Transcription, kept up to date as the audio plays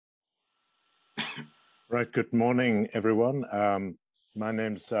Right, good morning, everyone. My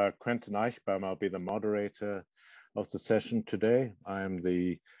name's Quentin Eichbaum. I'll be the moderator of the session today. I am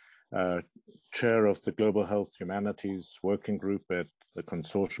the chair of the Global Health Humanities Working Group at the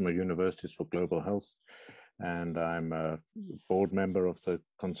Consortium of Universities for Global Health. And I'm a board member of the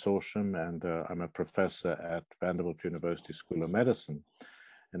consortium, and I'm a professor at Vanderbilt University School of Medicine.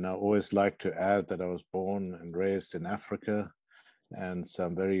 And I always like to add that I was born and raised in Africa. And so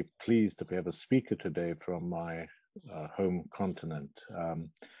I'm very pleased to have a speaker today from my home continent.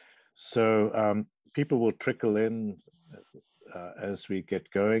 People will trickle in as we get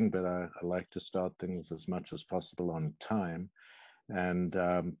going, but I like to start things as much as possible on time. And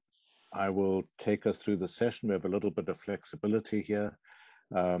I will take us through the session. We have a little bit of flexibility here.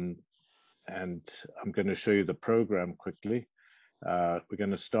 And I'm going to show you the program quickly. We're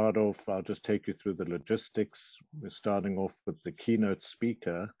going to start off, I'll just take you through the logistics. We're starting off with the keynote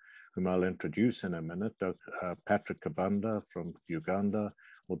speaker, whom I'll introduce in a minute. Patrick Kabanda from Uganda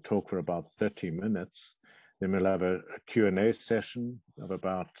will talk for about 30 minutes. Then we'll have a Q&A session of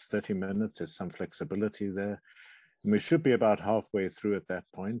about 30 minutes. There's some flexibility there. And we should be about halfway through at that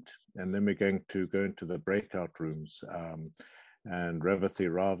point. And then we're going to go into the breakout rooms. And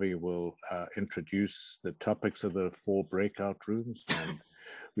Revathi Ravi will introduce the topics of the 4 breakout rooms, and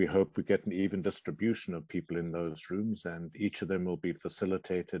we hope we get an even distribution of people in those rooms, and each of them will be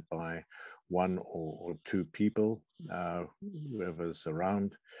facilitated by 1 or 2 people, whoever's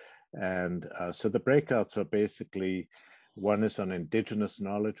around. And so the breakouts are basically, one is on indigenous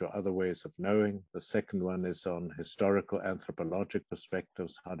knowledge or other ways of knowing. The second one is on historical anthropologic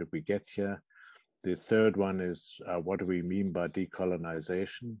perspectives. How did we get here? The third one is what do we mean by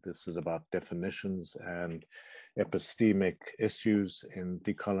decolonization? This is about definitions and epistemic issues in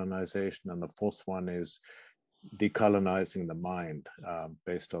decolonization. And the fourth one is decolonizing the mind,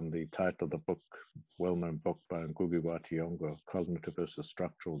 based on the title of the book, well-known book by Ngugi wa Thiong'o, Cognitive versus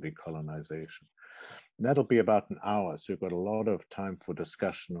Structural Decolonization. And that'll be about an hour, so we've got a lot of time for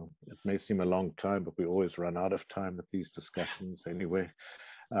discussion. It may seem a long time, but we always run out of time at these discussions anyway.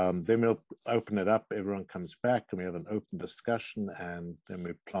 Then we'll open it up, everyone comes back, and we have an open discussion, and then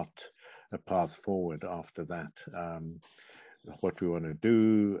we plot a path forward after that, what we want to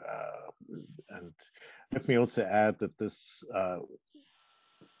do. And let me also add that this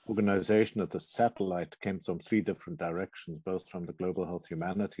organization of the satellite came from 3 different directions, both from the Global Health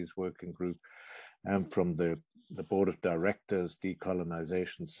Humanities Working Group and from the Board of Directors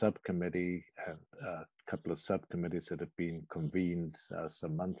Decolonization Subcommittee, and a couple of subcommittees that have been convened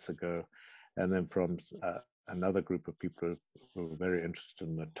some months ago, and then from another group of people who are very interested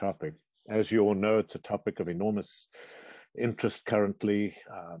in the topic. As you all know, it's a topic of enormous interest currently.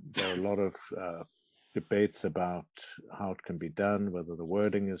 There are a lot of debates about how it can be done, whether the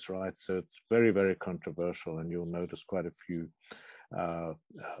wording is right. So it's very, very controversial, and you'll notice quite a few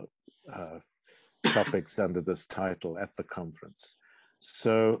topics under this title at the conference.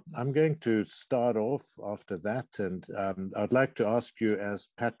 So I'm going to start off after that, and I'd like to ask you, as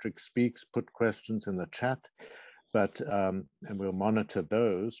Patrick speaks, put questions in the chat, but and we'll monitor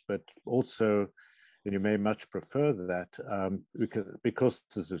those, but also, and you may much prefer that, because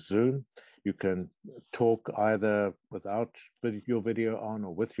this is Zoom, you can talk either without your video on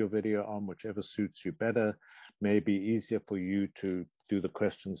or with your video on, whichever suits you better. May be easier for you to do the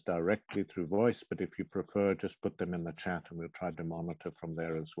questions directly through voice, but if you prefer, just put them in the chat and we'll try to monitor from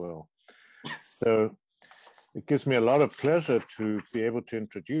there as well. So it gives me a lot of pleasure to be able to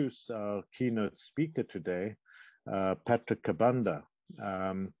introduce our keynote speaker today, Patrick Kabanda,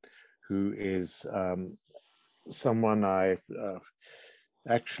 who is someone I've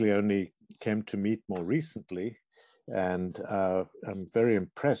actually only came to meet more recently, and I'm very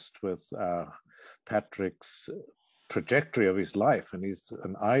impressed with Patrick's trajectory of his life, and he's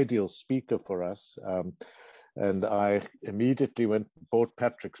an ideal speaker for us. And I immediately went and bought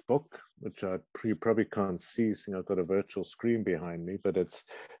Patrick's book, which you probably can't see, seeing I've got a virtual screen behind me, but it's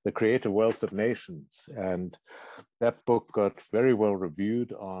The Creative Wealth of Nations. And that book got very well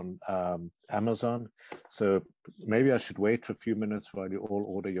reviewed on Amazon. So maybe I should wait for a few minutes while you all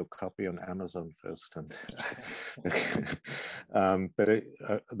order your copy on Amazon first.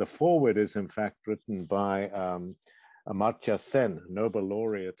 The foreword is in fact written by Amartya Sen, Nobel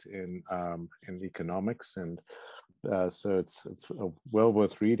laureate in economics, and so it's well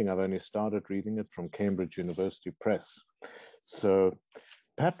worth reading. I've only started reading it from Cambridge University Press. So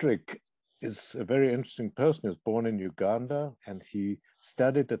Patrick is a very interesting person. He was born in Uganda, and he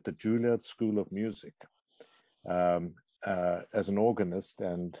studied at the Juilliard School of Music as an organist,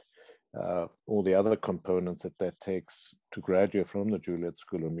 and all the other components that takes to graduate from the Juilliard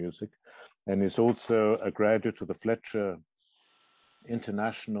School of Music. And he's also a graduate of the Fletcher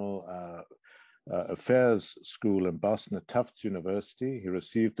International Affairs School in Boston at Tufts University. He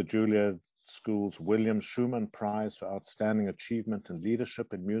received the Juilliard School's William Schumann Prize for Outstanding Achievement in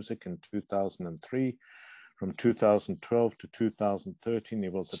Leadership in Music in 2003. From 2012 to 2013, he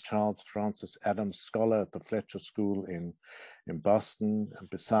was a Charles Francis Adams Scholar at the Fletcher School in Boston. And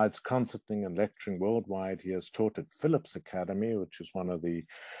besides concerting and lecturing worldwide, he has taught at Phillips Academy, which is one of the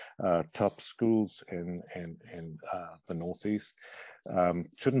top schools in the Northeast.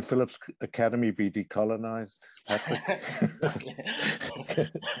 Shouldn't Phillips Academy be decolonized, Patrick? Okay.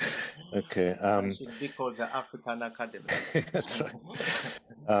 Okay. It should be called the African Academy. That's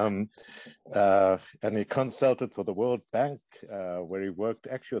right. And he consulted for the World Bank, where he worked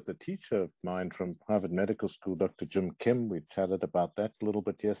actually with a teacher of mine from Harvard Medical School, Dr. Jim Kim. We chatted about that a little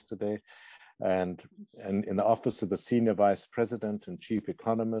bit yesterday. And in the office of the Senior Vice President and Chief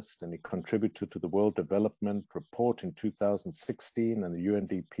Economist, and he contributed to the World Development Report in 2016 and the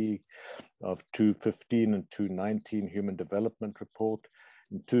UNDP of 2015 and 2019 Human Development Report.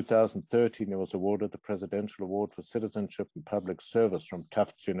 In 2013, he was awarded the Presidential Award for Citizenship and Public Service from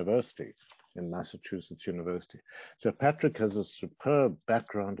Tufts University in Massachusetts University. So Patrick has a superb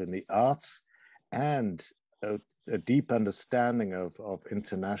background in the arts and a deep understanding of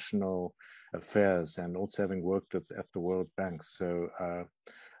international affairs, and also having worked at the World Bank. So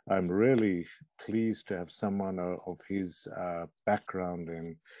I'm really pleased to have someone of his background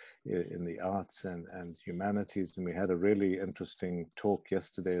in the arts and humanities. And we had a really interesting talk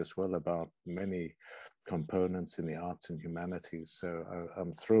yesterday as well about many components in the arts and humanities. So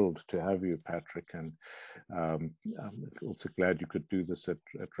I'm thrilled to have you, Patrick, and I'm also glad you could do this at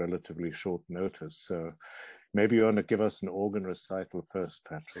relatively short notice. So maybe you want to give us an organ recital first,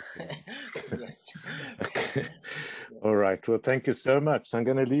 Patrick. Yes. Okay. Yes. All right. Well, thank you so much. So I'm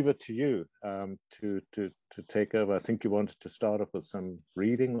going to leave it to you to take over. I think you wanted to start off with some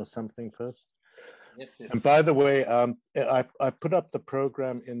reading or something first. Yes, yes. And by the way, I put up the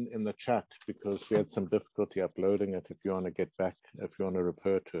program in the chat because we had some difficulty uploading it. If you want to get back, if you want to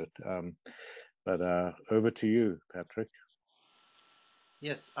refer to it. But over to you, Patrick.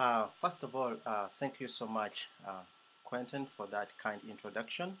 Yes, first of all, thank you so much, Quentin, for that kind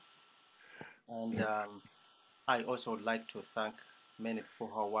introduction. And I also would like to thank many people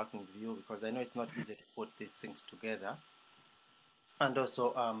who are working with you, because I know it's not easy to put these things together. And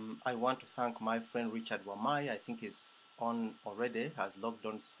also, I want to thank my friend Richard Wamai. I think he's on already, has logged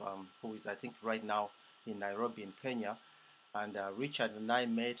on, who is, I think, right now in Nairobi in Kenya. And Richard and I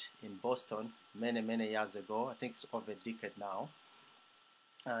met in Boston many, many years ago. I think it's over a decade now.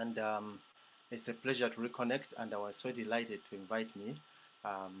 And it's a pleasure to reconnect, and I was so delighted to invite me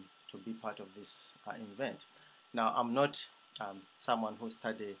to be part of this event. Now, I'm not someone who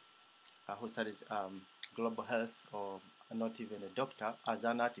studied global health, or not even a doctor as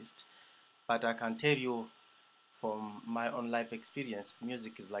an artist, but I can tell you from my own life experience,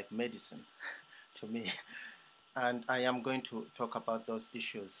 music is like medicine to me. And I am going to talk about those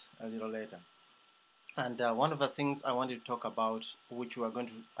issues a little later. And one of the things I wanted to talk about, which we are going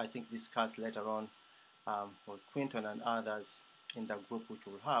to, I think, discuss later on with Quinton and others in the group which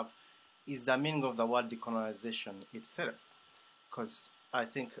we'll have, is the meaning of the word decolonization itself. Because I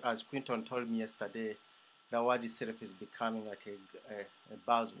think, as Quinton told me yesterday, the word itself is becoming like a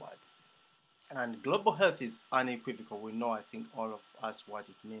buzzword. And global health is unequivocal. We know, I think, all of us what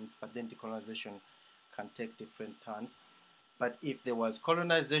it means, but then decolonization can take different turns. But if there was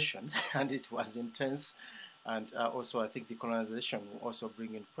colonization and it was intense, and also I think decolonization will also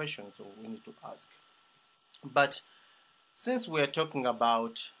bring in questions, so we need to ask. But since we're talking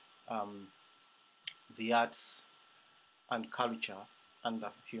about the arts and culture and the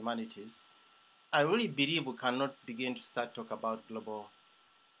humanities, I really believe we cannot begin to start talk about global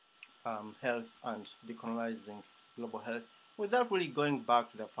health and decolonizing global health without really going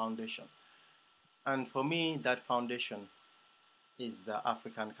back to the foundation. And for me, that foundation is the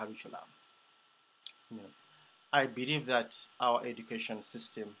African curriculum. You know, I believe that our education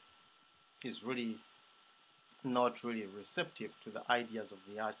system is really not really receptive to the ideas of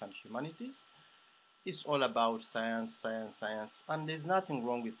the arts and humanities. It's all about science, science, science, and there's nothing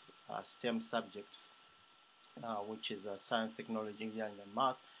wrong with STEM subjects, which is science, technology, engineering, and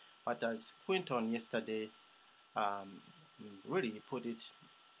math. But as Quinton yesterday really put it,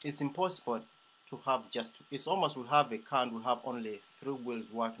 it's impossible to have just, it's almost we have a car and we have only 3 wheels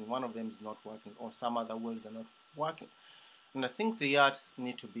working, one of them is not working, or some other wheels are not working. And I think the arts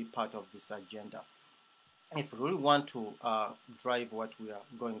need to be part of this agenda. if we really want to drive what we are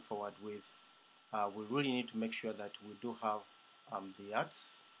going forward with, we really need to make sure that we do have the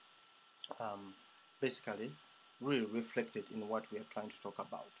arts basically really reflected in what we are trying to talk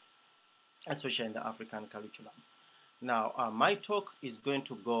about, especially in the African curriculum. Now, my talk is going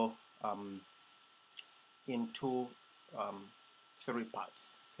to go into three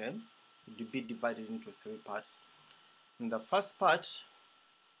parts, okay? It will be divided into three parts. In the first part,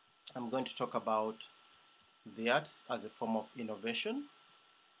 I'm going to talk about the arts as a form of innovation,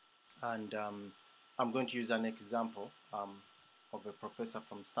 and I'm going to use an example of a professor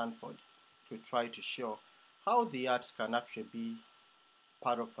from Stanford to try to show how the arts can actually be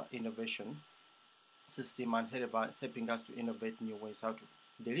part of an innovation system and helping us to innovate new ways how to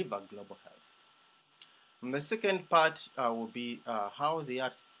deliver global health. And the second part will be how the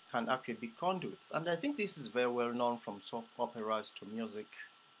arts can actually be conduits. And I think this is very well known from soap operas to music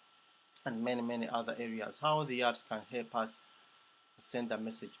and many, many other areas, how the arts can help us send a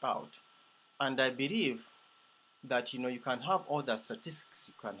message out. And I believe that, you can have all the statistics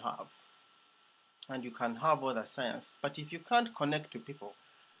you can have, and you can have all the science, but if you can't connect to people,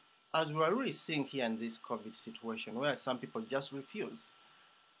 as we're really seeing here in this COVID situation, where some people just refuse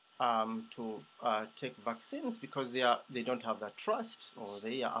to take vaccines because they don't have that trust, or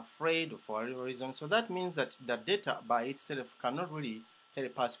they are afraid for whatever reason. So that means that the data by itself cannot really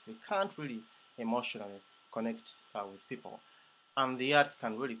help us if we can't really emotionally connect with people. And the arts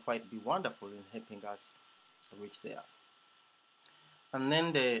can really quite be wonderful in helping us reach there. And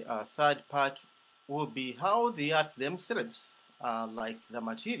then the third part will be how the arts themselves are like the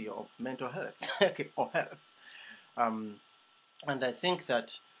material of mental health or health. And I think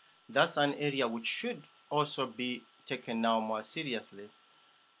that that's an area which should also be taken now more seriously,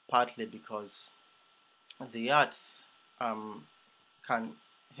 partly because the arts can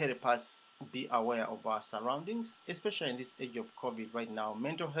help us be aware of our surroundings, especially in this age of COVID right now.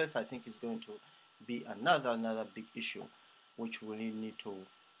 Mental health, I think, is going to be another big issue, which we really need to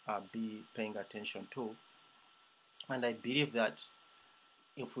be paying attention to. And I believe that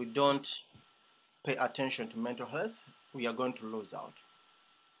if we don't pay attention to mental health, we are going to lose out.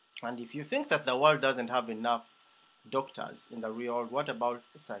 And if you think that the world doesn't have enough doctors in the real world, what about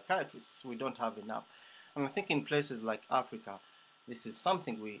psychiatrists? We don't have enough. And I think in places like Africa, this is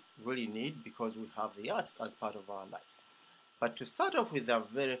something we really need because we have the arts as part of our lives. But to start off with the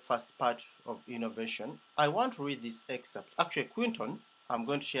very first part of innovation, I want to read this excerpt. Actually, Quinton, I'm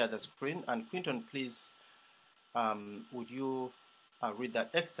going to share the screen. And Quinton, please, would you read that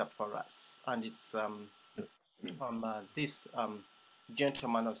excerpt for us? And it's this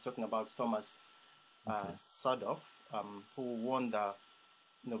gentleman I was talking about, Thomas Sadoff, who won the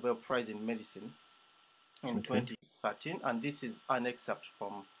Nobel Prize in Medicine in 2013. And this is an excerpt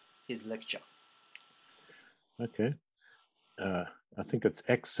from his lecture. Okay. I think it's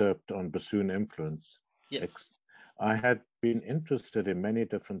excerpt on bassoon influence. Yes. I had been interested in many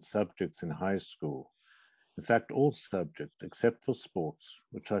different subjects in high school. In fact, all subjects except for sports,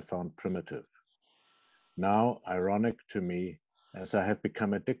 which I found primitive. Now, ironic to me, as I have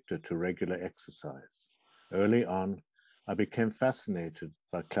become addicted to regular exercise. Early on, I became fascinated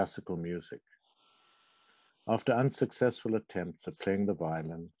by classical music. After unsuccessful attempts at playing the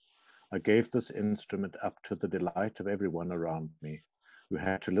violin, I gave this instrument up to the delight of everyone around me who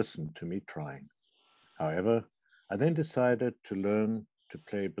had to listen to me trying. However, I then decided to learn to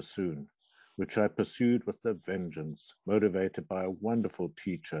play bassoon, which I pursued with a vengeance, motivated by a wonderful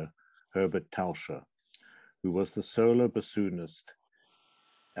teacher, Herbert Tauscher, who was the solo bassoonist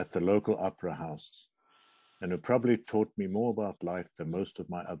at the local opera house, and who probably taught me more about life than most of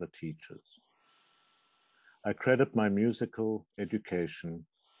my other teachers. I credit my musical education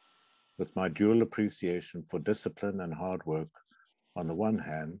with my dual appreciation for discipline and hard work on the one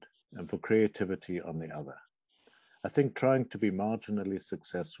hand, and for creativity on the other. I think trying to be marginally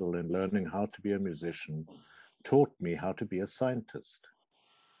successful in learning how to be a musician taught me how to be a scientist.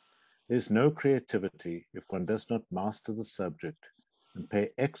 There's no creativity if one does not master the subject and pay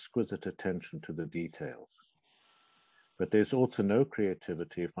exquisite attention to the details. But there's also no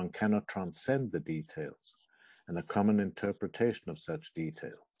creativity if one cannot transcend the details and the common interpretation of such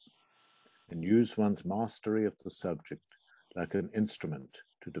details, and use one's mastery of the subject like an instrument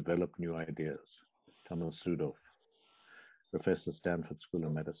to develop new ideas. Thomas Sadoff, Professor, Stanford School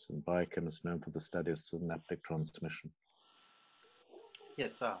of Medicine, biochemist known for the study of synaptic transmission.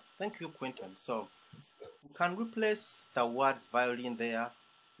 Yes, sir. Thank you, Quentin. So we can replace the words violin there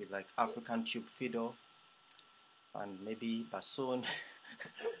with like African tube fiddle and maybe bassoon,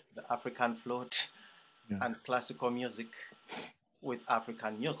 the African flute, and classical music with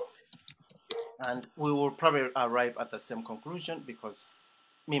African music. And we will probably arrive at the same conclusion because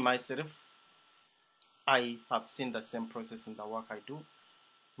me, myself, I have seen the same process in the work I do.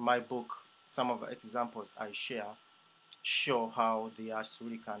 My book, some of the examples I share, show how the arts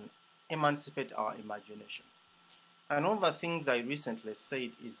really can emancipate our imagination. And one of the things I recently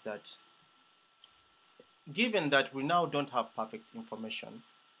said is that given that we now don't have perfect information,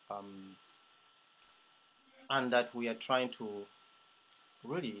 and that we are trying to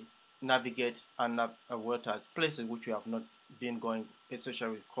really navigate waters, places which we have not been going,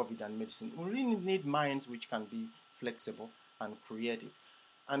 especially with COVID and medicine, we really need minds which can be flexible and creative.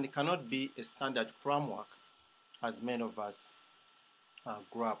 And it cannot be a standard framework as many of us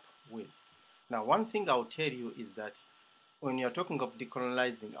grew up with. Now, one thing I'll tell you is that when you're talking of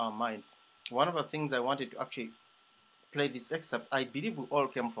decolonizing our minds, one of the things I wanted to actually play this excerpt, I believe we all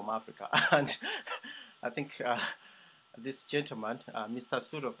came from Africa. And I think this gentleman, Mr.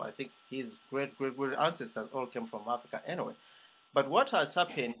 Surov, I think his great ancestors all came from Africa anyway. But what has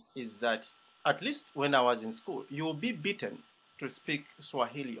happened is that, at least when I was in school, you will be beaten to speak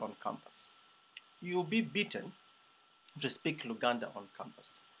Swahili on campus. You will be beaten to speak Luganda on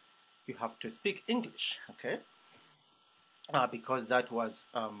campus. You have to speak English, okay? Because that was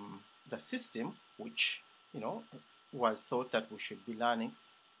the system which, was thought that we should be learning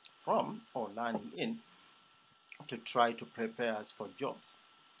from or learning in to try to prepare us for jobs.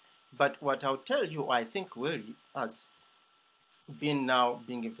 But what I'll tell you, I think really has been now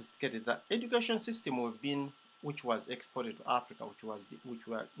being investigated, the education system which was exported to Africa, which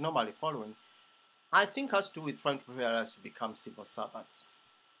we are normally following, I think has to do with trying to prepare us to become civil servants.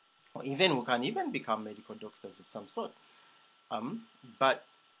 Or even we can even become medical doctors of some sort. But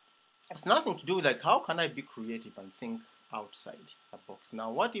it's nothing to do with like, how can I be creative and think outside the box?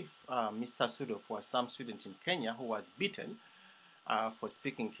 Now, what if Mr. Sudov was some student in Kenya who was beaten for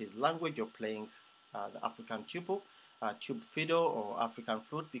speaking his language or playing the African tube fiddle or African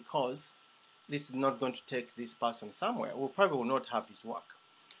flute, because this is not going to take this person somewhere? We probably will not have his work.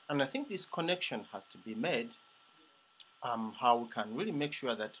 And I think this connection has to be made, how we can really make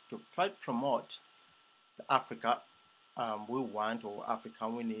sure that to try to promote the Africa we want or Africa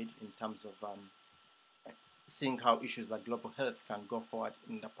we need in terms of seeing how issues like global health can go forward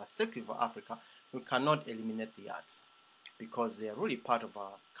in the perspective of Africa, we cannot eliminate the arts because they are really part of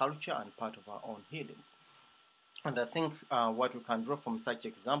our culture and part of our own healing. And I think what we can draw from such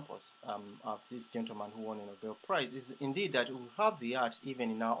examples of this gentleman who won a Nobel Prize is indeed that we have the arts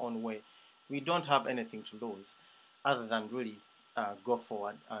even in our own way. We don't have anything to lose other than really go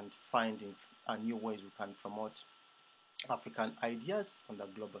forward and finding new ways we can promote African ideas on the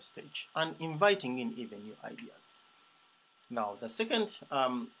global stage and inviting in even new ideas. Now, the second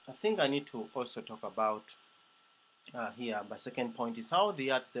thing I need to also talk about here, my second point, is how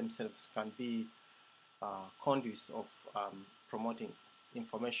the arts themselves can be conduits of promoting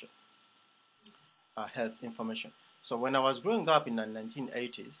information, health information. So when I was growing up in the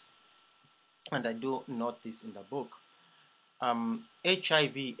 1980s, and I do note this in the book,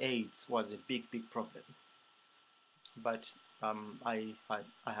 HIV/AIDS was a big problem. But I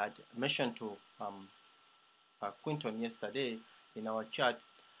had mentioned to Quinton yesterday in our chat,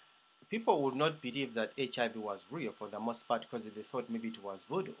 people would not believe that HIV was real for the most part because they thought maybe it was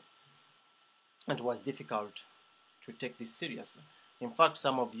voodoo. And it was difficult to take this seriously. In fact,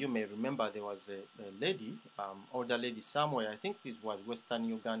 some of you may remember there was a lady, older lady somewhere, I think it was Western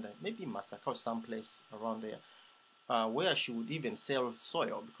Uganda, maybe Masaka or someplace around there, where she would even sell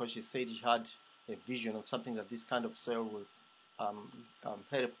soil because she said she had a vision of something that this kind of soil will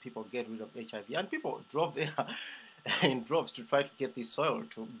help people get rid of HIV. And people drove there in droves to try to get this soil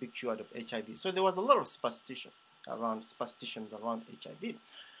to be cured of HIV. So there was a lot of superstitions around HIV.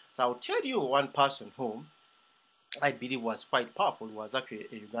 So I'll tell you one person who I believe was quite powerful. Was actually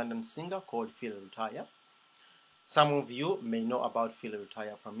a Ugandan singer called Phil Rutaya. Some of you may know about Phil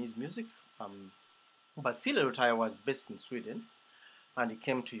Rutaya from his music, but Phil Rutaya was based in Sweden, and he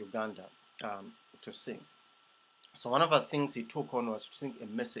came to Uganda to sing. So one of the things he took on was to sing a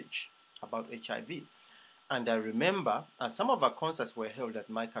message about HIV. And I remember some of our concerts were held at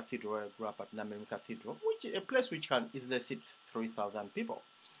my cathedral where I grew up at Namem Cathedral, which is a place which can easily seat 3,000 people,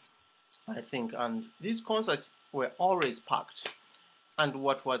 I think. And these concerts were always packed. And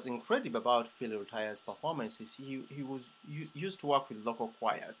what was incredible about Phil Rutaya's performance is he used to work with local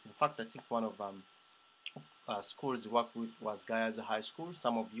choirs. In fact, I think one of schools he worked with was Gayaza High School.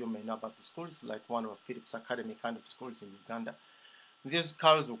 Some of you may know about the schools, like one of Phillips Academy kind of schools in Uganda. These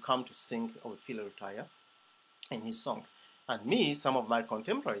choirs will come to sing with Phil Rutaya in his songs. And me, some of my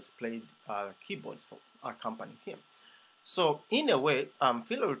contemporaries played keyboards for accompanying him. So in a way,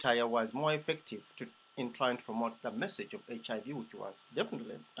 Phil was more effective in trying to promote the message of HIV, which was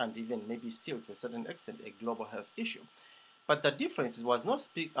definitely, and even maybe still to a certain extent, a global health issue. But the difference was not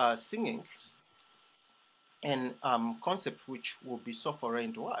singing an concept which would be so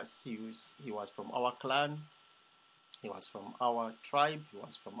foreign to us. He was from our clan, he was from our tribe, he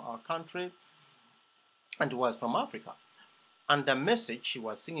was from our country, and he was from Africa. And the message he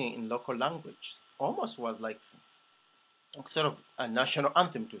was singing in local language almost was like sort of a national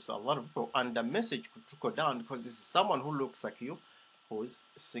anthem to a lot of people. And the message could trickle down because this is someone who looks like you who's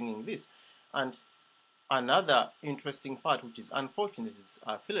singing this. And another interesting part, which is unfortunate, is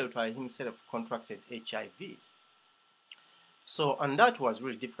Phil himself contracted HIV. So, and that was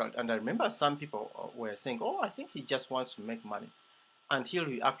really difficult. And I remember some people were saying, oh, I think he just wants to make money until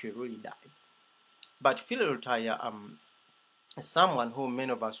he actually really died. But Phil is someone who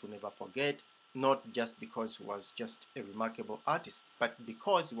many of us will never forget, not just because he was just a remarkable artist, but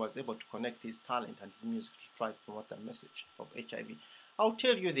because he was able to connect his talent and his music to try to promote the message of HIV. I'll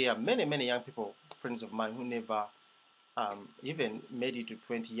tell you, there are many, many young people, friends of mine, who never even made it to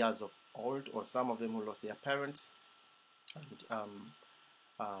 20 years of old, or some of them who lost their parents and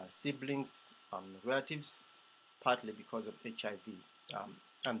siblings, relatives, partly because of HIV,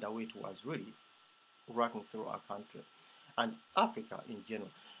 and the way it was really rocking through our country and Africa in general.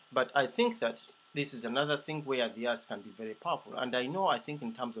 But I think that this is another thing where the arts can be very powerful. And I think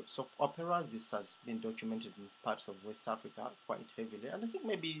in terms of soap operas, this has been documented in parts of West Africa quite heavily. And I think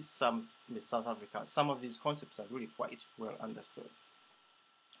maybe some in South Africa, some of these concepts are really quite well understood.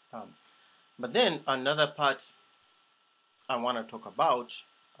 But then another part I want to talk about,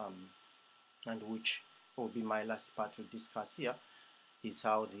 and which will be my last part to discuss here, is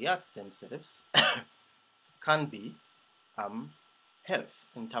how the arts themselves can be health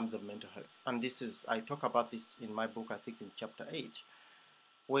in terms of mental health. And this is, I talk about this in my book, I think in chapter 8,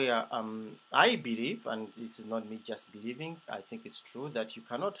 where I believe, and this is not me just believing, I think it's true, that you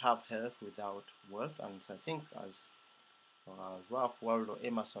cannot have health without wealth. And I think, as Ralph Waldo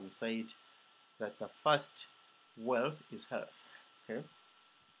Emerson said, that the first wealth is health. Okay,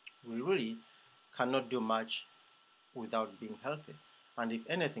 we really cannot do much without being healthy. And if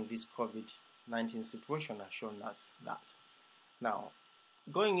anything, this COVID-19 situation has shown us that. Now,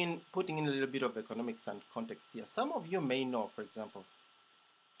 putting in a little bit of economics and context here. Some of you may know, for example,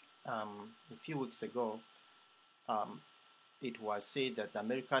 a few weeks ago, it was said that the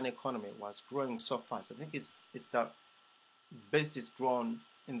American economy was growing so fast. I think it's the best it's grown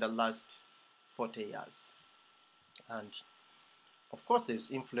in the last 40 years. And of course, there's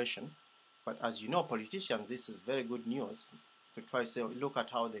inflation. But as you know, politicians, this is very good news to try to say, look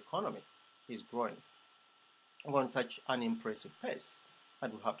at how the economy is growing on such an impressive pace.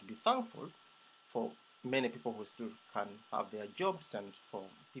 And we have to be thankful for many people who still can have their jobs and for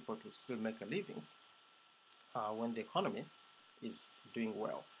people to still make a living when the economy is doing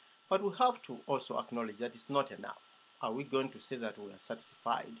well. But we have to also acknowledge that it's not enough. Are we going to say that we are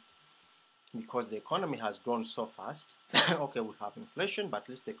satisfied because the economy has grown so fast? Okay, we have inflation, but at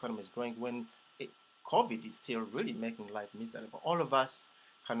least the economy is growing when COVID is still really making life miserable. All of us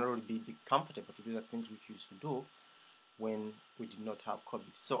cannot really be comfortable to do the things we used to do when we did not have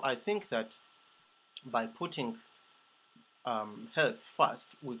COVID. So I think that by putting health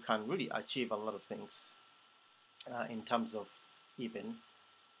first, we can really achieve a lot of things in terms of even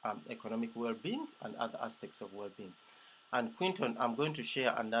economic well-being and other aspects of well-being. And Quinton, I'm going to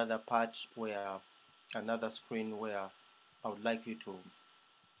share another part another screen where I would like you to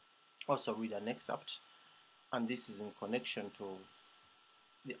also read an excerpt. And this is in connection to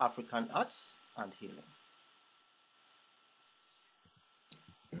the African arts and healing.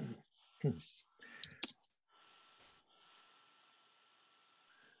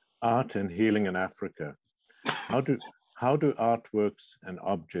 Art and healing in Africa. How do artworks and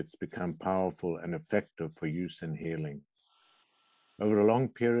objects become powerful and effective for use in healing? Over a long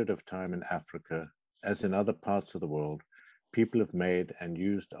period of time in Africa, as in other parts of the world, people have made and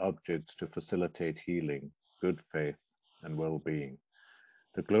used objects to facilitate healing, good faith, and well-being.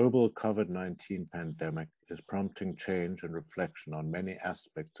 The global COVID-19 pandemic is prompting change and reflection on many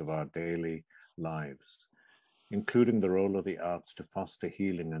aspects of our daily lives, including the role of the arts to foster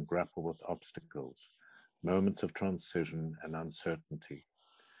healing and grapple with obstacles, moments of transition and uncertainty.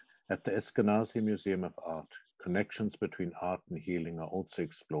 At the Eskenazi Museum of Art, connections between art and healing are also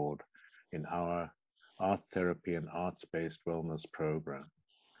explored in our art therapy and arts-based wellness program.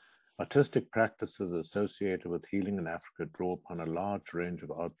 Artistic practices associated with healing in Africa draw upon a large range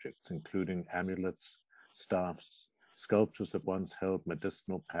of objects, including amulets, staffs, sculptures that once held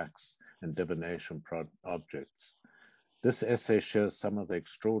medicinal packs, and divination objects. This essay shares some of the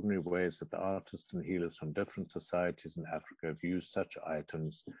extraordinary ways that the artists and healers from different societies in Africa have used such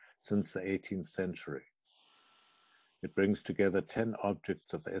items since the 18th century. It brings together 10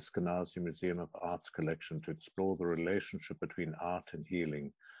 objects of the Eskenazi Museum of Art's collection to explore the relationship between art and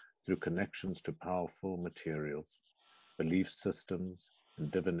healing through connections to powerful materials, belief systems,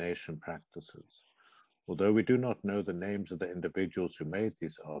 and divination practices. Although we do not know the names of the individuals who made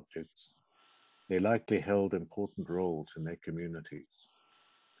these objects, they likely held important roles in their communities.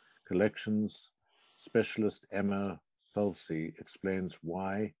 Collections specialist Emma Felsi explains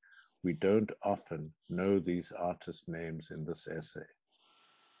why we don't often know these artist names in this essay.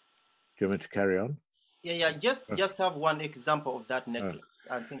 Do you want me to carry on? Yeah. Just have one example of that necklace.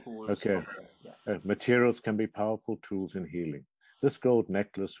 I think we will okay. stop there. Yeah. Materials can be powerful tools in healing. This gold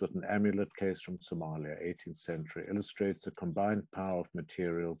necklace with an amulet case from Somalia, 18th century, illustrates the combined power of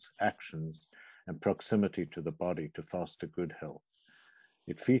materials, actions, and proximity to the body to foster good health.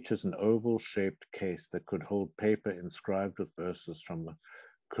 It features an oval-shaped case that could hold paper inscribed with verses from the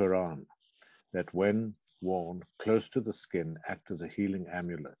Quran that, when worn close to the skin, act as a healing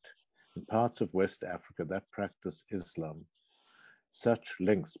amulet. In parts of West Africa that practice Islam, such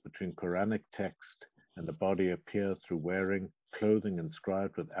links between Quranic text and the body appear through wearing clothing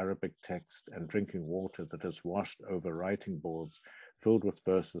inscribed with Arabic text and drinking water that is washed over writing boards filled with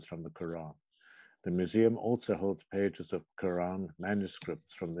verses from the Quran. The museum also holds pages of Quran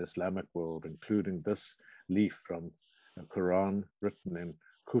manuscripts from the Islamic world, including this leaf from a Quran written in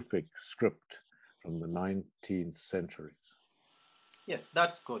CUGH script from the 19th centuries. Yes,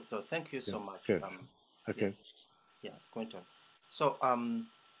 that's good. So thank you so much. Okay. Okay. Yeah, Quentin. So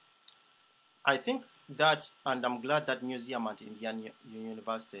I think that, and I'm glad that museum at Indiana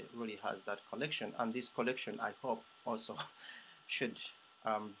University really has that collection, and this collection, I hope, also should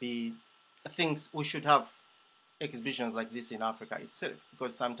be things we should have exhibitions like this in Africa itself,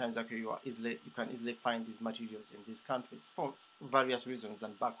 because sometimes actually you can easily find these materials in these countries for various reasons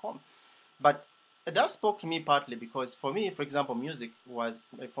than back home. But that spoke to me partly because for me, for example, music was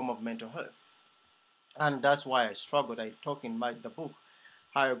a form of mental health, and that's why I struggled. I talk in the book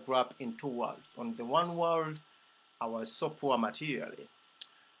how I grew up in two worlds. On the one world, I was so poor materially,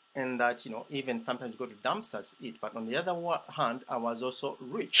 and that even sometimes go to dumpsters to eat. But on the other hand, I was also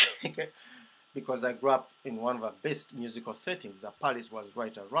rich. Okay? Because I grew up in one of the best musical settings. The palace was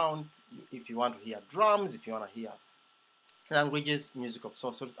right around. If you want to hear drums, if you want to hear languages, music of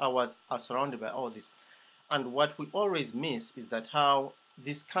sorts, I was surrounded by all this. And what we always miss is that how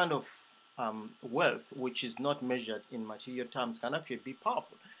this kind of wealth, which is not measured in material terms, can actually be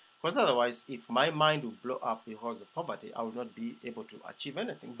powerful. Because otherwise, if my mind would blow up because of poverty, I would not be able to achieve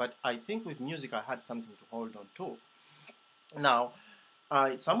anything. But I think with music, I had something to hold on to. Now,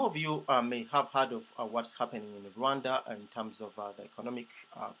 some of you may have heard of what's happening in Rwanda in terms of the economic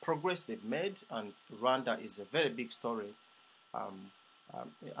progress they've made, and Rwanda is a very big story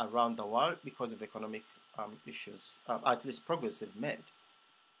around the world because of economic issues, at least progress they've made.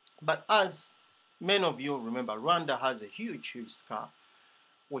 But as many of you remember, Rwanda has a huge scar,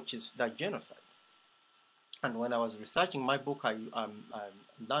 which is the genocide. And when I was researching my book, I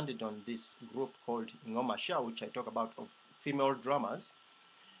landed on this group called Ngoma Sha, which I talk about, of female drummers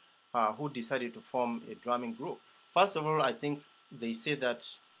who decided to form a drumming group. First of all, I think they say that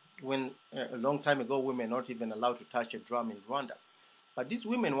when a long time ago, women were not even allowed to touch a drum in Rwanda. But these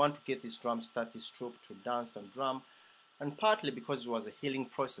women want to get this drum, start this troupe to dance and drum, and partly because it was a healing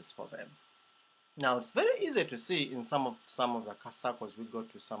process for them. Now, it's very easy to see in some of the circles we go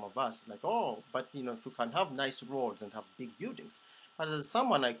to, some of us, like, oh, but if you can have nice roads and have big buildings. But as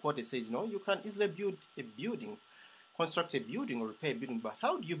someone I quoted says, you can easily build a building, construct a building or repair a building, but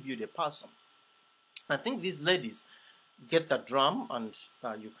how do you build a person? I think these ladies get the drum, and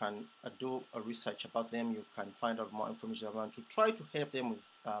you can do a research about them. You can find out more information about them to try to help them with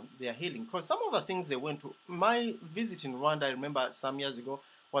their healing. Because some of the things they went to, my visit in Rwanda, I remember some years ago,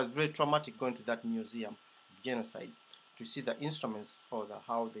 was very traumatic, going to that museum of genocide to see the instruments or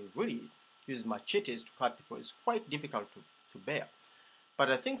how they really use machetes to cut people. It's quite difficult to bear. But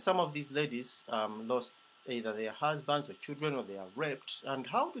I think some of these ladies lost either their husbands or children, or they are raped. And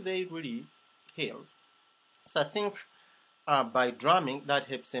how do they really heal? So I think by drumming, that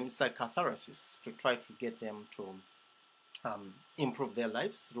helps them. It's like catharsis to try to get them to improve their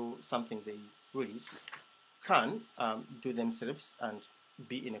lives through something they really can do themselves, and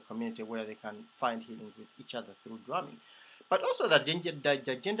be in a community where they can find healing with each other through drumming. But also the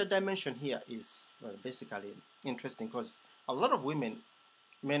gender dimension here is basically interesting, because a lot of women,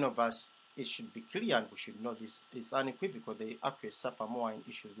 many of us, it should be clear and we should know this is unequivocal. They actually suffer more in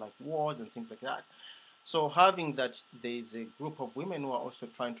issues like wars and things like that. So having that there is a group of women who are also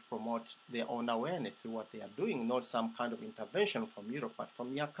trying to promote their own awareness through what they are doing, not some kind of intervention from Europe, but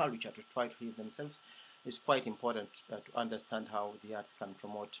from their culture to try to heal themselves, is quite important to understand how the arts can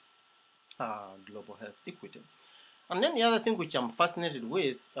promote global health equity. And then the other thing which I'm fascinated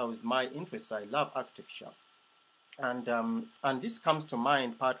with my interests, I love architecture. And this comes to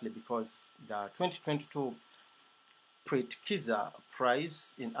mind partly because the 2022 Pritzker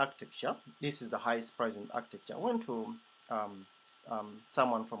Prize in Architecture, this is the highest prize in architecture, went to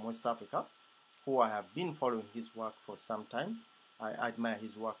someone from West Africa who I have been following his work for some time. I admire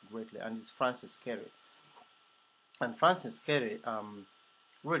his work greatly, and it's Francis Carey. And Francis Carey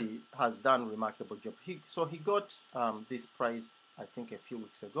really has done a remarkable job. So he got this prize, I think, a few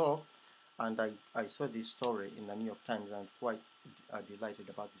weeks ago, and I saw this story in the New York Times, and I'm quite delighted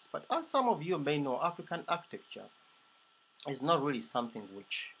about this. But as some of you may know, African architecture is not really something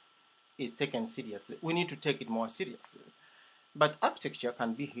which is taken seriously. We need to take it more seriously. But architecture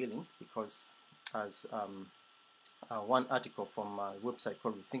can be healing because, as one article from a website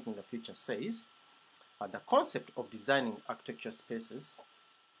called Rethinking the Future says, the concept of designing architecture spaces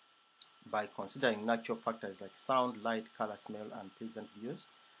by considering natural factors like sound, light, color, smell, and pleasant views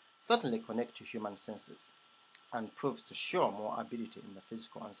certainly connect to human senses and proves to show more ability in the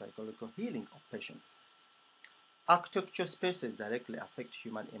physical and psychological healing of patients. Architecture spaces directly affect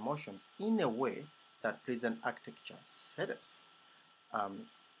human emotions in a way that pleasant architecture setups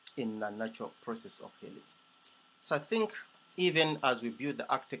in the natural process of healing. So I think even as we build the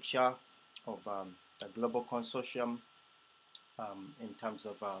architecture of the global consortium in terms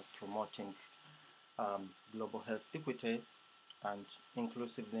of promoting global health equity and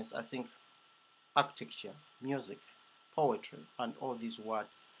inclusiveness, I think architecture, music, poetry, and all these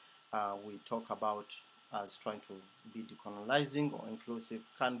words we talk about as trying to be decolonizing or inclusive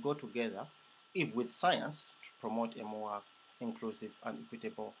can go together if with science to promote a more inclusive and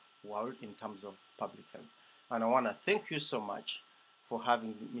equitable world in terms of public health. And I want to thank you so much for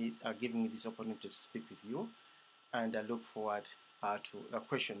having me, giving me this opportunity to speak with you, and I look forward to the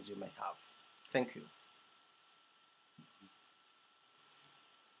questions you may have. Thank you.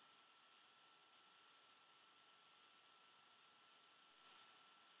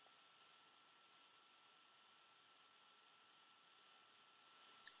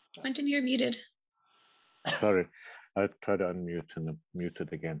 Quentin, you're muted. Sorry, I tried to unmute and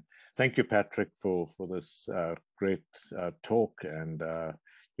muted again. Thank you, Patrick, for this great talk and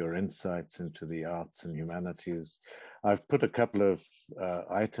your insights into the arts and humanities. I've put a couple of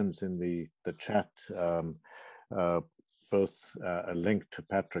items in the chat, both a link to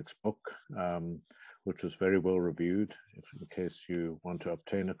Patrick's book, which was very well reviewed. In case you want to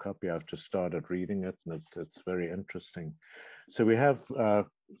obtain a copy, I've just started reading it, and it's very interesting. So we have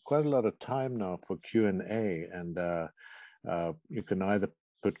quite a lot of time now for Q&A, and you can either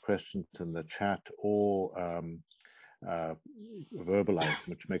put questions in the chat or verbalize,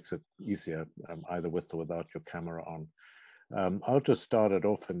 which makes it easier, either with or without your camera on. I'll just start it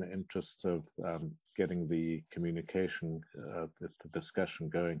off in the interest of getting the communication, the discussion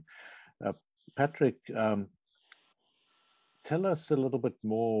going. Patrick, tell us a little bit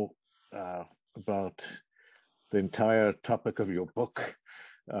more about the entire topic of your book,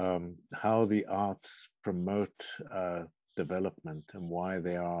 how the arts promote development and why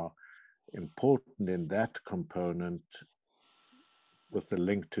they are important in that component with the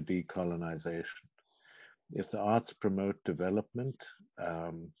link to decolonization. If the arts promote development,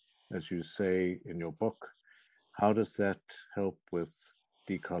 as you say in your book, how does that help with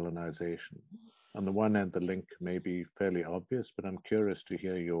decolonization? On the one hand, the link may be fairly obvious, but I'm curious to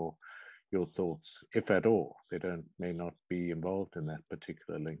hear your thoughts, if at all. They may not be involved in that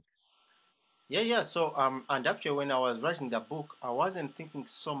particular link. Yeah. So, and actually, when I was writing the book, I wasn't thinking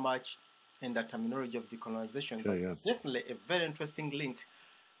so much in the terminology of decolonization, Sure, but yeah. it's definitely a very interesting link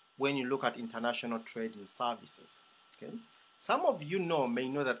when you look at international trade in services. Okay, some of you may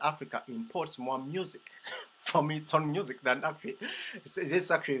know that Africa imports more music from its own music than actually.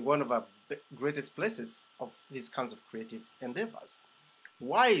 It's actually one of our greatest places of these kinds of creative endeavors.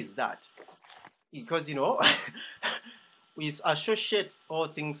 Why is that? Because we associate all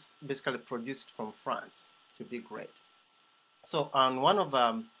things basically produced from France to be great. So, and one of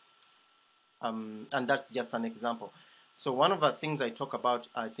and that's just an example. So one of the things I talk about,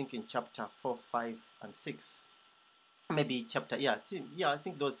 I think in chapter 4, 5, and 6, maybe chapter, I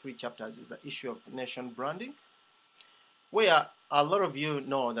think those 3 chapters is the issue of nation branding, where a lot of you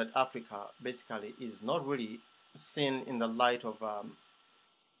know that Africa basically is not really seen in the light of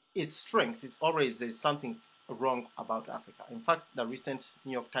its strength. It's always there's something wrong about Africa. In fact, the recent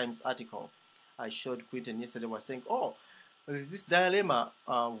New York Times article I showed Quentin yesterday was saying, oh, there is this dilemma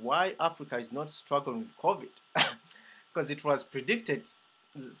why Africa is not struggling with COVID. Because it was predicted.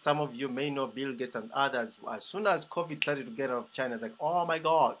 Some of you may know Bill Gates and others. As soon as COVID started to get out of China, it's like, oh my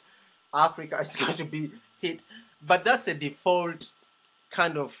God, Africa is going to be hit. But that's a default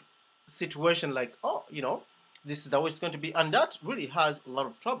kind of situation, like, oh, this is the way it's going to be. And that really has a lot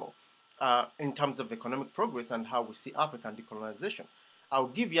of trouble in terms of economic progress and how we see African decolonization. I'll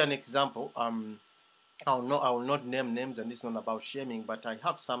give you an example. I will not name names, and this is not about shaming, but I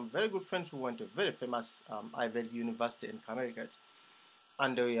have some very good friends who went to a very famous Ivy League university in Connecticut,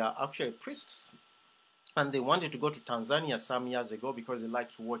 and they are actually priests, and they wanted to go to Tanzania some years ago because they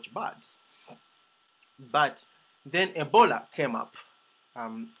like to watch birds. But then Ebola came up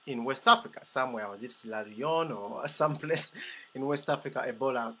in West Africa, somewhere, was it Sierra Leone or someplace in West Africa,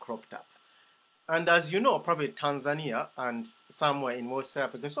 Ebola cropped up. And as you know, probably Tanzania and somewhere in West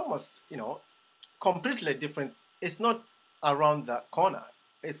Africa, it's almost, completely different. It's not around the corner.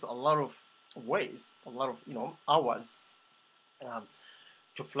 It's a lot of ways, a lot of hours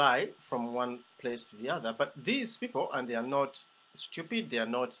to fly from one place to the other. But these people, and they are not stupid, they are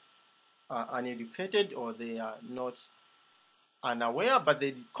not uneducated, or they are not unaware, but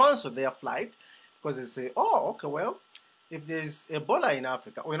they cancel their flight because they say, oh, okay, well, if there's Ebola in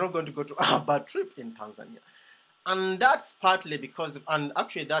Africa, we're not going to go to a bad trip in Tanzania. And that's partly because and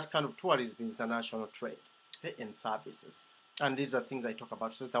actually that kind of tourism is international trade in services. And these are things I talk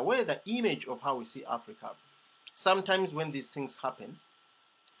about. So the way, the image of how we see Africa, sometimes when these things happen,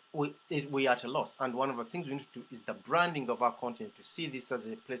 we are at a loss. And one of the things we need to do is the branding of our continent, to see this as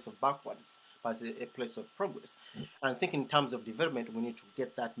a place of backwards, but as a place of progress. And I think in terms of development, we need to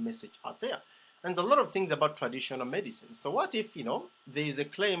get that message out there. And there's a lot of things about traditional medicine. So what if, there is a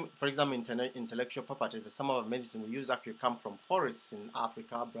claim, for example, intellectual property, that some of the medicine we use actually come from forests in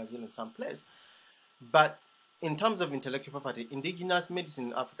Africa, Brazil, and someplace. But in terms of intellectual property, indigenous medicine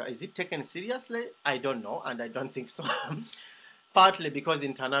in Africa, is it taken seriously? I don't know, and I don't think so. Partly because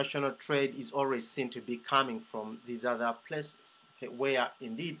international trade is always seen to be coming from these other places, okay, where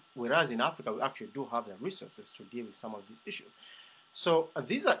indeed, whereas in Africa, we actually do have the resources to deal with some of these issues. So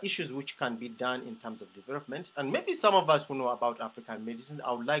these are issues which can be done in terms of development. And maybe some of us who know about African medicine,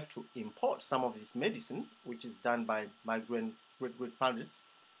 I would like to import some of this medicine, which is done by my great-grandparents,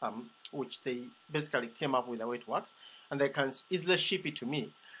 which they basically came up with the way it works, and they can easily ship it to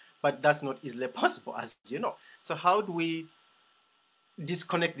me. But that's not easily possible, as you know. So how do we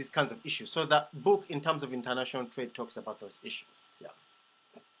disconnect these kinds of issues? So that book, in terms of international trade, talks about those issues. Yeah.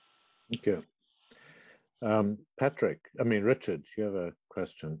 Thank you. Richard, you have a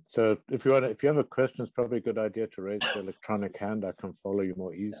question. So if you have a question, it's probably a good idea to raise the electronic hand. I can follow you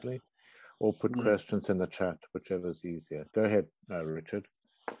more easily, or put questions in the chat, whichever is easier. Go ahead, Richard.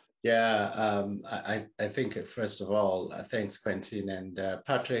 Yeah, I think first of all, thanks Quentin and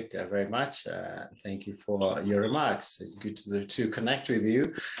Patrick very much. Thank you for your remarks. It's good to connect with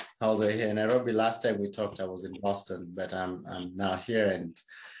you. Although here in Nairobi, last time we talked, I was in Boston, but I'm now here, and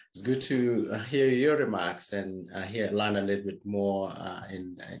it's good to hear your remarks and learn a little bit more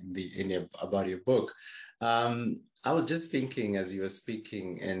about your book. I was just thinking as you were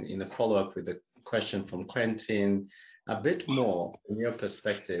speaking, and in a follow-up with the question from Quentin, a bit more from your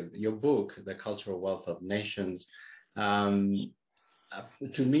perspective, your book, The Cultural Wealth of Nations. To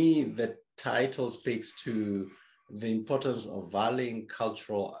me, the title speaks to the importance of valuing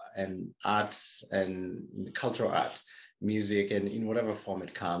cultural and arts and cultural art, music, and in whatever form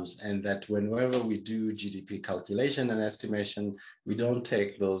it comes, and that whenever we do GDP calculation and estimation, we don't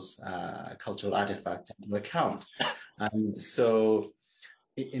take those cultural artifacts into account. And so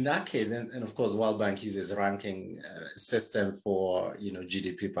in that case, and of course, World Bank uses a ranking system for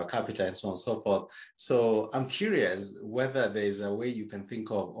GDP per capita and so on and so forth. So I'm curious whether there's a way you can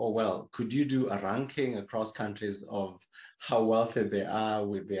think of, oh well, could you do a ranking across countries of how wealthy they are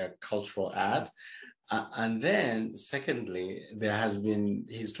with their cultural art? And then secondly, there has been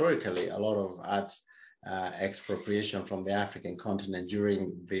historically a lot of art expropriation from the African continent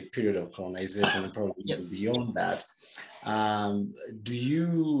during the period of colonization, and probably even beyond that. Do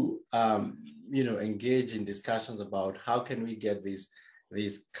you, engage in discussions about how can we get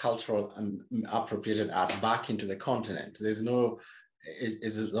these cultural appropriated art back into the continent? There's no,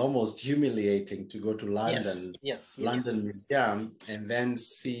 it's almost humiliating to go to London, London Museum, and then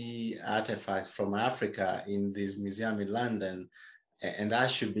see artifacts from Africa in this museum in London, and that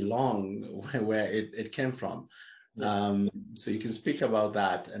should belong where it came from. So you can speak about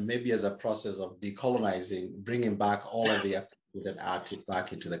that, and maybe as a process of decolonizing, bringing back all of the appropriated art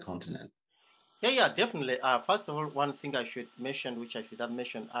back into the continent. Yeah, definitely. First of all, one thing I should mention, which I should have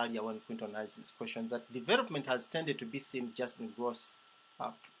mentioned earlier when Quinton asked this question, that development has tended to be seen just in gross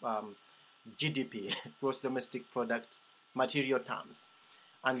GDP, gross domestic product, material terms.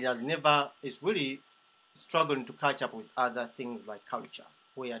 And it has never, it's really struggling to catch up with other things like culture,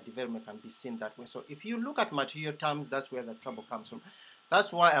 where development can be seen that way. So if you look at material terms, that's where the trouble comes from.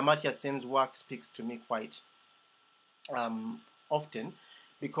 That's why Amartya Sen's work speaks to me quite often,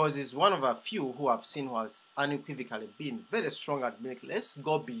 because he's one of a few who I've seen who has unequivocally been very strong at making, let's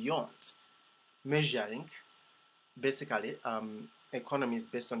go beyond measuring basically economies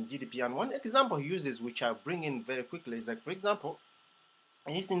based on GDP. And one example he uses, which I'll bring in very quickly, is like, for example,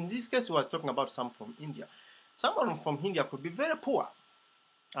 and in this case, he was talking about some from India. Someone from India could be very poor,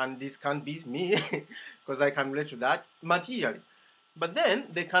 and this can be me, because I can relate to that materially. But then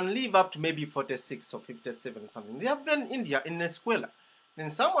they can live up to maybe 46 or 57 or something. They have been in India, in Escuela. Then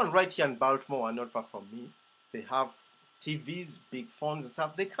someone right here in Baltimore, not far from me, they have TVs, big phones and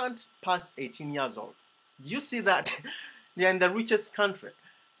stuff. They can't pass 18 years old. Do you see that? They are in the richest country.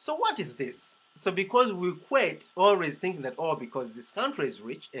 So what is this? So because we equate always thinking that, oh, because this country is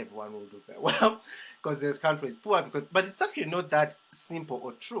rich, everyone will do very well. Because this country is poor, but it's actually not that simple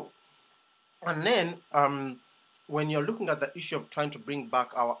or true. And then when you're looking at the issue of trying to bring back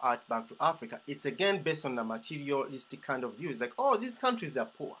our art back to Africa, it's again based on the materialistic kind of view. It's like, oh, these countries are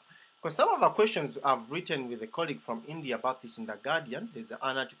poor. Because some of our questions I've written with a colleague from India about this in The Guardian. There's an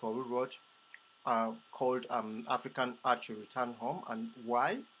article we wrote called African Art Should Return Home, and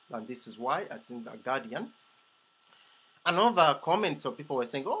why, and this is why. It's in The Guardian. And all the comments of people were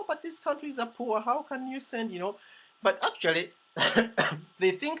saying, oh, but these countries are poor, how can you send, But actually,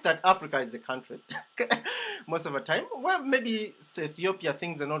 they think that Africa is a country most of the time. Well, maybe Ethiopia,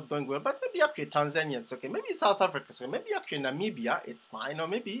 things are not going well, but maybe actually Tanzania is okay. Maybe South Africa is okay. Maybe actually Namibia, it's fine. Or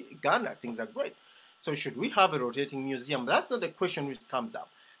maybe Ghana, things are great. So should we have a rotating museum? That's not the question which comes up.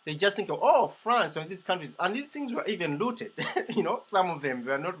 They just think of, oh, France and these countries. And these things were even looted. Some of them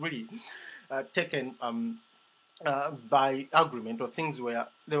were not really taken by agreement, or things where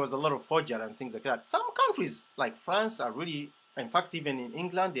there was a lot of forgery and things like that. Some countries like France are really, in fact, even in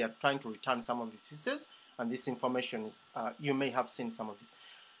England, they are trying to return some of the pieces, and this information is, you may have seen some of this.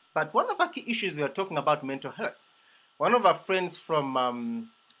 But one of our key issues, we are talking about mental health. One of our friends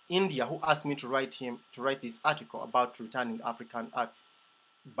from India who asked me to write this article about returning African art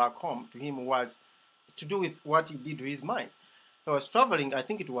back home to him was to do with what he did to his mind. He was traveling, I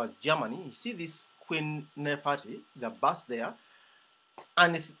think it was Germany. You see this Queen party, the bus there,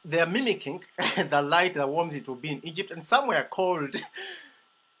 and they're mimicking the light, the warmth it will be in Egypt, and somewhere cold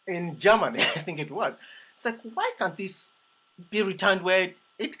in Germany, I think it was. It's like, why can't this be returned where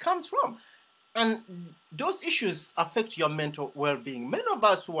it comes from? And those issues affect your mental well-being. Many of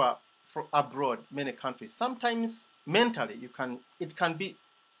us who are from abroad, many countries, sometimes mentally it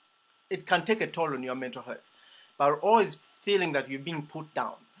can take a toll on your mental health. But always feeling that you're being put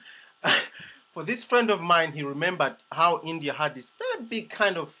down. For this friend of mine, he remembered how India had this very big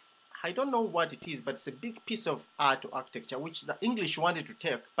kind of, I don't know what it is, but it's a big piece of art or architecture, which the English wanted to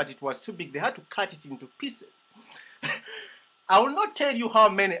take, but it was too big. They had to cut it into pieces. I will not tell you how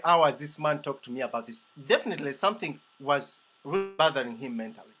many hours this man talked to me about this. Definitely something was really bothering him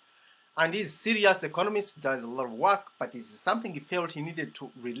mentally. And he's a serious economist, does a lot of work, but this is something he felt he needed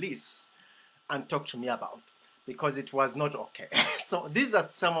to release and talk to me about, because it was not okay. So these are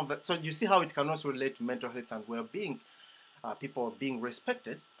some of the, so you see how it can also relate to mental health and well-being. People being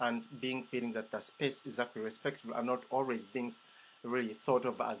respected and feeling that the space is actually respectful and not always being really thought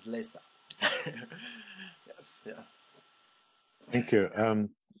of as lesser. Yes, yeah. Thank you. I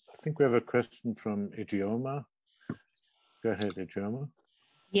think we have a question from Ijeoma. Go ahead, Ijeoma.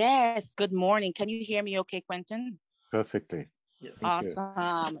 Yes, good morning. Can you hear me okay, Quentin? Perfectly. Yes.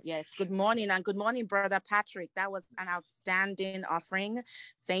 Awesome. Yes. Good morning. And good morning, Brother Patrick. That was an outstanding offering.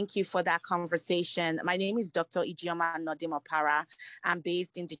 Thank you for that conversation. My name is Dr. Ijeoma Nodimopara. I'm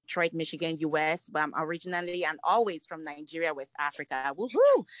based in Detroit, Michigan, US, but I'm originally and always from Nigeria, West Africa.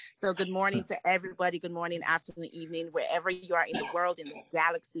 Woohoo! So good morning to everybody. Good morning, afternoon, evening, wherever you are in the world, in the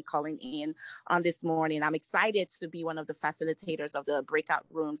galaxy, calling in on this morning. I'm excited to be one of the facilitators of the breakout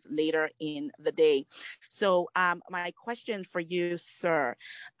rooms later in the day. So my question for you, sir,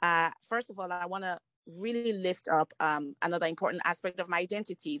 first of all, I want to really lift up another important aspect of my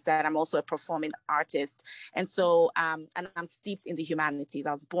identity is that I'm also a performing artist. And so, and I'm steeped in the humanities.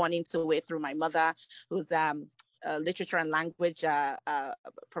 I was born into it through my mother, who's literature and language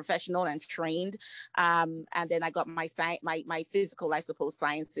professional and trained. And then I got my physical, I suppose,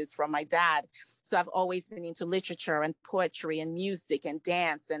 sciences from my dad. So I've always been into literature and poetry and music and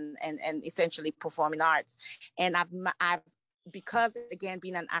dance and essentially performing arts. And I've because, again,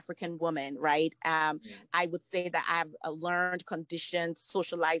 being an African woman, right, I would say that I've a learned, conditioned,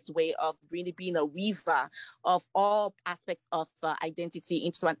 socialized way of really being a weaver of all aspects of identity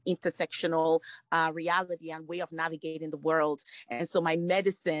into an intersectional reality and way of navigating the world. And so my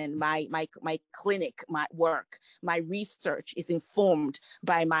medicine, my clinic, my work, my research is informed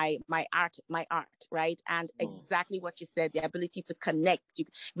by my art, right? And exactly what you said, the ability to connect.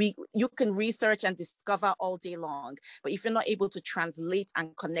 You can research and discover all day long, but if you're not able to translate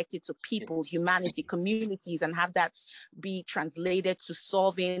and connect it to people, humanity, communities, and have that be translated to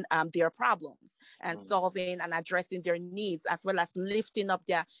solving their problems and solving and addressing their needs, as well as lifting up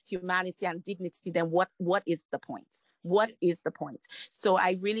their humanity and dignity, then what is the point? What is the point? So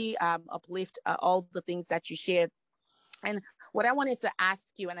I really uplift all the things that you shared. And what I wanted to ask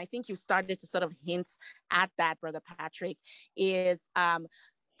you, and I think you started to sort of hint at that, Brother Patrick, is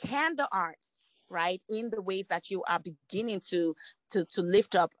can the arts, right, in the ways that you are beginning to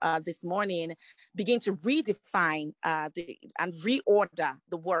lift up this morning, begin to redefine and reorder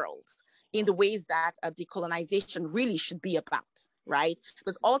the world in the ways that decolonization really should be about, right?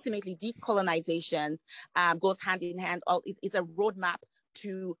 Because ultimately decolonization goes hand in hand, is a roadmap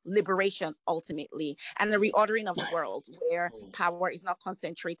to liberation ultimately, and the reordering of the world where power is not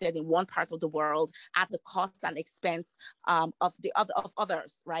concentrated in one part of the world at the cost and expense of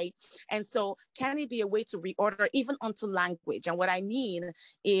others, right? And so can it be a way to reorder even onto language? And what I mean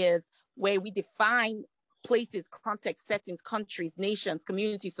is where we define places, context, settings, countries, nations,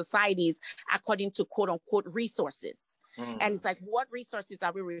 communities, societies according to quote unquote resources. And it's like, what resources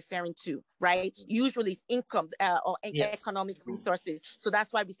are we referring to, right? Usually it's income or economic resources. So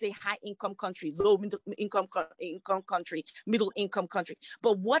that's why we say high income country, low income country, middle income country.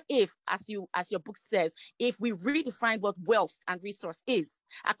 But what if, as your book says, if we redefine what wealth and resource is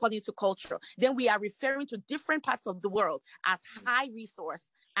according to culture, then we are referring to different parts of the world as high resource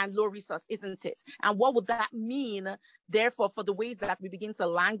and low resource, isn't it? And what would that mean, therefore, for the ways that we begin to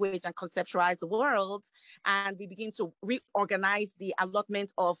language and conceptualize the world, and we begin to reorganize the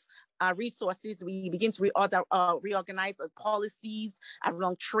allotment of resources, we begin to reorganize policies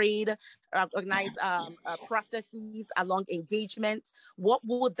along trade, organize processes along engagement. What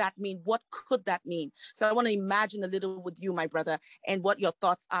would that mean? What could that mean? So I want to imagine a little with you, my brother, and what your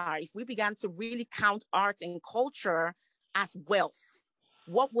thoughts are. If we began to really count art and culture as wealth,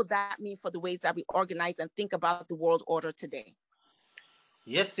 what would that mean for the ways that we organize and think about the world order today?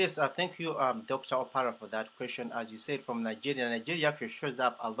 Yes, thank you, Dr. Opara, for that question. As you said, from Nigeria. Nigeria actually shows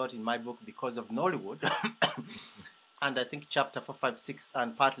up a lot in my book because of Nollywood. And I think chapter 4, 5, 6,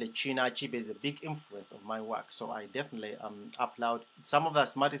 and partly China Achebe is a big influence of my work. So I definitely applaud. Some of the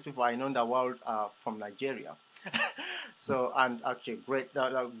smartest people I know in the world are from Nigeria. So, and actually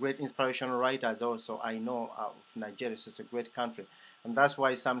great inspirational writers also I know of Nigeria. So it's a great country. And that's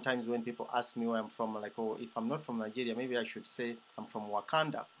why sometimes when people ask me where I'm from, I'm like, oh, if I'm not from Nigeria, maybe I should say I'm from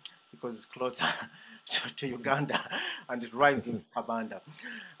Wakanda, because it's closer to Uganda and it rhymes with Kabanda.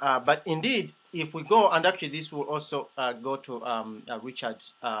 But indeed, if we go, and actually this will also go to Richard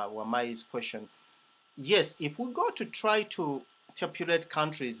Wamai's question. Yes, if we go to try to populate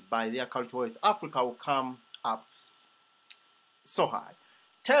countries by their cultural wealth, Africa will come up so high.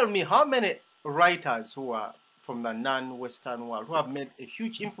 Tell me how many writers who are from the non-Western world who have made a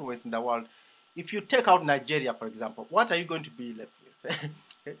huge influence in the world. If you take out Nigeria, for example, what are you going to be left with?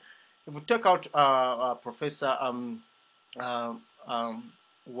 Okay. If we take out Professor, I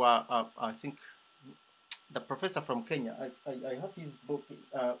think the professor from Kenya, I have his book,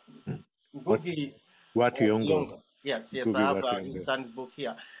 Ngugi Yonga. Yes, I have his son's book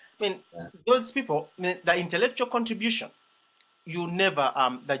here. I mean, those people, the intellectual contribution, you never,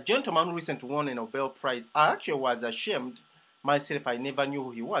 the gentleman who recently won a Nobel Prize, I actually was ashamed myself. I never knew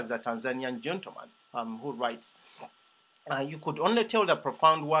who he was, the Tanzanian gentleman who writes. You could only tell the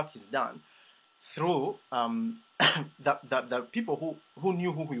profound work he's done through the people who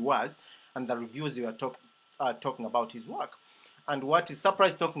knew who he was and the reviews they were talking about his work. And what is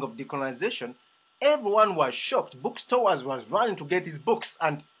surprised, talking of decolonization, everyone was shocked. Bookstores was running to get his books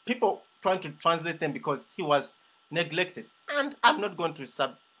and people trying to translate them because he was neglected. And I'm not going to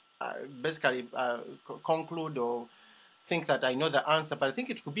basically conclude or think that I know the answer, but I think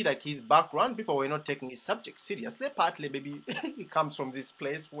it could be like his background. People were not taking his subject seriously. Partly maybe he comes from this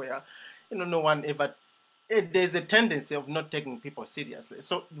place where, no one ever, there's a tendency of not taking people seriously.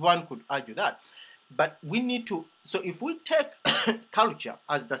 So one could argue that. But we need to, so if we take culture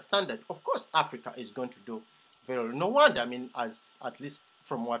as the standard, of course, Africa is going to do very well. No wonder, I mean, as at least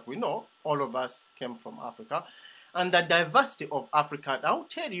from what we know, all of us came from Africa. And the diversity of Africa, I'll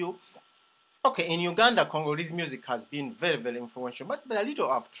tell you, okay, in Uganda, Congolese music has been very, very influential. But a little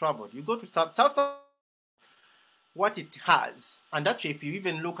I've traveled. You go to South Africa, what it has, and actually, if you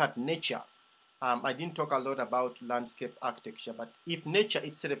even look at nature, I didn't talk a lot about landscape architecture, but if nature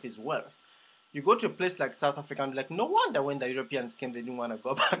itself is wealth, you go to a place like South Africa and like, no wonder when the Europeans came, they didn't want to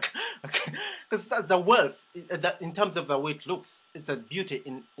go back. Because the wealth, in terms of the way it looks, it's a beauty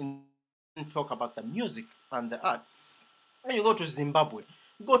in talk about the music and the art. When you go to Zimbabwe,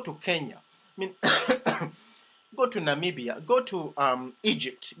 go to Kenya, I mean, go to Namibia, go to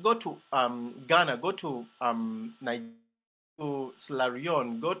Egypt, go to Ghana, go to Nigeria, to Sierra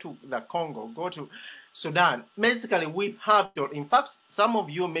Leone, go to the Congo, go to Sudan. Basically, we have, in fact, some of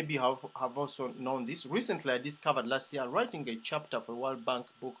you maybe have also known this. Recently, I discovered last year, writing a chapter for a World Bank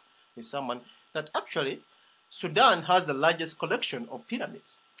book with someone, that actually Sudan has the largest collection of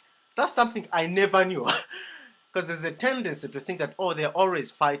pyramids. That's something I never knew. Because there's a tendency to think that, oh, they're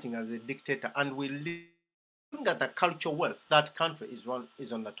always fighting as a dictator. And we look at the cultural wealth, that country is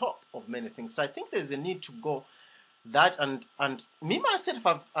on the top of many things. So I think there's a need to go that, and me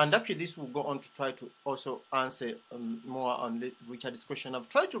myself, and actually this will go on to try to also answer more on Richard's question. I've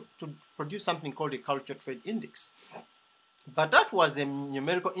tried to produce something called a culture trade index, but that was a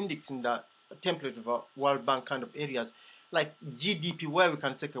numerical index in the template of a World Bank kind of areas, like GDP, where we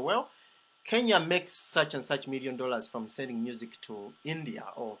can say, okay, well, Kenya makes such and such $1 million from selling music to India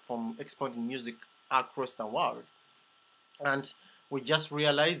or from exporting music across the world. And we just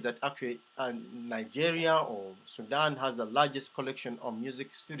realized that actually Nigeria or Sudan has the largest collection of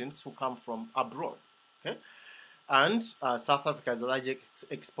music students who come from abroad. Okay, and South Africa is the largest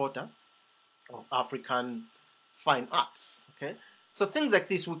exporter of African fine arts. Okay, so things like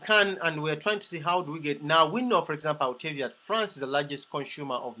this we can, and we're trying to see how do we get. Now we know, for example, I'll tell you that France is the largest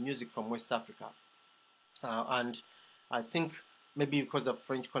consumer of music from West Africa, and I think maybe because of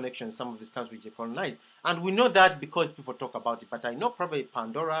French connection, some of these countries were decolonized. And we know that because people talk about it. But I know probably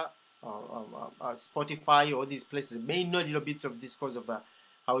Pandora, Spotify, all these places may know a little bit of this because of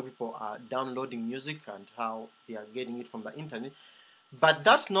how people are downloading music and how they are getting it from the internet. But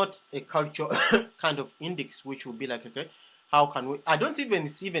that's not a culture kind of index which will be like, okay, how can we? I don't even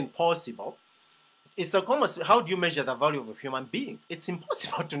it's even possible. It's like almost, how do you measure the value of a human being? It's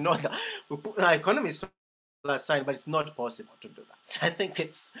impossible to know that. We put, economists aside, but it's not possible to do that. So I think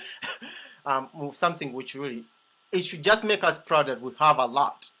it's something which really, it should just make us proud that we have a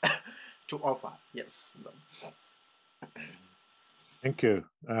lot to offer. Yes. Thank you.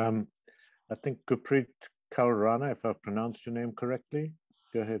 I think Gurpreet Kaur Rana, if I've pronounced your name correctly,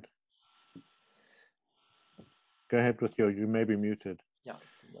 go ahead. Go ahead with you may be muted. Yeah.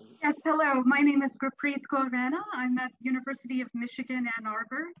 Yes, hello. My name is Gurpreet Kaur Rana. I'm at University of Michigan, Ann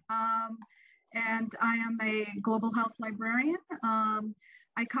Arbor. And I am a global health librarian.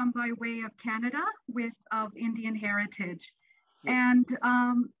 I come by way of Canada of Indian heritage. Yes. And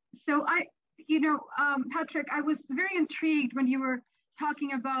so Patrick, I was very intrigued when you were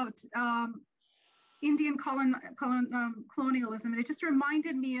talking about Indian colonialism. And it just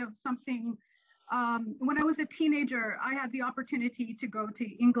reminded me of something. When I was a teenager, I had the opportunity to go to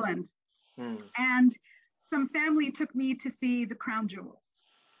England. And some family took me to see the crown jewels.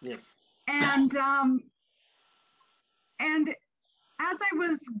 Yes. And as I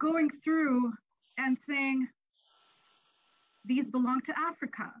was going through and saying, these belong to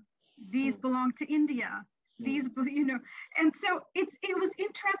Africa, these belong to India, these, and so it was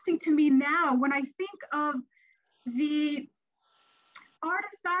interesting to me now when I think of the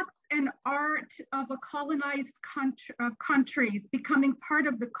artifacts and art of a colonized countries becoming part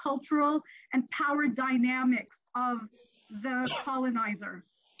of the cultural and power dynamics of the colonizer.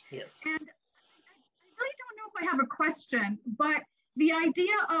 Yes. And I really don't know if I have a question, but the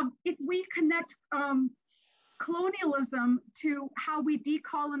idea of if we connect colonialism to how we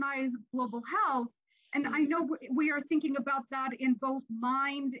decolonize global health, and I know we are thinking about that in both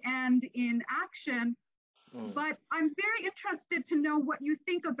mind and in action, but I'm very interested to know what you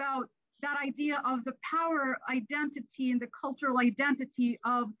think about that idea of the power identity and the cultural identity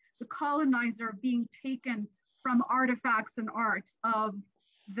of the colonizer being taken from artifacts and art of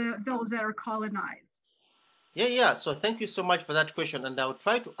those that are colonized. Yeah. So thank you so much for that question, and I'll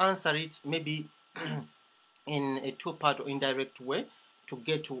try to answer it maybe in a two-part or indirect way to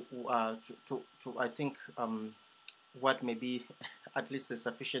get to I think what may be at least a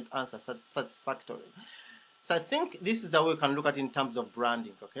sufficient answer, satisfactory. So I think this is the way we can look at it in terms of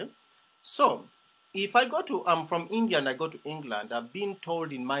branding. Okay, so if I go to, I'm from India and I go to England, I've been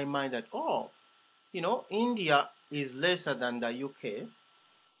told in my mind that, oh, you know, India is lesser than the UK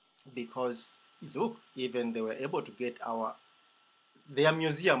because, look, even they were able to get their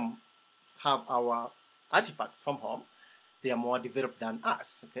museum have our artifacts from home. They are more developed than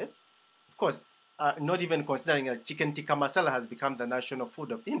us, okay? Of course, not even considering that chicken tikka masala has become the national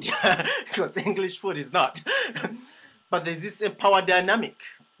food of India because English food is not. But there's this power dynamic,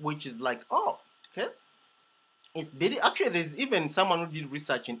 which is like, oh, okay. It's very, actually, there's even someone who did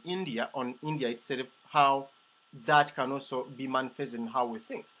research in India on India itself, how that can also be manifested in how we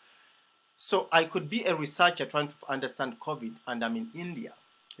think. So I could be a researcher trying to understand COVID and I'm in India.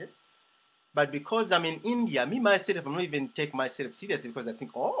 Okay? But because I'm in India, me myself, I'm not even take myself seriously because I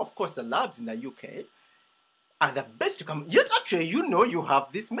think, oh, of course, the labs in the UK are the best to come. Yet actually, you know, you have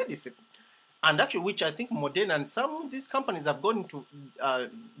this medicine. And actually, which I think Moderna and some of these companies have gone into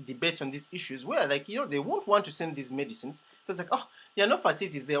debates on these issues where, like, you know, they won't want to send these medicines. It's like, oh, there are no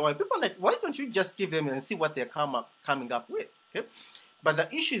facilities there. Why people are like, why don't you just give them and see what they're coming up with? Okay. But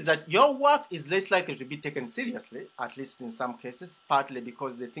the issue is that your work is less likely to be taken seriously, at least in some cases, partly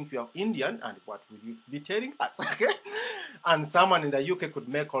because they think you are Indian, and what will you be telling us? Okay? And someone in the UK could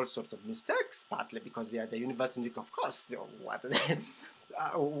make all sorts of mistakes, partly because they are the university, of course. You know, what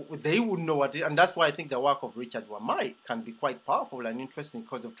they would know what, and that's why I think the work of Richard Wamai can be quite powerful and interesting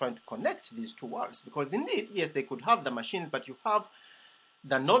because of trying to connect these two worlds. Because indeed, yes, they could have the machines, but you have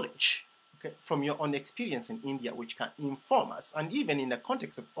the knowledge, okay, from your own experience in India, which can inform us. And even in the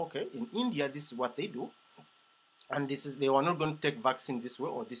context of, okay, in India, this is what they do, and this is, they are not going to take vaccine this way,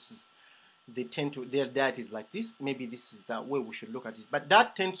 or this is, they tend to, their diet is like this, maybe this is the way we should look at it. But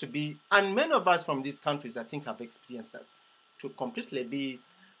that tends to be, and many of us from these countries, I think, have experienced that, to completely be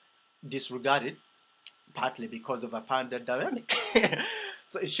disregarded, partly because of a pandemic.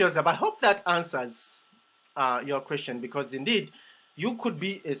 So it shows up. I hope that answers your question, because indeed, you could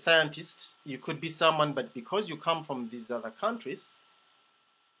be a scientist, you could be someone, but because you come from these other countries,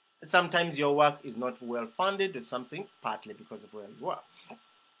 sometimes your work is not well funded or something, partly because of where you are.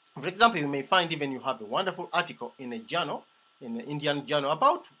 For example, you may find even you have a wonderful article in a journal, in an Indian journal,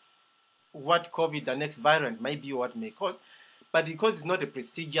 about what COVID, the next variant, might be or what may cause, but because it's not a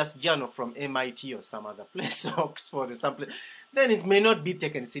prestigious journal from MIT or some other place, or Oxford or something, then it may not be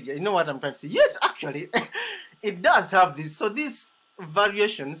taken seriously. You know what I'm trying to say? Yes, actually, it does have this. So these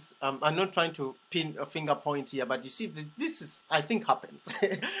variations, I'm not trying to pin a finger point here, but you see, this is, I think, happens.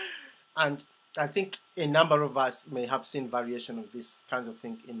 And I think a number of us may have seen variation of this kind of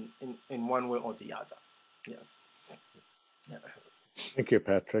thing in one way or the other. Yes. Yeah. Thank you,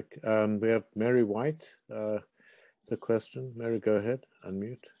 Patrick. We have Mary White. The question. Mary, go ahead.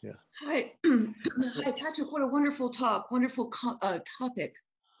 Unmute. Yeah. Hi. Hi, Patrick. What a wonderful talk. Wonderful topic.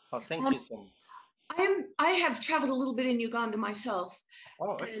 Oh, thank you so much. I have traveled a little bit in Uganda myself.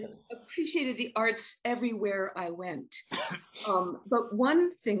 Oh, excellent. And appreciated the arts everywhere I went. But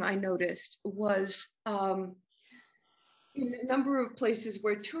one thing I noticed was in a number of places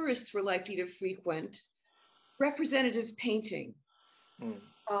where tourists were likely to frequent, representative painting.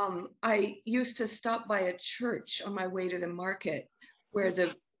 I used to stop by a church on my way to the market where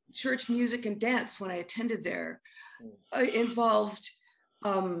the church music and dance, when I attended there, involved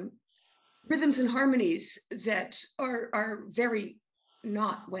rhythms and harmonies that are very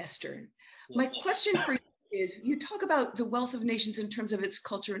not Western. Yes. My question for you is, you talk about the wealth of nations in terms of its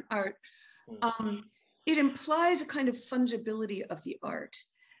culture and art. It implies a kind of fungibility of the art.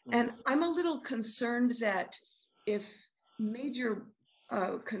 And I'm a little concerned that if major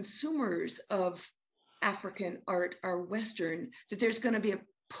consumers of African art are Western, that there's going to be a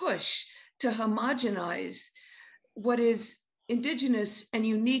push to homogenize what is indigenous and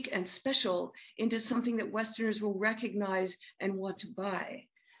unique and special into something that Westerners will recognize and want to buy.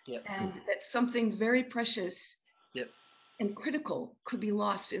 Yes. And that something very precious, yes, and critical could be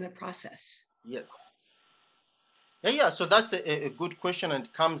lost in the process. Yes. Yeah, so that's a good question, and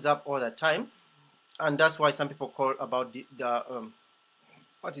it comes up all the time. And that's why some people call about the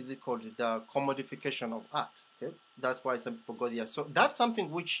what is it called? The commodification of art. Okay? That's why some people go there. So that's something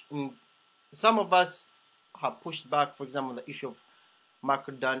which some of us have pushed back, for example, the issue of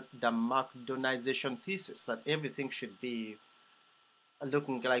the Macdonization thesis, that everything should be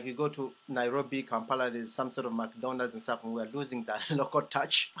looking like you go to Nairobi, Kampala, there's some sort of McDonald's and stuff, and we're losing that local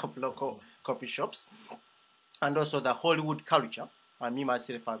touch of local coffee shops. And also the Hollywood culture. I mean,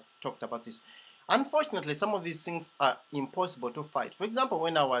 myself, I've talked about this. Unfortunately, some of these things are impossible to fight. For example,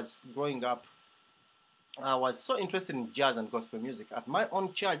 when I was growing up, I was so interested in jazz and gospel music. At my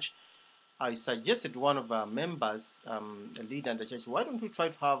own church, I suggested to one of our members, a leader in the church, why don't we try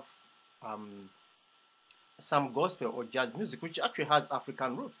to have some gospel or jazz music, which actually has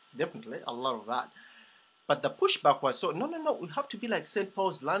African roots, definitely, a lot of that. But the pushback was, so, no, we have to be like St.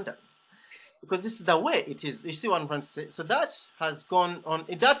 Paul's London, because this is the way it is. You see what I'm trying to say? So that has gone on,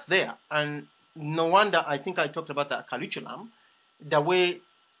 that's there. And no wonder, I think I talked about the curriculum, the way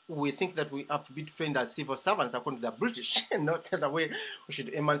we think that we have to be trained as civil servants according to the British, and not the way we should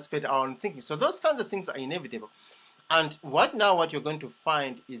emancipate our own thinking. So those kinds of things are inevitable. And what you're going to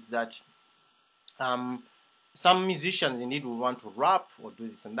find is that some musicians indeed will want to rap or do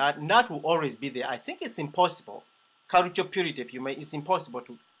this and that will always be there. I think it's impossible. Cultural purity, if you may, it's impossible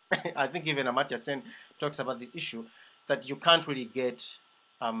to, I think even Amartya Sen talks about this issue, that you can't really get,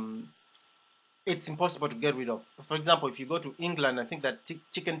 it's impossible to get rid of. For example, if you go to England, I think that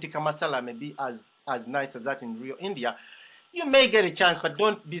chicken tikka masala may be as nice as that in real India. You may get a chance, but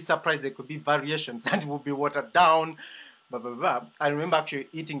don't be surprised. There could be variations and it will be watered down, blah, blah, blah. I remember actually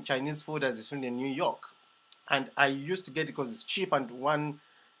eating Chinese food as a student in New York. And I used to get it because it's cheap, and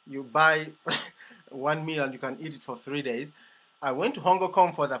you buy one meal and you can eat it for 3 days. I went to Hong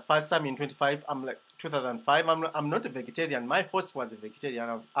Kong for the first time in 2005. I'm not a vegetarian. My host was a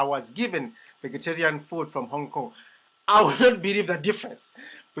vegetarian. I was given vegetarian food from Hong Kong. I would not believe the difference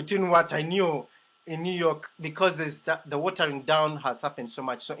between what I knew in New York, because the watering down has happened so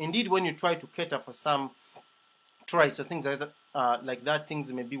much. So indeed, when you try to cater for some tourists or things like that,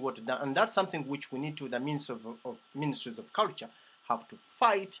 things may be watered down, and that's something which we need to, the ministries of culture have to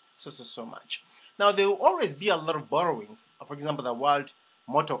fight so much. Now, there will always be a lot of borrowing. For example, the word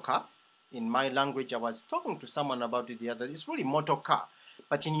motor car. In my language, I was talking to someone about it the other day. It's really motor car,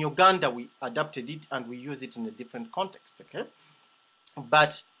 but in Uganda we adapted it and we use it in a different context. Okay,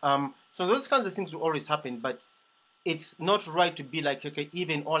 but so those kinds of things will always happen. But it's not right to be like, okay,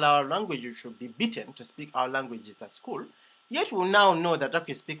 even all our languages should be beaten to speak our languages at school. Yet we now know that,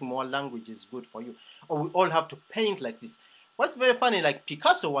 okay, speaking more language is good for you. Or we all have to paint like this. What's very funny, like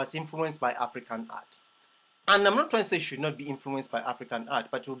Picasso was influenced by African art. And I'm not trying to say he should not be influenced by African art,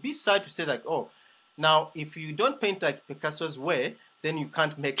 but it would be sad to say like, oh, now if you don't paint like Picasso's way, then you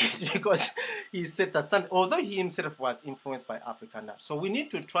can't make it, because he set the standard, although he himself was influenced by African art. So we need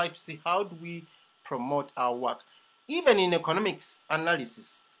to try to see how do we promote our work. Even in economics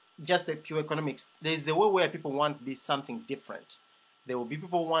analysis, just the pure economics, there's a way where people want to be something different. There will be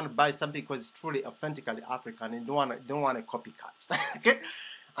people who want to buy something because it's truly authentically African and don't want a copycat. Okay?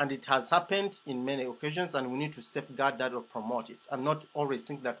 And it has happened in many occasions, and we need to safeguard that or promote it, and not always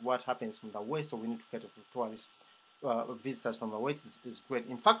think that what happens from the West, so we need to cater for tourists, visitors from the West is great.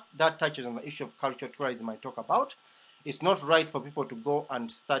 In fact, that touches on the issue of cultural tourism I talk about. It's not right for people to go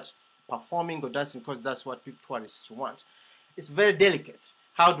and start performing or dancing because that's what tourists want. It's very delicate.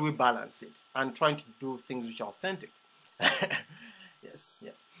 How do we balance it and trying to do things which are authentic? Yes,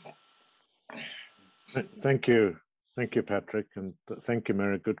 yeah. Thank you, Patrick, and thank you,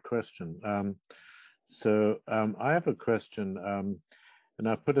 Mary. Good question. I have a question, and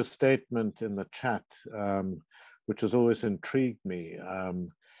I put a statement in the chat, which has always intrigued me,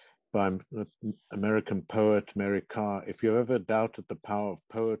 by American poet Mary Carr. If you ever doubted the power of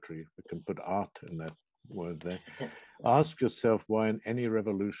poetry, we can put art in that word there, ask yourself why in any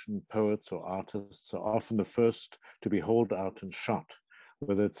revolution poets or artists are often the first to be hauled out and shot,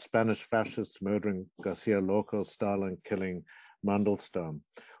 whether it's Spanish fascists murdering Garcia Lorca or Stalin killing Mandelstam.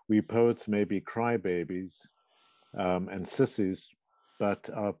 We poets may be crybabies and sissies, but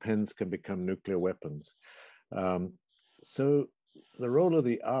our pens can become nuclear weapons. So the role of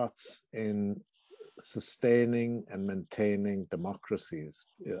the arts in sustaining and maintaining democracies,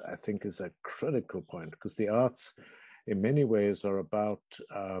 I think, is a critical point, because the arts in many ways are about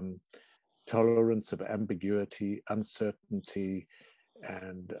tolerance of ambiguity, uncertainty,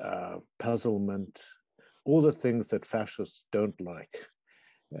 and puzzlement, all the things that fascists don't like.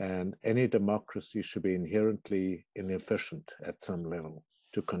 And any democracy should be inherently inefficient at some level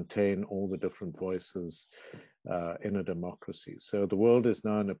to contain all the different voices in a democracy. So the world is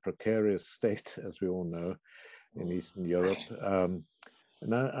now in a precarious state, as we all know, in Eastern Europe.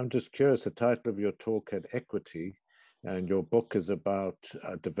 And I'm just curious, the title of your talk had equity, and your book is about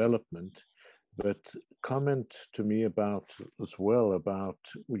development, but comment to me about as well about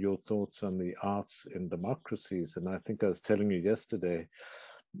your thoughts on the arts in democracies. And I think I was telling you yesterday,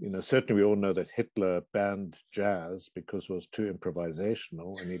 you know, certainly we all know that Hitler banned jazz because it was too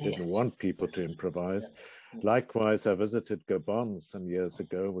improvisational and he didn't want people to improvise. Yeah. Likewise, I visited Gabon some years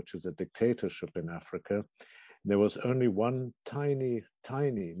ago, which is a dictatorship in Africa. There was only one tiny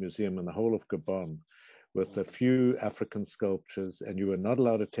museum in the whole of Gabon with a few African sculptures, and you were not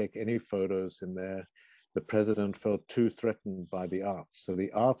allowed to take any photos in there. the president felt too threatened by the arts. So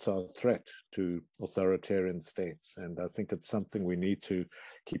the arts are a threat to authoritarian states. And I think it's something we need to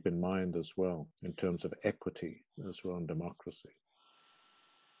keep in mind as well in terms of equity as well and democracy.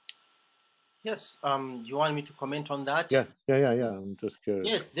 Yes, you want me to comment on that? Yeah. I'm just curious.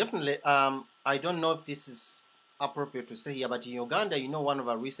 Yes, definitely. I don't know if this is appropriate to say here, but in Uganda, you know, one of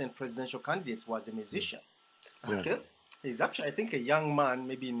our recent presidential candidates was a musician. Yeah. Okay, he's actually, I think, a young man,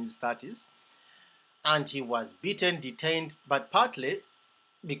 maybe in his 30s, and he was beaten, detained, but partly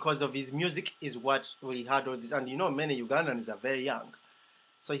because of his music is what we had all this. And you know, many Ugandans are very young,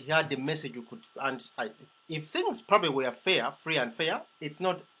 so he had the message you could. And if things probably were fair, free and fair, it's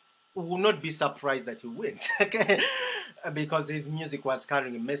not. We will not be surprised that he wins, okay? Because his music was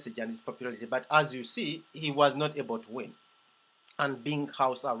carrying a message and his popularity. But as you see, he was not able to win. And being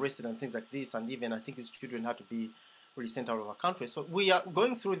house arrested and things like this, and even I think his children had to be really sent out of our country. So we are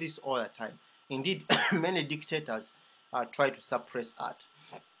going through this all the time. Indeed, many dictators try to suppress art.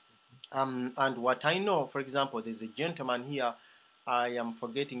 And what I know, for example, there's a gentleman here, I am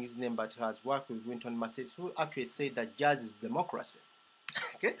forgetting his name, but has worked with Winton Marsalis, who actually said that jazz is democracy.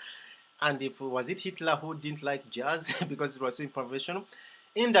 Okay, and if was it Hitler who didn't like jazz because it was so improvisational?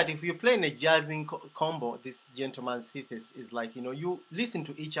 In that, if you play in a jazzing combo, this gentleman's thesis is like, you know, you listen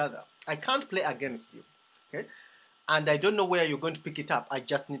to each other. I can't play against you, okay? And I don't know where you're going to pick it up. I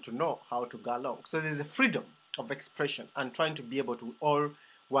just need to know how to go along. So there's a freedom of expression and trying to be able to all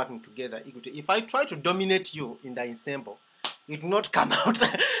working together. If I try to dominate you in the ensemble, it will not come out.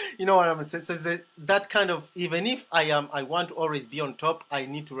 You know what I'm saying? So that kind of, even if I want to always be on top, I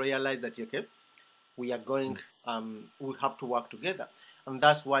need to realize that, okay, we are going, we have to work together. And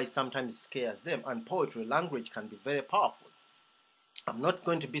that's why sometimes it scares them. And poetry, language can be very powerful. I'm not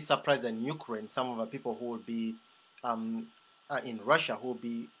going to be surprised in Ukraine, some of the people who will be in Russia who will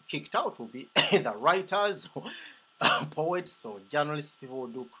be kicked out will be either writers or poets or journalists, people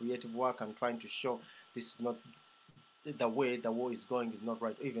who do creative work and trying to show this is not the way the war is going is not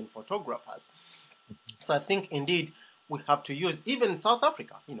right, even photographers. So I think indeed we have to use, even South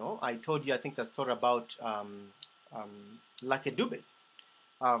Africa, you know, I told you, I think the story about Lucky Dube.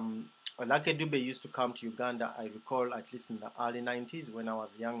 Lucky Dube used to come to Uganda, I recall, at least in the early 90s when I was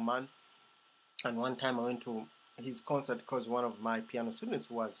a young man. And one time I went to his concert because one of my piano students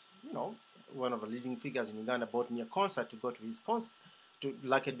who was, you know, one of the leading figures in Uganda bought me a concert to go to his concert, to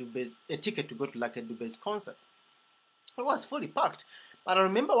Lucky Dube's, a ticket to go to Lucky Dube's concert. It was fully packed. But I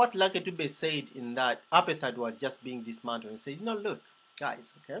remember what Lucky Dube said in that apartheid was just being dismantled. He said, you know, look,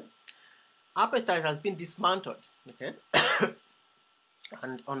 guys, okay, apartheid has been dismantled, okay?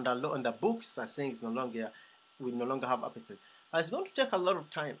 And on the books are saying it's no longer, we no longer have apartheid. It's going to take a lot of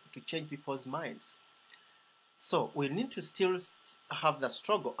time to change people's minds. So we need to still have the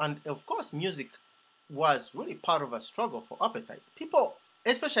struggle. And of course, music was really part of a struggle for apartheid. People,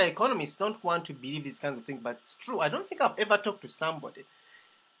 especially economists, don't want to believe these kinds of things, but it's true. I don't think I've ever talked to somebody.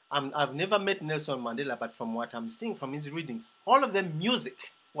 I've never met Nelson Mandela, but from what I'm seeing from his readings, all of them, music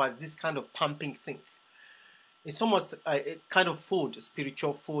was this kind of pumping thing. It's almost a kind of food,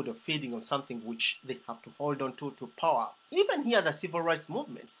 spiritual food, or feeding of something which they have to hold on to power. Even here, the civil rights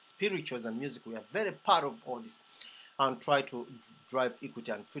movements, spirituals and music, we are very part of all this and try to drive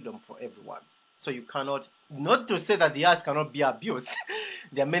equity and freedom for everyone. So you cannot, not to say that the arts cannot be abused.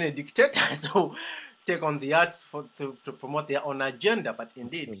 There are many dictators who take on the arts to promote their own agenda, but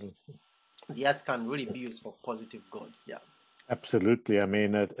indeed, absolutely, the arts can really be used for positive good. Yeah. Absolutely. I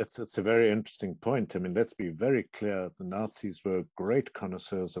mean, it's a very interesting point. I mean, let's be very clear. The Nazis were great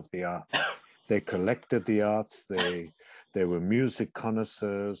connoisseurs of the arts. They collected the arts. They were music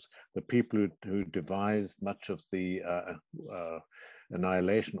connoisseurs. The people who devised much of the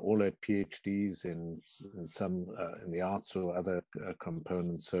annihilation all had PhDs in some in the arts or other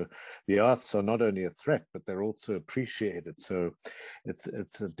components. So the arts are not only a threat, but they're also appreciated. So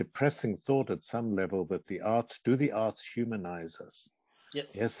it's a depressing thought at some level that the arts humanize us?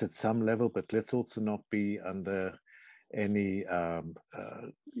 Yes, at some level, but let's also not be under any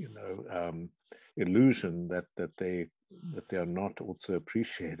illusion that they are not also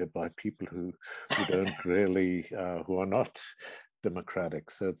appreciated by people who don't really who are not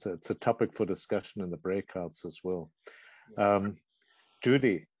democratic. So it's a topic for discussion in the breakouts as well.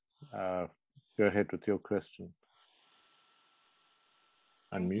 Judy, go ahead with your question.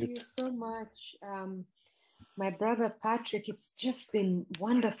 Thank you so much, my brother Patrick. It's just been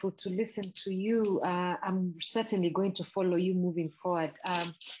wonderful to listen to you. I'm certainly going to follow you moving forward.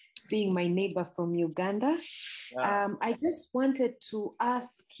 Being my neighbor from Uganda, I just wanted to ask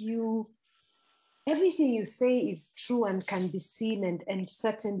you everything you say is true and can be seen, and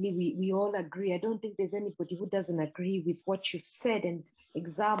certainly we all agree. I don't think there's anybody who doesn't agree with what you've said and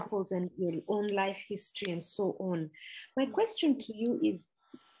examples and your own life history and so on. My question to you is,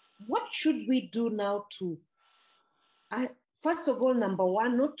 what should we do now to, first of all, number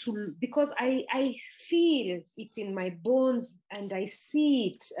one, not to, because I feel it in my bones and I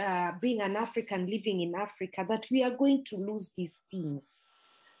see it being an African living in Africa, that we are going to lose these things.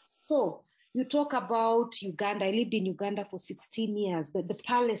 So you talk about Uganda. I lived in Uganda for 16 years, the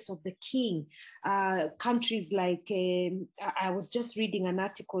palace of the king. Countries like, I was just reading an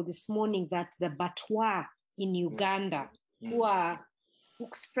article this morning that the Batwa in Uganda, who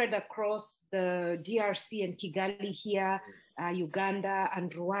spread across the DRC and Kigali here, Uganda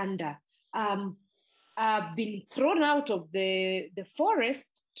and Rwanda, been thrown out of the forest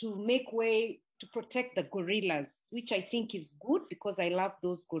to make way to protect the gorillas, which I think is good because I love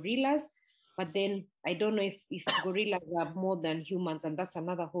those gorillas. But then I don't know if gorillas are more than humans, and that's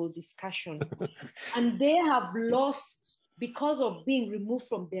another whole discussion. And they have lost, because of being removed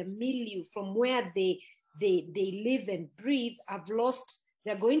from their milieu, from where they live and breathe, have lost.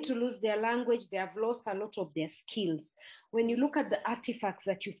 They're going to lose their language. They have lost a lot of their skills. When you look at the artifacts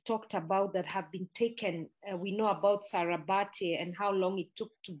that you've talked about that have been taken, we know about Sarabate and how long it took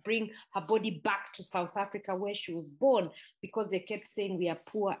to bring her body back to South Africa where she was born, because they kept saying we are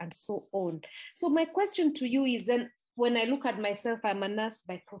poor and so on. So my question to you is then, when I look at myself, I'm a nurse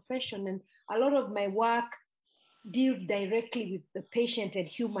by profession, and a lot of my work deals directly with the patient and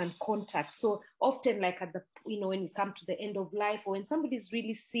human contact. So often, like at the, when you come to the end of life or when somebody's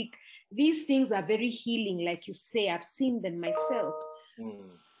really sick, these things are very healing, like you say. I've seen them myself.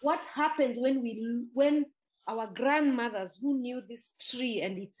 What happens when our grandmothers who knew this tree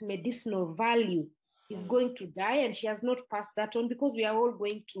and its medicinal value is going to die, and she has not passed that on, because we are all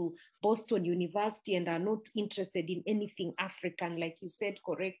going to Boston University and are not interested in anything African, like you said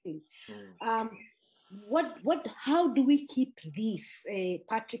correctly. How do we keep this,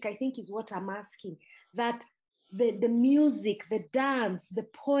 Patrick, I think is what I'm asking, that the music, the dance, the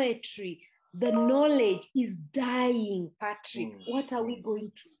poetry, the knowledge is dying, Patrick. What are we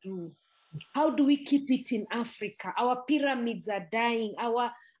going to do? How do we keep it in Africa? Our pyramids are dying,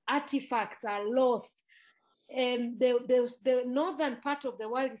 our artifacts are lost. The northern part of the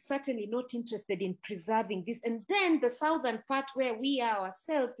world is certainly not interested in preserving this. And then the southern part, where we are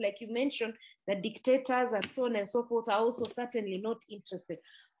ourselves, like you mentioned, the dictators and so on and so forth, are also certainly not interested.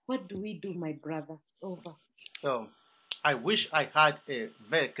 What do we do, my brother? Over. So I wish I had a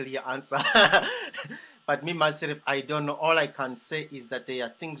very clear answer. But me, myself, I don't know. All I can say is that there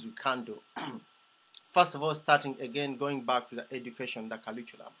are things we can do. First of all, starting again, going back to the education, the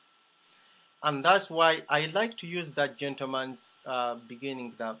curriculum. And that's why I like to use that gentleman's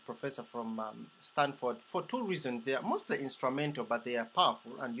beginning, the professor from Stanford, for two reasons. They are mostly instrumental, but they are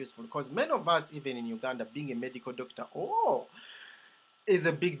powerful and useful, because many of us, even in Uganda, being a medical doctor, is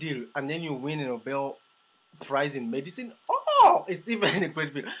a big deal. And then you win a Nobel Prize in medicine. It's even a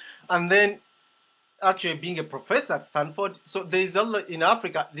great deal. And then actually being a professor at Stanford. So there is a lot in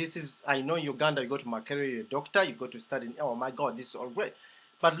Africa. This is, I know Uganda, you go to Makerere, you're a doctor, you go to study. Oh my God, this is all great.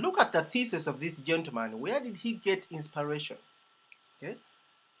 But look at the thesis of this gentleman. Where did he get inspiration? Okay,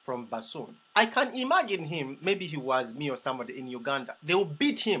 from bassoon. I can imagine him, maybe he was me or somebody in Uganda. They will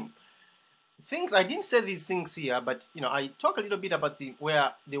beat him. Things, I didn't say these things here, but I talk a little bit about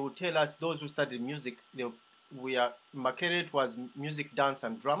where they will tell us, those who studied music, Makerere was music, dance,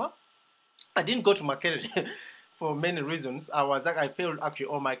 and drama. I didn't go to Makerere for many reasons. I failed actually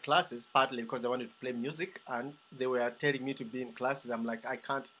all my classes, partly because I wanted to play music, and they were telling me to be in classes. I'm like, I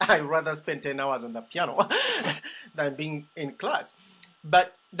can't. I'd rather spend 10 hours on the piano than being in class.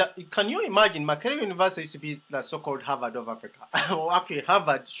 But can you imagine, Makerere University used to be the so-called Harvard of Africa. Or actually,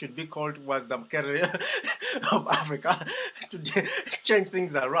 Harvard should be called was the Makerere of Africa, to change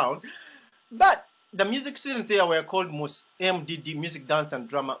things around. But the music students there were called MDD, music, dance, and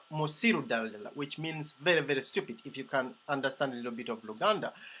drama, Musiru Dalala, which means very, very stupid, if you can understand a little bit of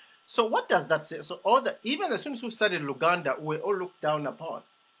Luganda. So what does that say? So even as soon as we studied Luganda, we all looked down upon.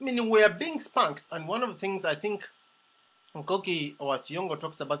 Meaning we are being spanked. And one of the things I think Nkoki or Thiongo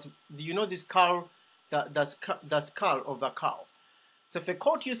talks about, do you know this cow, the skull of a cow? So if they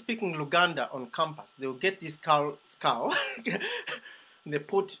caught you speaking Luganda on campus, they'll get this skull. They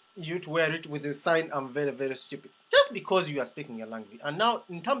put you to wear it with a sign, I'm very, very stupid, just because you are speaking a language. And now,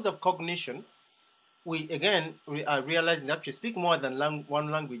 in terms of cognition, we again are realizing that actually speak more than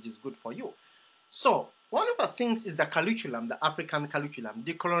one language is good for you. So one of the things is the curriculum, the African curriculum,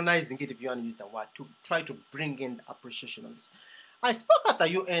 decolonizing it, if you want to use the word, to try to bring in the appreciation of this. I spoke at the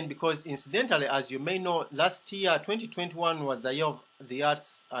UN because, incidentally, as you may know, last year, 2021, was the year of the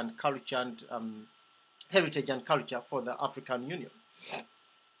arts and culture and heritage and culture for the African Union.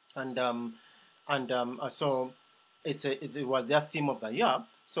 So it was their theme of the year.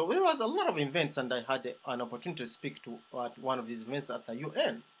 So there was a lot of events, and I had an opportunity to speak to at one of these events at the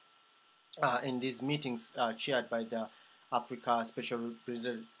UN in these meetings chaired by the Africa Special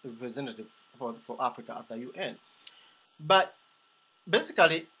Representative for Africa at the UN. But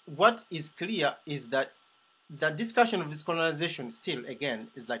basically, what is clear is that the discussion of decolonization still, again,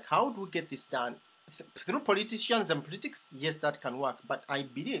 is like, how do we get this done? Through politicians and politics, yes, that can work. But I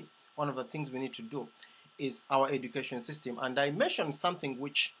believe one of the things we need to do is our education system. And I mentioned something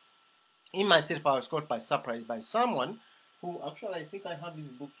which, in myself, I was caught by surprise by someone who, actually, I think I have this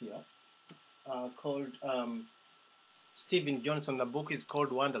book here called Stephen Johnson. The book is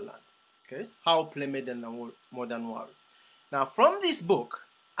called Wonderland, okay? How Play Made in the Modern World. Now, from this book,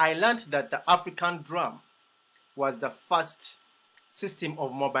 I learned that the African drum was the first system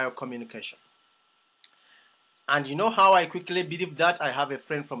of mobile communication. And you know how I quickly believe that? I have a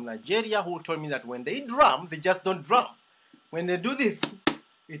friend from Nigeria who told me that when they drum, they just don't drum. When they do this,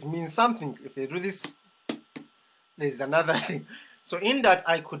 it means something. If they do this, there's another thing. So in that,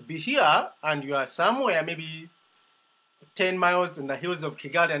 I could be here and you are somewhere, maybe 10 miles in the hills of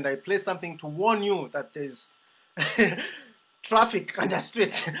Kigali, and I play something to warn you that there's traffic on the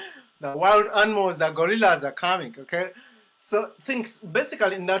street. The wild animals, the gorillas are coming, okay? So things,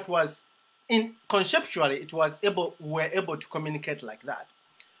 basically, in that was, conceptually, we're able to communicate like that.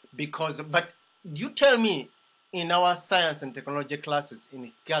 But you tell me, in our science and technology classes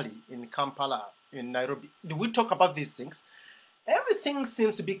in Kigali, in Kampala, in Nairobi, do we talk about these things? Everything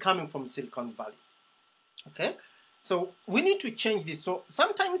seems to be coming from Silicon Valley, okay? So we need to change this. So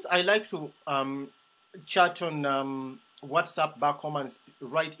sometimes I like to chat on WhatsApp back home and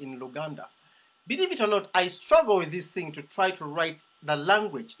write in Luganda. Believe it or not, I struggle with this thing to try to write the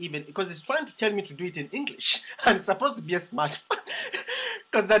language, even because it's trying to tell me to do it in English, and it's supposed to be a smartphone.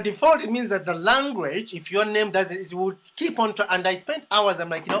 Because the default means that the language, if your name does it, it will keep on. And I spent hours. I'm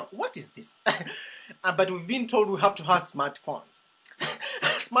like, what is this? But we've been told we have to have smartphones.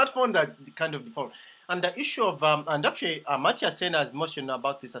 Smartphones are the kind of default. And the issue of, and actually, Matthias Sen has mentioned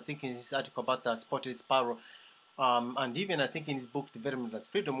about this, I think, in his article about the spotted sparrow. And even, I think, in his book, Development as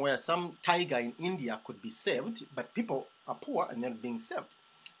Freedom, where some tiger in India could be saved, but people are poor and they're being saved.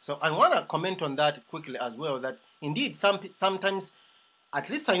 So I want to comment on that quickly as well, that indeed, sometimes, at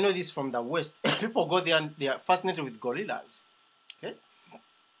least I know this from the West, people go there and they are fascinated with gorillas. Okay.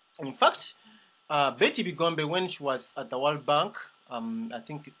 In fact, Betty Bigombe, when she was at the World Bank, I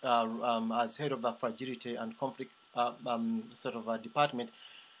think as head of the fragility and conflict sort of a department,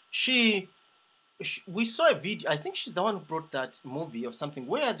 we saw a video. I think she's the one who brought that movie or something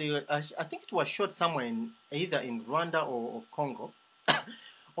where they, I think it was shot somewhere either in Rwanda or Congo,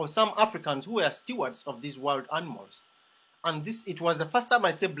 or some Africans who were stewards of these wild animals. And it was the first time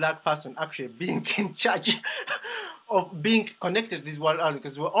I see a black person actually being in charge of being connected to this wild animal,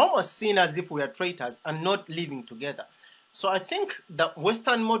 because we're almost seen as if we are traitors and not living together. So I think the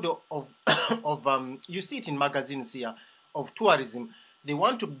Western model of, you see it in magazines here, of tourism, they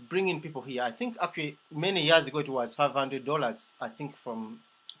want to bring in people here. I think actually many years ago it was $500, I think, from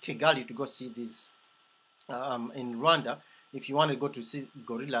Kigali to go see this in Rwanda. If you want to go to see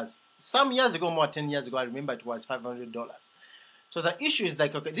gorillas, some years ago, more 10 years ago, I remember it was $500. So the issue is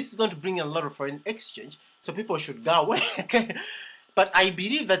like, okay, this is going to bring a lot of foreign exchange, so people should go away. Okay? But I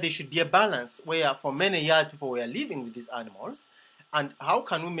believe that there should be a balance where for many years people were living with these animals, and how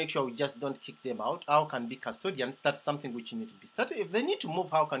can we make sure we just don't kick them out? How can be custodians? That's something which need to be started. If they need to move,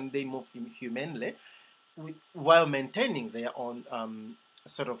 how can they move humanely while maintaining their own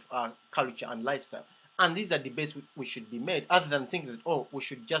sort of culture and lifestyle? And these are debates we should be made, other than thinking that, oh, we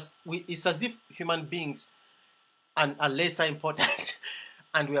should just, it's as if human beings are lesser important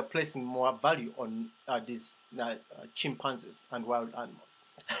and we are placing more value on these chimpanzees and wild animals.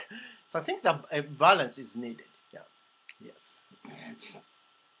 So I think that a balance is needed. Yeah. Yes.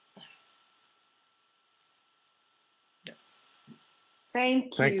 Yes.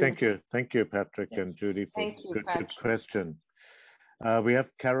 Thank you. Thank you, Patrick and Judy, for good question. We have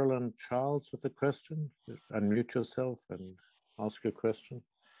Carolyn Charles with a question. Unmute yourself and ask your question.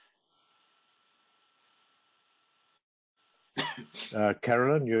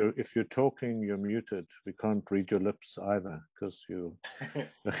 Carolyn, if you're talking, you're muted. We can't read your lips either because you.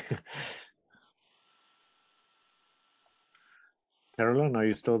 Carolyn, are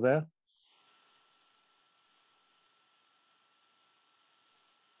you still there?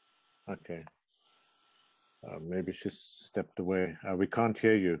 Okay. Maybe she's stepped away. We can't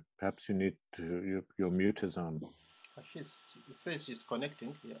hear you. Perhaps you need to, your mute is on. It says she's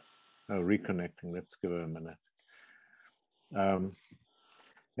connecting, yeah. Oh, reconnecting. Let's give her a minute.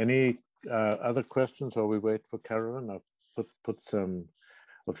 Any other questions while we wait for Carolyn? I've put some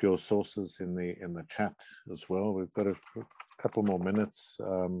of your sources in the chat as well. We've got a couple more minutes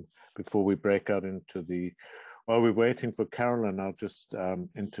before we break out into the. While we're waiting for Carolyn, I'll just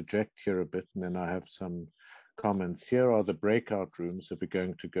interject here a bit, and then I have some comments. Here are the breakout rooms that we're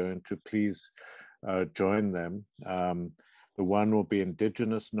going to go into. Please join them. The one will be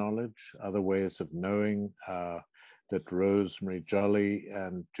indigenous knowledge, other ways of knowing, that Rosemary Jolly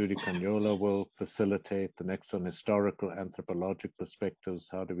and Judy Cagnola will facilitate. The next one, historical anthropologic perspectives.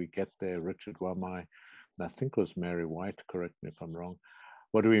 How do we get there? Richard Wamai, and I think it was Mary White, correct me if I'm wrong.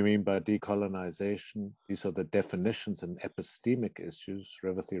 What do we mean by decolonization? These are the definitions and epistemic issues,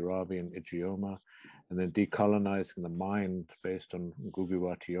 Revathi Ravi and Ijeoma. And then decolonizing the mind based on Ngugi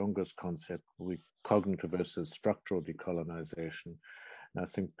wa Thiong'o's concept, will be cognitive versus structural decolonization. And I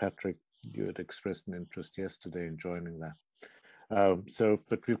think, Patrick, you had expressed an interest yesterday in joining that.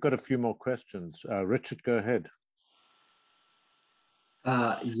 But we've got a few more questions. Richard, go ahead.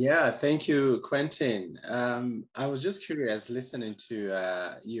 Yeah, thank you, Quentin. I was just curious listening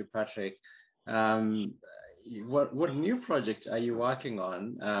to you, Patrick. What new project are you working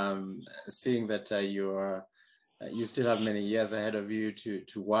on? Seeing that you still have many years ahead of you to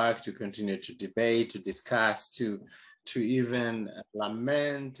work, to continue to debate, to discuss, to even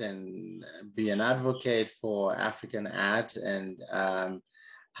lament and be an advocate for African art. And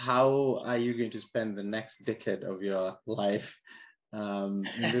how are you going to spend the next decade of your life in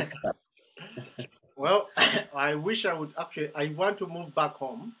this class? Well, I wish I would I want to move back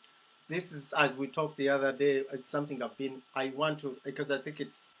home. This is, as we talked the other day, it's something I want to, because I think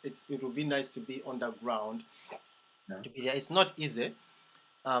it would be nice to be on the ground. Yeah. It's not easy,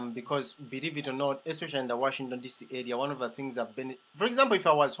 because believe it or not, especially in the Washington, D.C. area, one of the things I've been, for example, if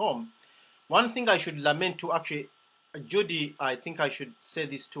I was home, one thing I should lament to Judy, I think I should say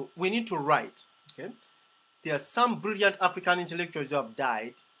this too, we need to write, okay? There are some brilliant African intellectuals who have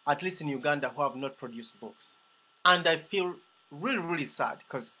died, at least in Uganda, who have not produced books. And I feel really, really sad,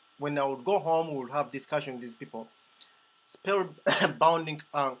 because when I would go home, we would have discussion with these people, spellbounding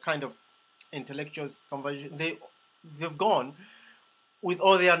kind of intellectuals, conversation. They've gone with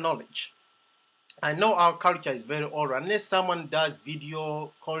all their knowledge. I know our culture is very oral, unless someone does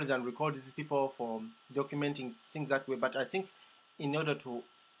video calls and records these people for documenting things that way. But I think in order to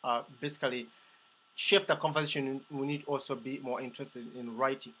basically shape the conversation, we need to also be more interested in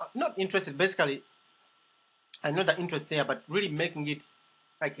writing. Not interested, basically, I know the interest there, but really making it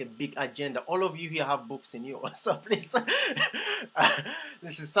like a big agenda. All of you here have books in you, so please,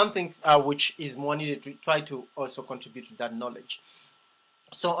 this is something which is more needed to try to also contribute to that knowledge.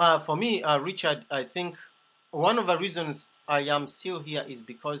 So for me, Richard, I think one of the reasons I am still here is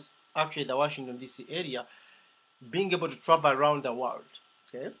because actually the Washington, D.C. area, being able to travel around the world,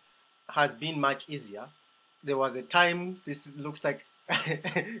 okay, has been much easier. There was a time, this looks like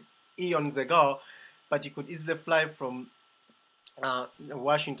eons ago, but you could easily fly from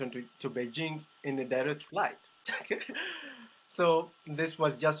Washington to Beijing in a direct flight. So this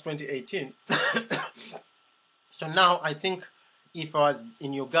was just 2018. So now I think if I was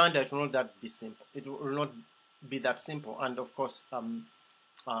in Uganda, it will not that be simple. It will not be that simple. And of course,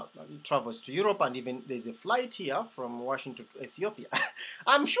 it travels to Europe, and even there's a flight here from Washington to Ethiopia.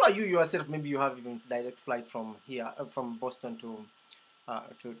 I'm sure you yourself, maybe you have even direct flight from here, from Boston to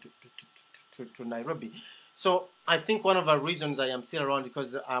Nairobi. So I think one of the reasons I am still around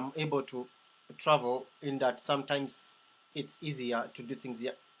because I'm able to travel, in that sometimes it's easier to do things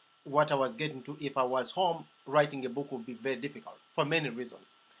here. What I was getting to, if I was home, writing a book would be very difficult for many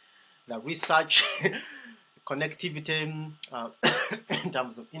reasons. The research, connectivity, in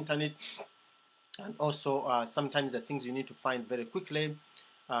terms of internet, and also sometimes the things you need to find very quickly,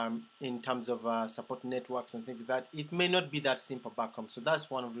 in terms of support networks and things like that. It may not be that simple back home. So that's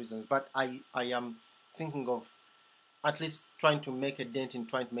one of the reasons. But I am thinking of at least trying to make a dent in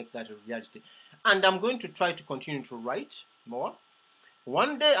trying to make that a reality. And I'm going to try to continue to write more.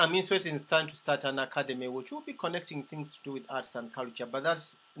 One day I'm interested in starting to start an academy which will be connecting things to do with arts and culture, but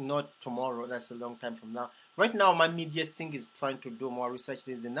that's not tomorrow, that's a long time from now. Right now my immediate thing is trying to do more research.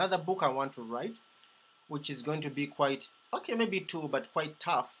 There's another book I want to write, which is going to be quite, okay, maybe two, but quite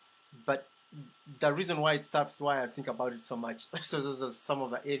tough. But the reason why it's tough is why I think about it so much. So those are some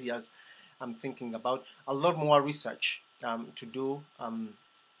of the areas I'm thinking about. A lot more research to do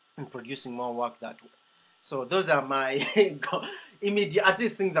in producing more work that way. So those are my immediate, at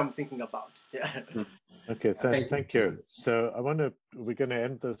least things I'm thinking about. Yeah. Okay, thank you. So we're going to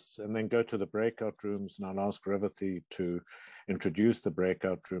end this and then go to the breakout rooms, and I'll ask Revathi to introduce the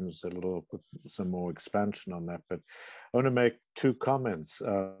breakout rooms with some more expansion on that. But I want to make two comments.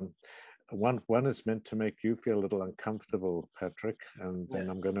 One is meant to make you feel a little uncomfortable, Patrick, and then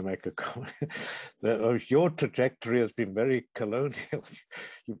I'm going to make a comment that your trajectory has been very colonial.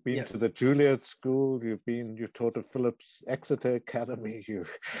 You've been to the Juilliard School, you've taught at Phillips Exeter Academy,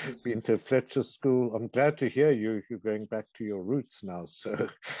 you've been to Fletcher School. I'm glad to hear you're going back to your roots now. So,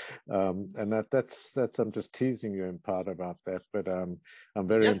 and that's I'm just teasing you in part about that, but I'm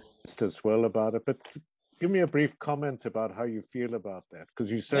very impressed as well about it. But give me a brief comment about how you feel about that,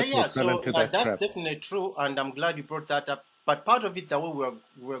 because you certainly fell into that that's trap. Definitely true, and I'm glad you brought that up. But part of it, the way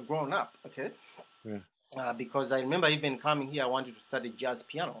we were growing up, okay? Yeah. Because I remember even coming here, I wanted to study jazz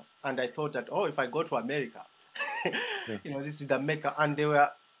piano, and I thought that, if I go to America, this is the Mecca, and they were,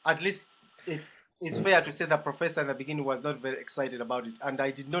 at least it's fair to say the professor in the beginning was not very excited about it, and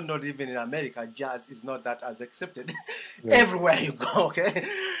I did not know that even in America, jazz is not that as accepted everywhere you go, okay?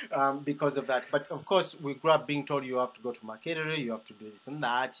 Because of that. But of course, we grew up being told you have to go to Makerere, you have to do this and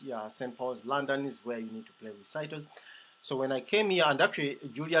that. Yeah, St. Paul's, London is where you need to play recitals. So when I came here, and actually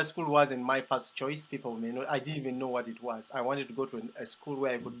Juilliard School wasn't my first choice, people may know, I didn't even know what it was. I wanted to go to a school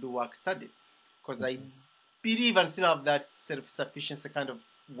where I could do work study, because I believe and still have that self-sufficiency kind of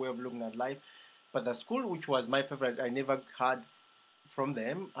way of looking at life. But the school which was my favorite, I never heard from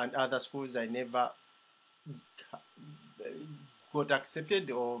them, and other schools I never got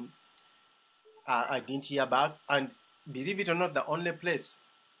accepted, or I didn't hear back. And believe it or not, the only place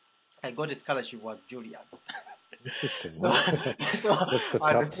I got a scholarship was Juilliard. So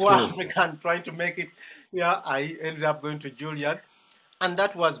as a poor African trying to make it, I ended up going to Juilliard, and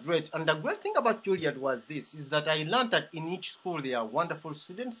that was great. And the great thing about Juilliard was this, is that I learned that in each school there are wonderful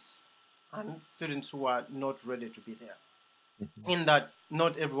students and students who are not ready to be there. In that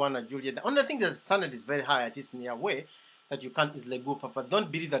not everyone at Juilliard, the only thing that the standard is very high, at least in a way, that you can't easily go for. But don't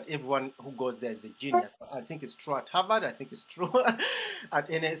believe that everyone who goes there is a genius. I think it's true at Harvard. I think it's true at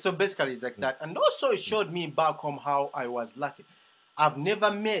NA. So basically it's like that. And also it showed me back home how I was lucky. I've never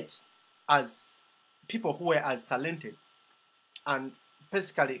met as people who were as talented and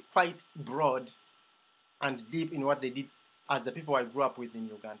basically quite broad and deep in what they did as the people I grew up with in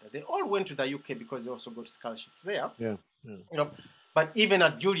Uganda. They all went to the UK because they also got scholarships there. But even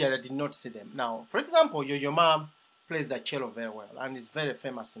at Juilliard, I did not see them. Now, for example, Yo-Yo Ma plays the cello very well and is very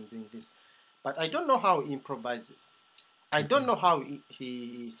famous in doing this. But I don't know how he improvises. I don't know how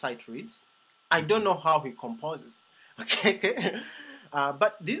he sight reads. I don't know how he composes. Okay.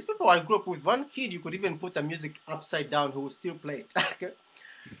 But these people I grew up with, one kid, you could even put the music upside down who will still play it. Okay.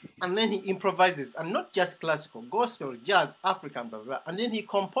 And then he improvises, and not just classical, gospel, jazz, African, blah, blah, and then he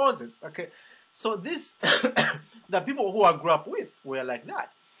composes. Okay. So this, the people who I grew up with were like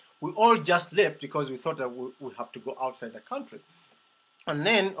that. We all just left because we thought that we have to go outside the country. And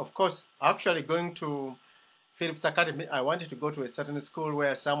then, of course, actually going to Phillips Academy, I wanted to go to a certain school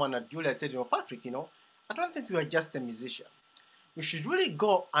where someone at Juilliard said, Patrick, I don't think you are just a musician. You should really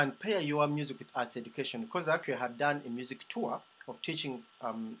go and pair your music with arts education, because actually I had done a music tour of teaching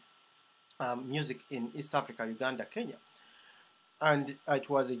music in East Africa, Uganda, Kenya. And it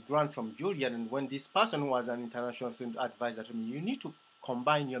was a grant from Juilliard, and when this person was an international student advisor to me, you need to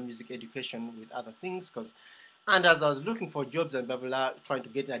combine your music education with other things, and as I was looking for jobs and blah, blah, blah, trying to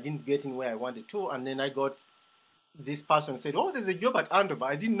get in, I didn't get in where I wanted to, and then I got this person said, there's a job at Andover.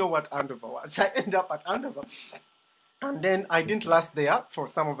 I didn't know what Andover was. I ended up at Andover. And then I didn't last there for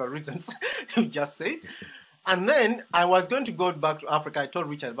some of the reasons you just said. And then I was going to go back to Africa. I told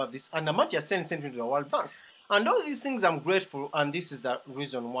Richard about this, and Amartya Sen sent me to the World Bank. And all these things I'm grateful, and this is the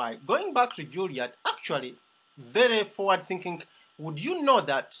reason why. Going back to Juilliard, actually, very forward-thinking. Would you know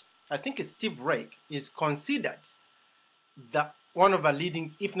that I think Steve Reich is considered one of the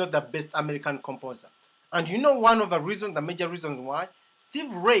leading, if not the best, American composer? And you know one of the reasons, the major reasons why?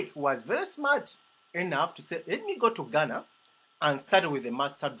 Steve Reich was very smart enough to say, let me go to Ghana and study with a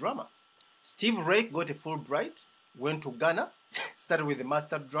master drummer. Steve Reich got a Fulbright, went to Ghana, started with a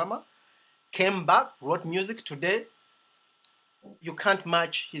master drummer, came back, wrote music. Today, you can't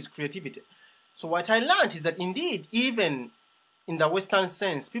match his creativity. So what I learned is that indeed, even in the Western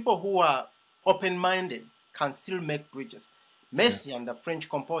sense, people who are open-minded can still make bridges. Messiaen, the French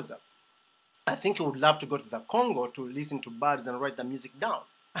composer, I think he would love to go to the Congo to listen to birds and write the music down.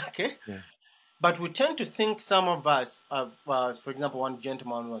 Okay? Yeah. But we tend to think, some of us, for example, one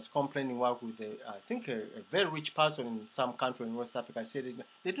gentleman was complaining work with I think a very rich person in some country in West Africa. Said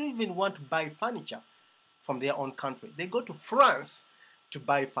they don't even want to buy furniture from their own country. They go to France to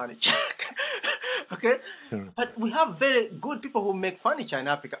buy furniture. Okay? But we have very good people who make furniture in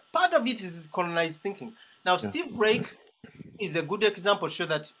Africa. Part of it is colonized thinking. Now, Steve Rake is a good example to show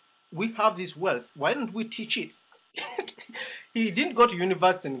that we have this wealth. Why don't we teach it? He didn't go to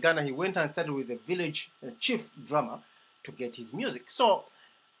university in Ghana. He went and started with a village chief drummer to get his music. So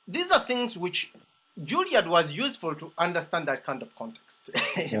these are things which Juliet was useful to understand that kind of context.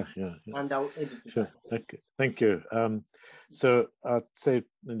 Yeah. And I'll edit it. Sure. Okay. Thank you. So I'd say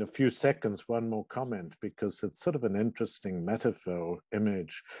in a few seconds, one more comment, because it's sort of an interesting metaphor or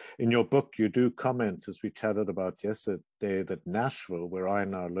image. In your book, you do comment, as we chatted about yesterday, that Nashville, where I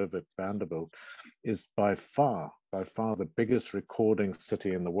now live at Vanderbilt, is by far the biggest recording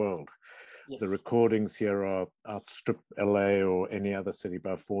city in the world. Yes. The recordings here outstrip LA or any other city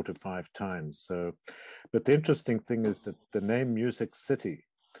by 4 to 5 times. So, but the interesting thing is that the name Music City,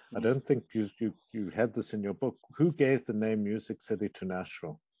 I don't think you had this in your book. Who gave the name Music City to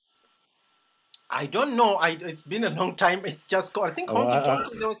Nashville? I don't know. It's been a long time. It's just called, I think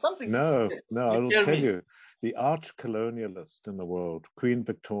there was something. No, Yes. I'll tell you. The arch colonialist in the world, Queen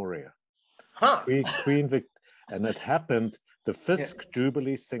Victoria. Huh. And it happened, the Fisk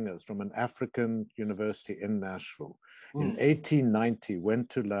Jubilee Singers from an African university in Nashville in 1890 went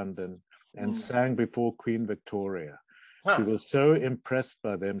to London and sang before Queen Victoria. She was so impressed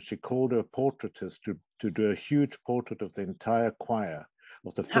by them, she called her portraitist to do a huge portrait of the entire choir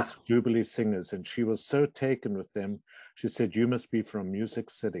of the Fisk Jubilee Singers. And she was so taken with them, she said, "You must be from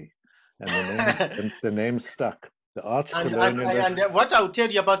Music City." And the name stuck. The arch colonialist. And what I'll tell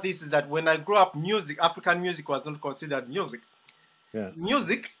you about this is that when I grew up, African music was not considered music. Yeah.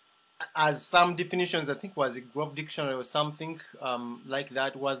 Music, as some definitions, I think was a Grove Dictionary or something like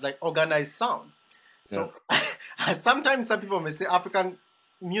that, was like organized sound. So sometimes some people may say African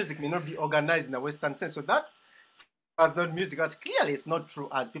music may not be organized in a Western sense. So that was not music. But clearly it's not true,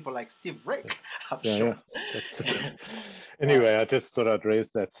 as people like Steve Rake have shown. Anyway, I just thought I'd raise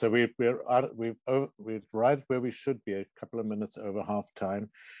that. So we're right where we should be, a couple of minutes over half time.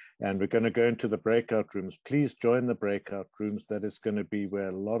 And we're going to go into the breakout rooms. Please join the breakout rooms. That is going to be where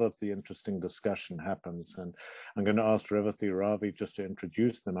a lot of the interesting discussion happens. And I'm going to ask Revathi Ravi just to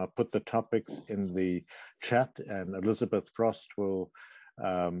introduce them. I'll put the topics in the chat, and Elizabeth Frost will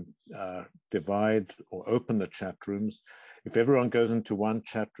divide or open the chat rooms. If everyone goes into one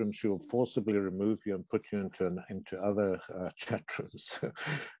chat room, she will forcibly remove you and put you into other chat rooms.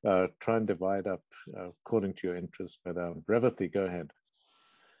 Try and divide up according to your interest. But Revathi, go ahead.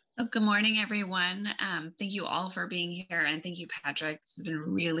 So good morning, everyone. Thank you all for being here, and thank you, Patrick. It's been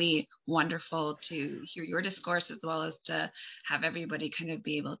really wonderful to hear your discourse, as well as to have everybody kind of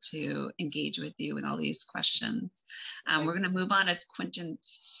be able to engage with you with all these questions. We're going to move on, as Quentin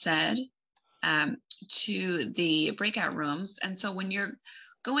said, to the breakout rooms. And so when you're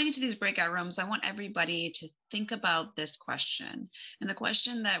going into these breakout rooms, I want everybody to think about this question. And the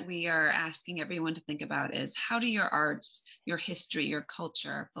question that we are asking everyone to think about is, how do your arts, your history, your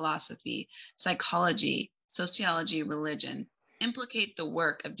culture, philosophy, psychology, sociology, religion implicate the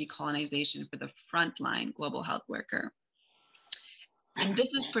work of decolonization for the frontline global health worker? And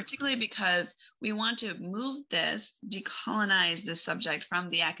this is particularly because we want to move decolonize this subject from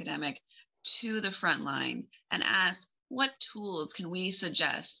the academic to the frontline and ask, what tools can we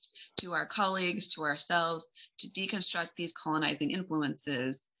suggest to our colleagues, to ourselves, to deconstruct these colonizing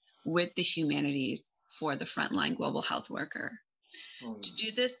influences with the humanities for the frontline global health worker? To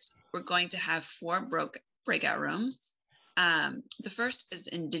do this, we're going to have 4 breakout rooms. The first is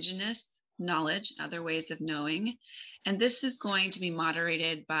Indigenous knowledge, other ways of knowing. And this is going to be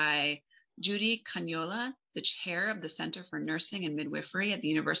moderated by Judy Canyola, the chair of the Center for Nursing and Midwifery at the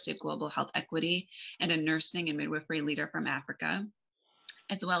University of Global Health Equity and a nursing and midwifery leader from Africa,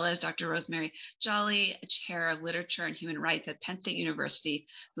 as well as Dr. Rosemary Jolly, a chair of literature and human rights at Penn State University,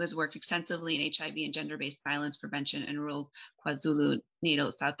 who has worked extensively in HIV and gender-based violence prevention in rural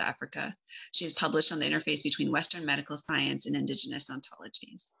KwaZulu-Natal, South Africa. She has published on the interface between Western medical science and indigenous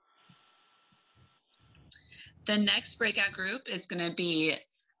ontologies. The next breakout group is going to be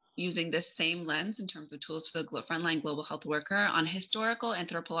using this same lens in terms of tools for the frontline global health worker on historical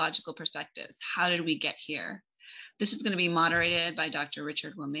anthropological perspectives. How did we get here? This is going to be moderated by Dr.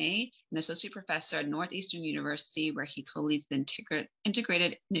 Richard Wamay, an associate professor at Northeastern University, where he co-leads the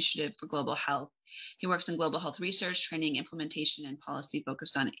Integrated Initiative for Global Health. He works in global health research, training, implementation, and policy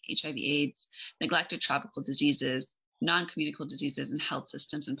focused on HIV/AIDS, neglected tropical diseases, non-communicable diseases, and health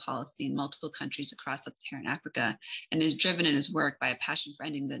systems and policy in multiple countries across sub-Saharan Africa, and is driven in his work by a passion for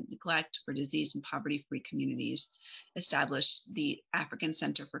ending the neglect for disease and poverty-free communities, established the African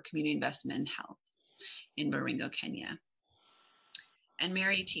Center for Community Investment in Health in Baringo, Kenya. And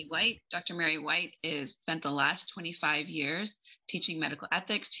Mary T. White, Dr. Mary White spent the last 25 years teaching medical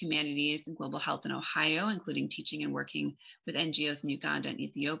ethics, humanities, and global health in Ohio, including teaching and working with NGOs in Uganda and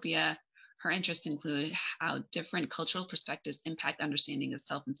Ethiopia. Her interests include how different cultural perspectives impact understanding of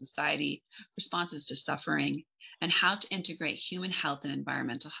self and society, responses to suffering, and how to integrate human health and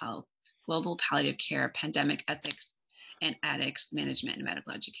environmental health, global palliative care, pandemic ethics, and addicts management and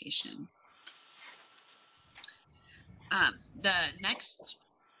medical education. The next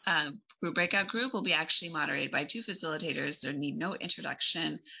breakout group will be actually moderated by two facilitators. There need no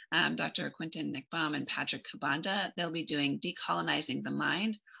introduction, Dr. Quentin Nickbaum and Patrick Kabanda. They'll be doing Decolonizing the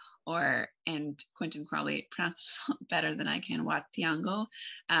Mind, and Quentin probably pronounces better than I can, Watiango,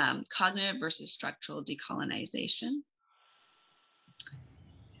 cognitive versus structural decolonization.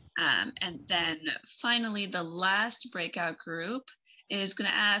 And then finally, the last breakout group is going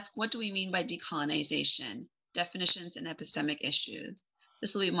to ask, what do we mean by decolonization? Definitions and epistemic issues.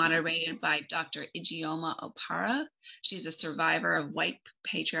 This will be moderated by Dr. Ijeoma Opara. She's a survivor of white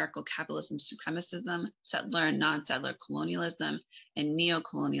patriarchal capitalism supremacism, settler and non-settler colonialism, and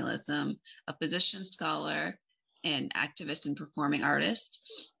neocolonialism, a physician, scholar, and activist and performing artist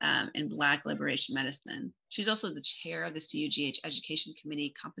in Black liberation medicine. She's also the chair of the CUGH Education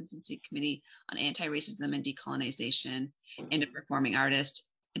Committee, Competency Committee on Anti-Racism and Decolonization, and a performing artist,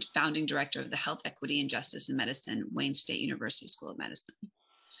 and founding director of the Health, Equity, and Justice in Medicine, Wayne State University School of Medicine.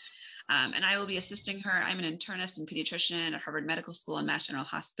 And I will be assisting her. I'm an internist and pediatrician at Harvard Medical School and Mass General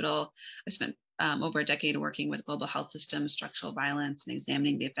Hospital. I spent over a decade working with global health systems, structural violence, and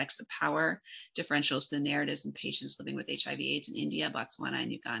examining the effects of power, differentials to the narratives in patients living with HIV/AIDS in India, Botswana,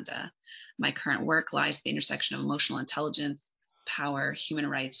 and Uganda. My current work lies at the intersection of emotional intelligence, power, human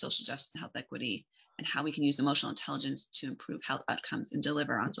rights, social justice, and health equity, and how we can use emotional intelligence to improve health outcomes and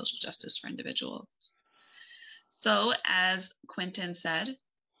deliver on social justice for individuals. So as Quentin said,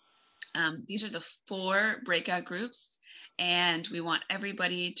 these are the 4 breakout groups, and we want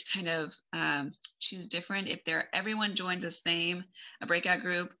everybody to kind of choose different. If everyone joins the same breakout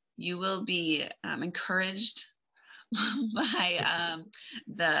group, you will be encouraged by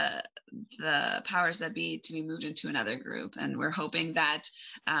the powers that be to be moved into another group. And we're hoping that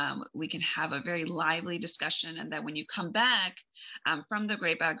we can have a very lively discussion, and that when you come back from the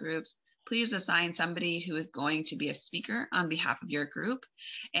breakout groups, please assign somebody who is going to be a speaker on behalf of your group,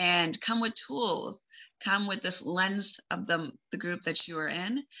 and come with tools, come with this lens of the group that you are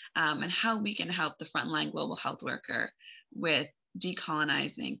in, and how we can help the frontline global health worker with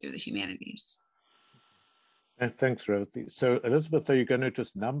decolonizing through the humanities. Thanks, Rothy. So Elizabeth, are you going to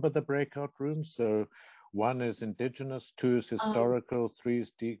just number the breakout rooms? So 1 is indigenous, 2 is historical, 3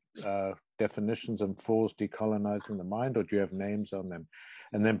 is definitions, and 4 is decolonizing the mind, or do you have names on them?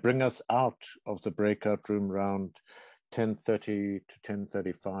 And then bring us out of the breakout room around 10:30 to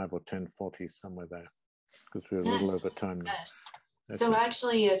 10:35 or 10:40, somewhere there, because we're a little over time now. Yes. Okay. So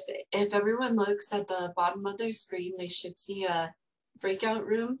actually, if everyone looks at the bottom of their screen, they should see a breakout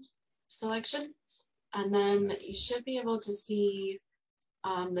room selection. And then you should be able to see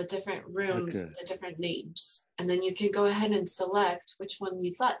the different rooms with the different names. And then you can go ahead and select which one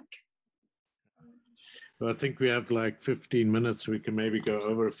you'd like. Well, I think we have like 15 minutes. We can maybe go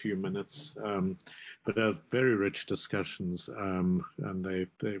over a few minutes, but they're very rich discussions, and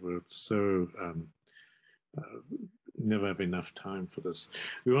they were so, never have enough time for this.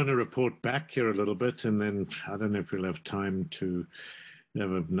 We want to report back here a little bit, and then I don't know if we'll have time to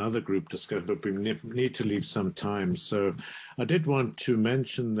have another group discussion, but we need to leave some time. So I did want to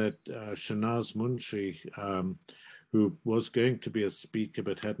mention that Shanaz Munshi, who was going to be a speaker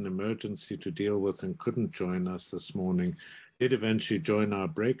but had an emergency to deal with and couldn't join us this morning, did eventually join our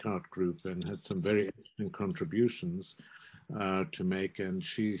breakout group and had some very interesting contributions to make, and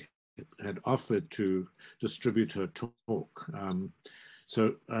she had offered to distribute her talk.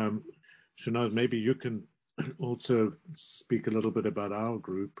 So Shanaz, maybe you can also speak a little bit about our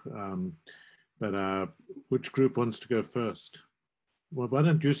group, but which group wants to go first? Well, why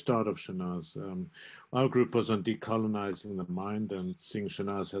don't you start off, Shanaz? Our group was on decolonizing the mind, and seeing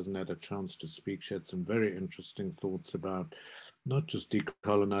Shanaz hasn't had a chance to speak, she had some very interesting thoughts about not just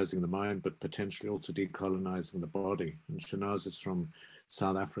decolonizing the mind, but potentially also decolonizing the body. And Shanaz is from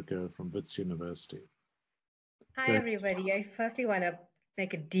South Africa, from Wits University. Hi, everybody. I firstly want to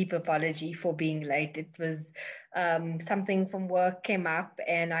make a deep apology for being late. It was something from work came up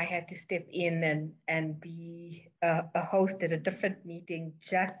and I had to step in and be a host at a different meeting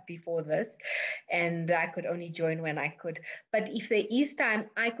just before this. And I could only join when I could. But if there is time,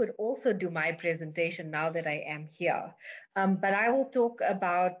 I could also do my presentation now that I am here. But I will talk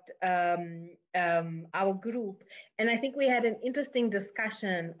about our group. And I think we had an interesting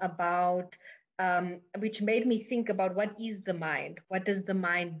discussion about which made me think about what is the mind? What does the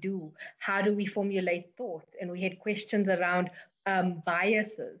mind do? How do we formulate thoughts? And we had questions around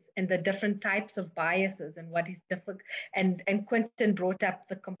biases and the different types of biases and what is difficult. And Quentin brought up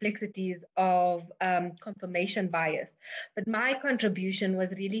the complexities of confirmation bias. But my contribution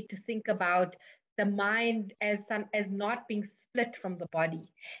was really to think about the mind as not being split from the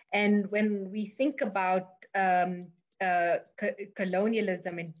body. And when we think about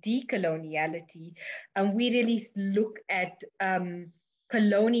colonialism and decoloniality, we really look at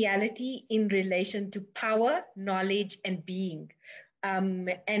coloniality in relation to power, knowledge, and being.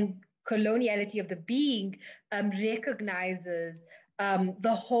 And coloniality of the being recognizes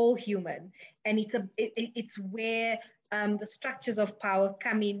the whole human. And it's where the structures of power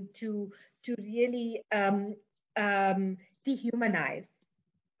come in to really dehumanize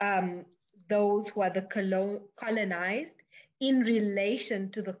those who are the colonized in relation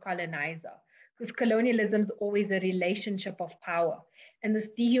to the colonizer, because colonialism is always a relationship of power. And this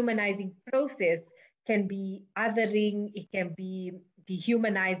dehumanizing process can be othering, it can be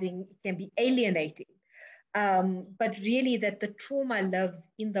dehumanizing, it can be alienating. But really that the trauma lives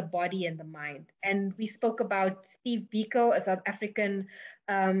in the body and the mind. And we spoke about Steve Biko, a South African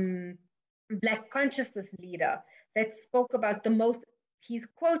Black consciousness leader, that spoke about his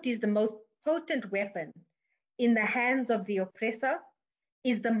quote is, the most potent weapon in the hands of the oppressor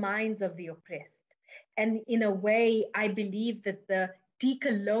is the minds of the oppressed. And in a way, I believe that the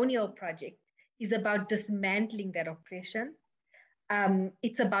decolonial project is about dismantling that oppression.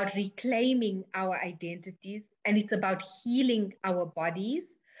 It's about reclaiming our identities, and it's about healing our bodies.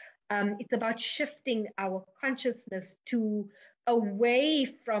 It's about shifting our consciousness away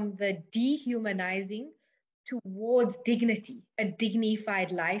from the dehumanizing towards dignity, a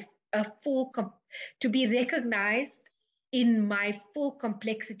dignified life, to be recognized in my full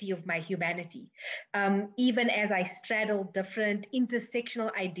complexity of my humanity. Even as I straddle different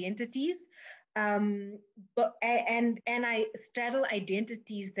intersectional identities, and I straddle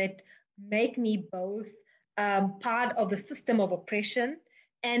identities that make me both part of the system of oppression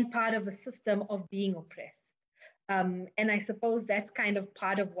and part of the system of being oppressed. And I suppose that's kind of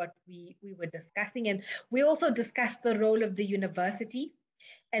part of what we were discussing. And we also discussed the role of the university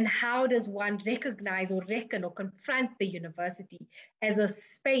and how does one recognize or reckon or confront the university as a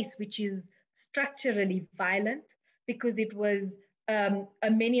space which is structurally violent, because it was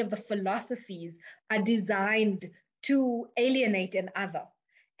many of the philosophies are designed to alienate an other.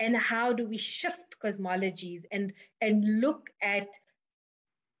 And how do we shift cosmologies and look at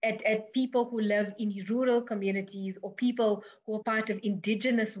people who live in rural communities or people who are part of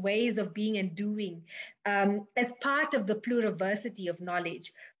indigenous ways of being and doing as part of the pluriversity of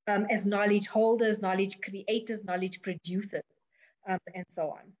knowledge, as knowledge holders, knowledge creators, knowledge producers, and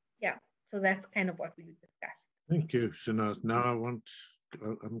so on. Yeah, so that's kind of what we discussed. Thank you, Shanaz. Now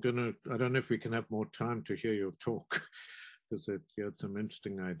I don't know if we can have more time to hear your talk, because you had some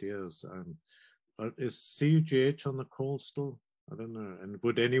interesting ideas. Is CUGH on the call still? I don't know. And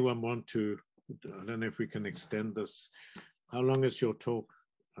would anyone want to, I don't know if we can extend this. How long is your talk?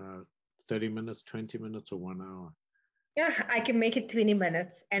 30 minutes, 20 minutes, or 1 hour? Yeah, I can make it 20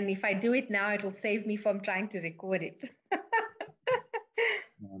 minutes. And if I do it now, it will save me from trying to record it.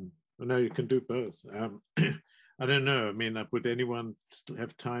 No, you can do both. I don't know. I mean, would anyone still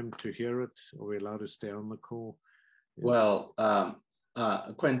have time to hear it? Are we allowed to stay on the call? Well,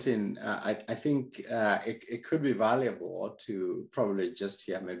 Quentin, I think it could be valuable to probably just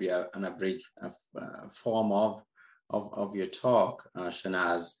hear maybe an abridged form of your talk,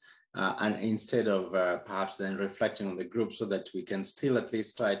 Shanaz, and instead of perhaps then reflecting on the group, so that we can still at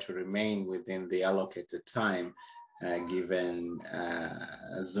least try to remain within the allocated time, given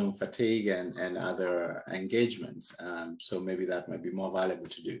Zoom fatigue and other engagements. So maybe that might be more valuable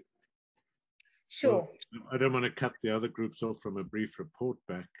to do. Sure. Well, I don't want to cut the other groups off from a brief report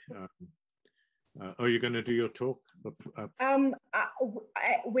back. Are you going to do your talk?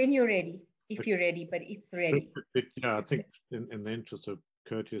 When you're ready, if you're ready, but it's ready. Yeah, I think in the interest of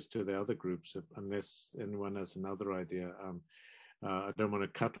courteous to the other groups, unless anyone has another idea, I don't want to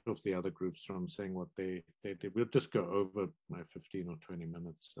cut off the other groups from saying what they did. We'll just go over my 15 or 20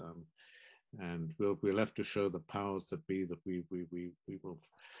 minutes. And we'll have to show the powers that be that we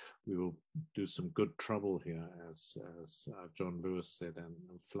will do some good trouble here, as John Lewis said, and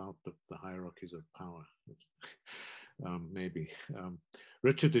flout the hierarchies of power. Maybe.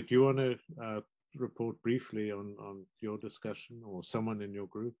 Richard, did you want to report briefly on your discussion, or someone in your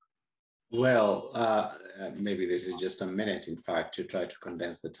group? Well, maybe this is just a minute, in fact, to try to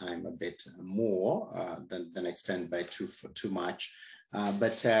condense the time a bit more than extend by too much.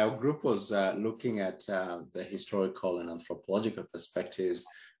 But our group was looking at the historical and anthropological perspectives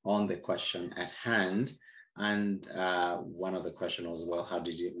on the question at hand. And one of the questions was, well, how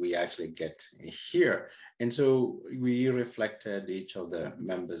did we actually get here? And so we reflected, each of the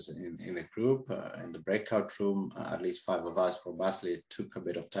members in the group, in the breakout room, at least 5 of us probably took a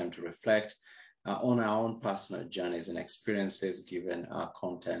bit of time to reflect on our own personal journeys and experiences, given our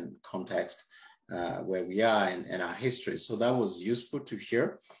context, where we are and our history. So that was useful to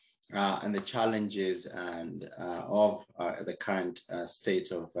hear, and the challenges and of the current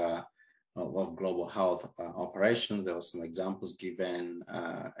state of global health operations. There were some examples given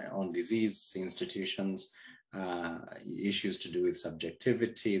on disease institutions, issues to do with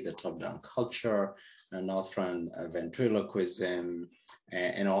subjectivity, the top-down culture, Northern ventriloquism,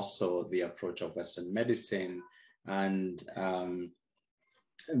 and also the approach of Western medicine. And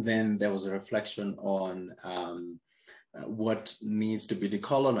then there was a reflection on what needs to be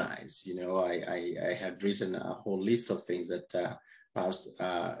decolonized. You know, I had written a whole list of things that perhaps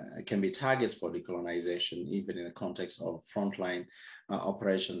can be targets for decolonization, even in the context of frontline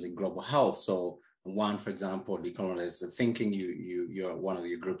operations in global health. So one, for example, decolonize the thinking. You're one of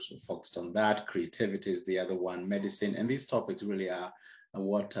your groups focused on that. Creativity is the other one. Medicine, and these topics really are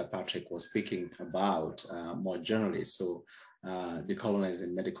what Patrick was speaking about more generally. So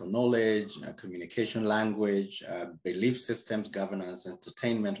decolonizing medical knowledge, communication language, belief systems, governance,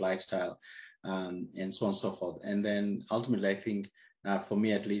 entertainment, lifestyle, and so on and so forth. And then ultimately, I think for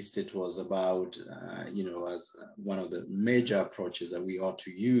me at least, it was about, you know, as one of the major approaches that we ought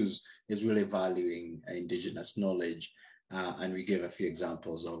to use is really valuing indigenous knowledge. And we gave a few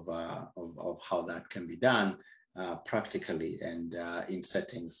examples of how that can be done practically and in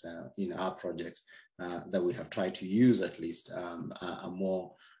settings in our projects that we have tried to use at least a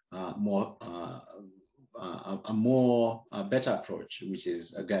better approach, which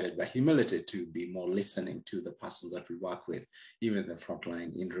is guided by humility, to be more listening to the persons that we work with, even the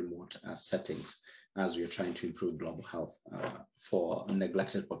frontline in remote settings, as we are trying to improve global health for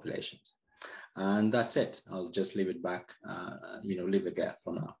neglected populations. And that's it. I'll just leave it back, leave it there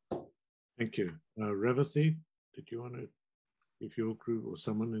for now. Thank you. Revathi, did you want to give your group or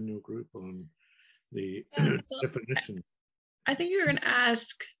someone in your group on the definitions? I think you were going to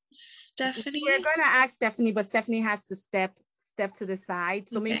ask Stephanie. We're going to ask Stephanie, but Stephanie has to step to the side.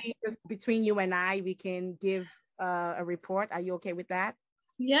 So okay, maybe just between you and I, we can give a report. Are you okay with that?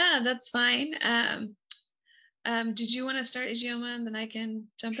 Yeah, that's fine. Did you want to start, Ijeoma, and then I can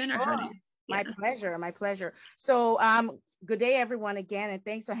jump in? Or how do you? My pleasure, my pleasure. So good day, everyone, again, and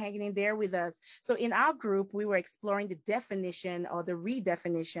thanks for hanging in there with us. So in our group, we were exploring the definition or the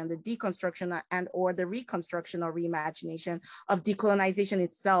redefinition, the deconstruction and or the reconstruction or reimagination of decolonization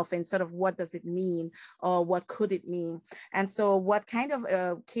itself, and sort of what does it mean or what could it mean? And so what kind of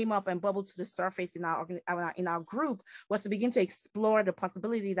came up and bubbled to the surface in our group was to begin to explore the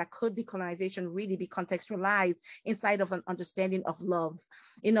possibility that could decolonization really be contextualized inside of an understanding of love.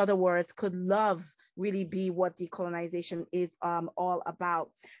 In other words, could love really be what decolonization is all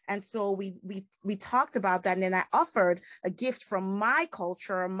about? And so we talked about that, and then I offered a gift from my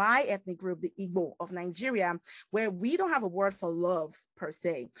culture, my ethnic group, the Igbo of Nigeria, where we don't have a word for love per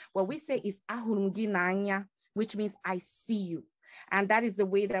se. What we say is ahurungi nanya, which means I see you. And that is the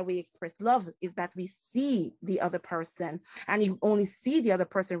way that we express love, is that we see the other person, and you only see the other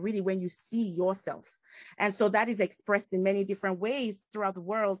person really when you see yourself. And so that is expressed in many different ways throughout the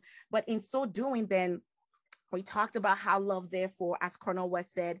world. But in so doing, then we talked about how love, therefore, as Cornel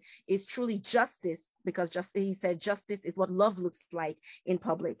West said, is truly justice, because he said justice is what love looks like in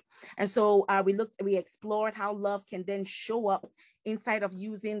public. And so we explored how love can then show up inside of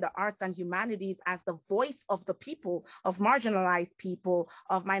using the arts and humanities as the voice of the people, of marginalized people,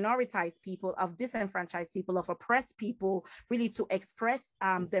 of minoritized people, of disenfranchised people, of oppressed people, really to express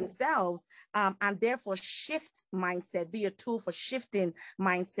themselves and therefore shift mindset, be a tool for shifting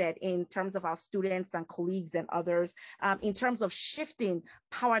mindset in terms of our students and colleagues and others, in terms of shifting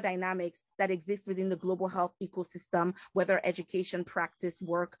power dynamics that exist within the global health ecosystem, whether education, practice,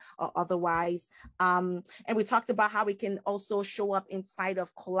 work, or otherwise. And we talked about how we can also show follow up inside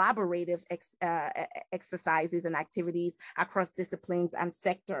of collaborative exercises and activities across disciplines and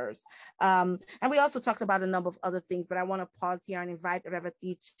sectors. And we also talked about a number of other things, but I want to pause here and invite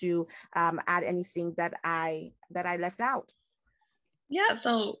Revati to add anything that I left out. Yeah,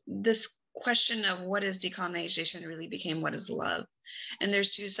 so this question of what is decolonization really became what is love. And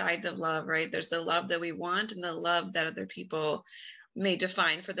there's two sides of love, right? There's the love that we want and the love that other people may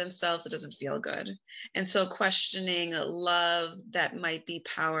define for themselves that doesn't feel good. And so questioning love that might be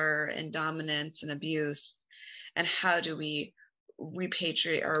power and dominance and abuse, and how do we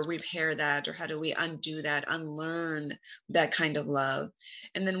repatriate or repair that, or how do we undo that, unlearn that kind of love?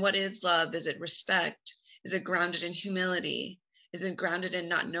 And then what is love? Is it respect? Is it grounded in humility? Is it grounded in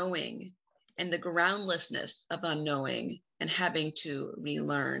not knowing and the groundlessness of unknowing and having to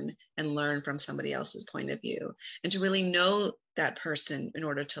relearn and learn from somebody else's point of view, and to really know that person in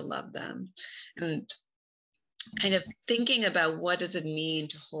order to love them? And kind of thinking about what does it mean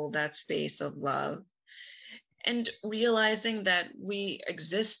to hold that space of love, and realizing that we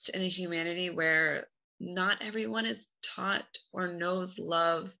exist in a humanity where not everyone is taught or knows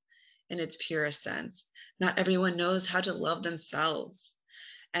love in its purest sense. Not everyone knows how to love themselves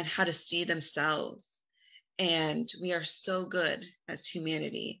and how to see themselves. And we are so good as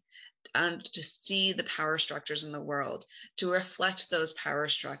humanity to see the power structures in the world, to reflect those power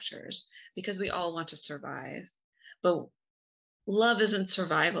structures, because we all want to survive. But love isn't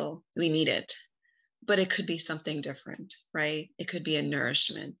survival. We need it. But it could be something different, right? It could be a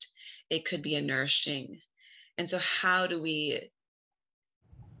nourishment. It could be a nourishing. And so how do we,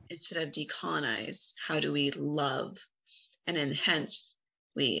 instead of decolonize, how do we love? And then hence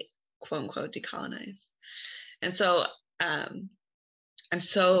we quote unquote decolonize. And so I'm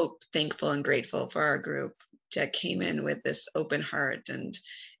so thankful and grateful for our group that came in with this open heart and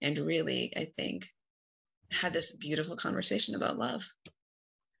really, I think, had this beautiful conversation about love.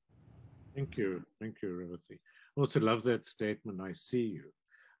 Thank you, Revati. I also love that statement, I see you.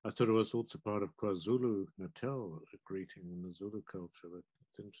 I thought it was also part of KwaZulu Natal, a greeting in the Zulu culture, but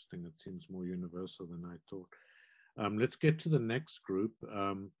it's interesting, it seems more universal than I thought. Let's get to the next group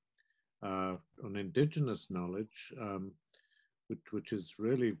on indigenous knowledge, which is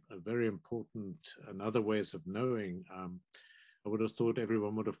really a very important, and other ways of knowing. I would have thought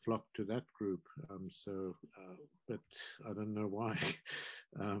everyone would have flocked to that group. But I don't know why.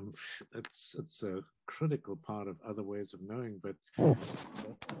 It's a critical part of other ways of knowing, but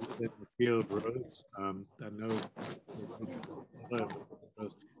the field rose. I know,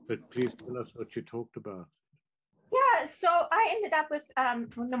 but please tell us what you talked about. Yeah, so I ended up with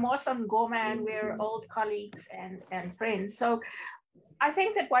Namosa Ngoma, and we're old colleagues and friends. So I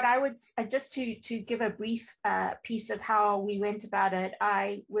think that what I would, just to give a brief piece of how we went about it,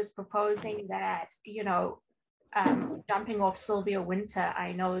 I was proposing that, jumping off Sylvia Wynter,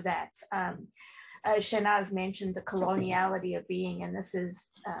 I know that Shanaz mentioned the coloniality of being, and this is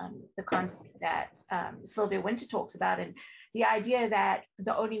the concept that Sylvia Wynter talks about, and the idea that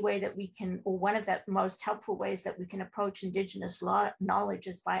the only way that we can, or one of the most helpful ways that we can approach Indigenous knowledge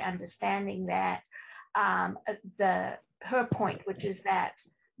is by understanding that her point, which is that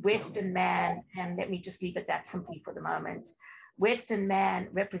Western man, and let me just leave it that simply for the moment, Western man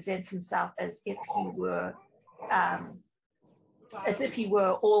represents himself as if he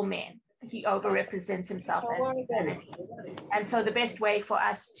were all men. He overrepresents himself as humanity. And so the best way for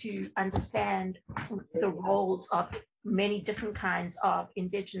us to understand the roles of many different kinds of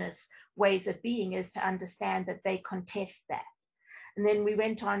Indigenous ways of being is to understand that they contest that. And then we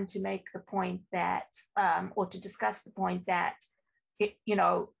went on to make the point that, or to discuss the point that,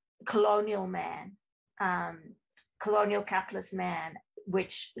 colonial man, colonial capitalist man,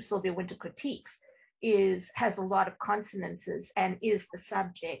 which Sylvia Wynter critiques, has a lot of consonances and is the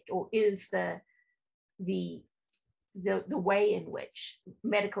subject, or is the way in which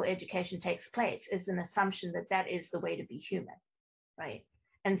medical education takes place, is an assumption that that is the way to be human, right?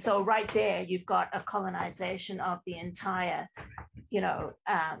 And so right there, you've got a colonization of the entire,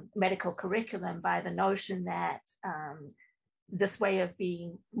 medical curriculum by the notion that this way of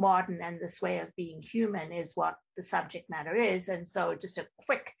being modern and this way of being human is what the subject matter is. And so just a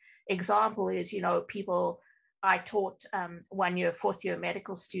quick example is, I taught 1 year, fourth year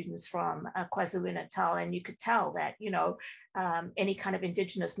medical students from KwaZulu Natal, and you could tell that, any kind of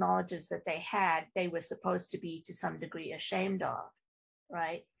Indigenous knowledges that they had, they were supposed to be to some degree ashamed of,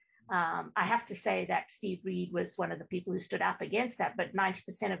 right? I have to say that Steve Reed was one of the people who stood up against that, but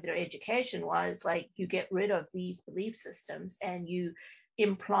 90% of their education was like, you get rid of these belief systems and you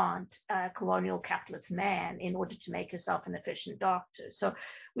implant a colonial capitalist man in order to make yourself an efficient doctor. So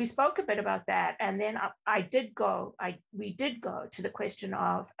we spoke a bit about that. And then we did go to the question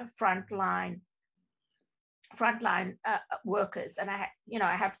of frontline workers. And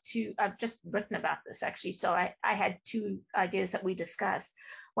I've just written about this actually. So I had two ideas that we discussed.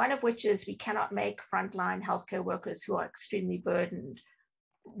 One of which is we cannot make frontline healthcare workers who are extremely burdened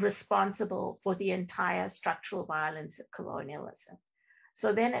responsible for the entire structural violence of colonialism.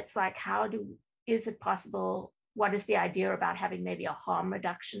 So then it's like, is it possible? What is the idea about having maybe a harm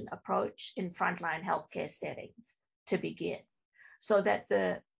reduction approach in frontline healthcare settings to begin, so that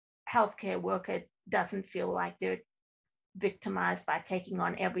the healthcare worker doesn't feel like they're victimized by taking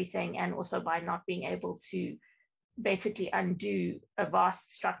on everything, and also by not being able to basically undo a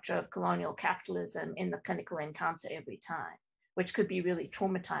vast structure of colonial capitalism in the clinical encounter every time, which could be really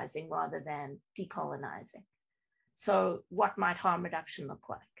traumatizing rather than decolonizing. So what might harm reduction look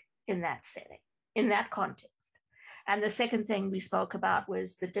like in that setting, in that context? And the second thing we spoke about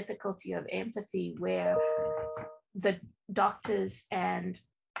was the difficulty of empathy, where the doctors and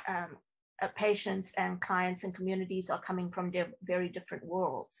patients and clients and communities are coming from very different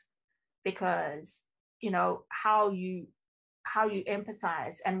worlds, because how you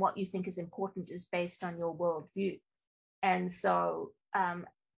empathize and what you think is important is based on your worldview. And so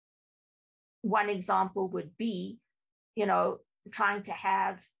one example would be, trying to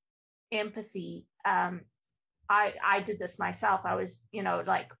have empathy. I did this myself. I was,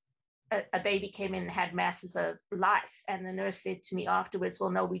 like a baby came in and had masses of lice. And the nurse said to me afterwards,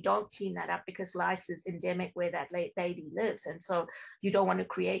 well, no, we don't clean that up because lice is endemic where that lady lives. And so you don't want to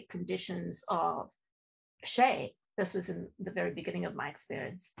create conditions of shame. This was in the very beginning of my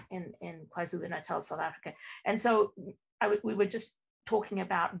experience in KwaZulu-Natal, South Africa. And so we were just talking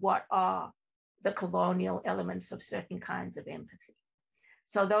about what are the colonial elements of certain kinds of empathy.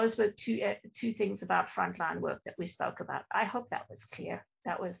 So those were two things about frontline work that we spoke about. I hope that was clear.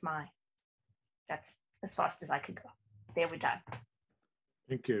 That's as fast as I could go. There we're done.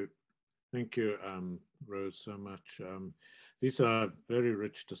 Thank you. Thank you, Rose, so much. These are very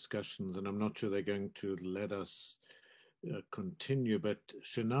rich discussions, and I'm not sure they're going to let us continue, but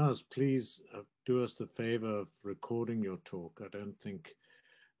Shanaz, please do us the favor of recording your talk. I don't think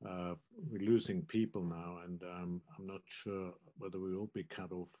we're losing people now, and I'm not sure whether we will be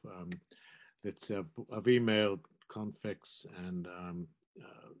cut off. I've emailed Confex, and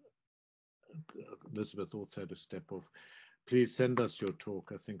Elizabeth also had to step off. Please send us your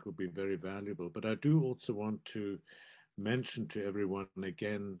talk. I think it will be very valuable. But I do also want to mention to everyone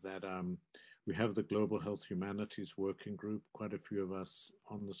again that we have the Global Health Humanities Working Group. Quite a few of us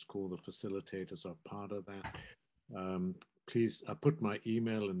on this call, the facilitators, are part of that. Please, I put my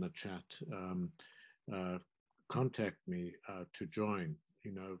email in the chat. Contact me to join.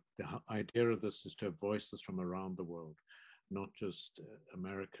 The idea of this is to have voices from around the world, not just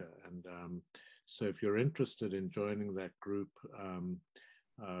America. And so if you're interested in joining that group,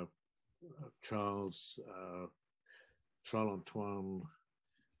 Charles-Antoine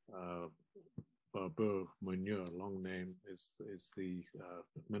Barbeau-Monnier, long name, is the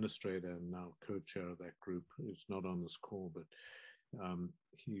administrator and now co-chair of that group. He's not on this call, but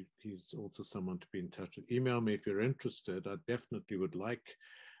he's also someone to be in touch with. Email me if you're interested. I definitely would like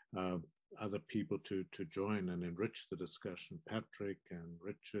other people to join and enrich the discussion. Patrick and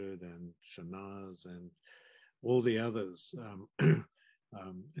Richard and Shanaz and all the others.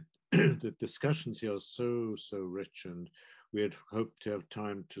 The discussions here are so rich, and we had hoped to have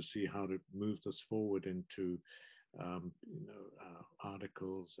time to see how to move this forward into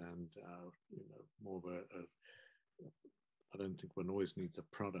articles and more of a I don't think one always needs a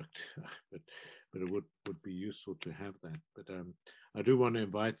product, but it would be useful to have that. But I do want to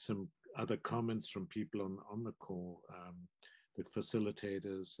invite some other comments from people on the call, the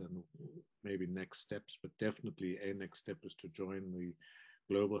facilitators, and maybe next steps. But definitely a next step is to join the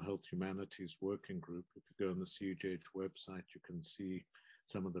Global Health Humanities Working Group. If you go on the CUGH website, you can see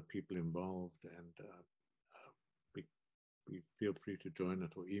some of the people involved, and feel free to join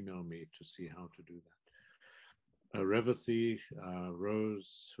it or email me to see how to do that. Revathy,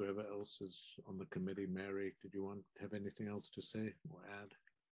 Rose, whoever else is on the committee, Mary, did you have anything else to say or add?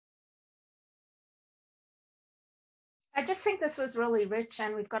 I just think this was really rich,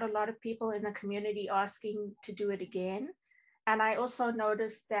 and we've got a lot of people in the community asking to do it again. And I also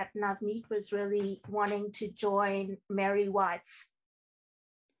noticed that Navneet was really wanting to join Mary White's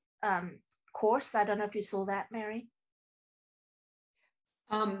course. I don't know if you saw that, Mary.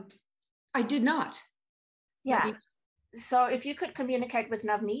 I did not. Yeah. So if you could communicate with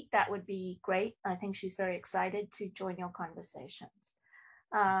Navneet, that would be great. I think she's very excited to join your conversations.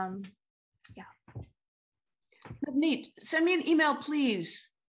 Yeah. Neat. Send me an email, please,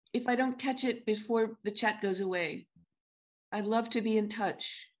 if I don't catch it before the chat goes away. I'd love to be in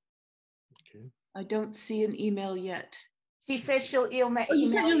touch. Okay. I don't see an email yet. She says she'll email. Oh, you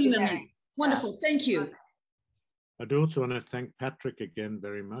said you'll email me. Wonderful. Thank you. I do also want to thank Patrick again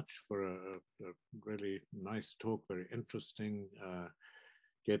very much for a really nice talk, very interesting.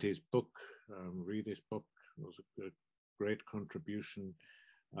 Get his book, read his book. It was a great contribution.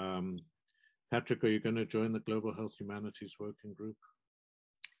 Patrick, are you going to join the Global Health Humanities Working Group?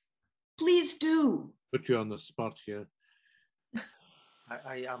 Please do. Put you on the spot here.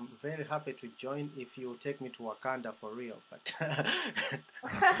 I am very happy to join if you take me to Wakanda for real, but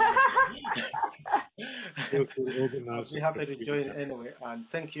I'll be happy to join anyway. And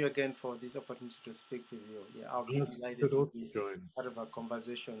thank you again for this opportunity to speak with you. Yeah, I'll be delighted to be part of a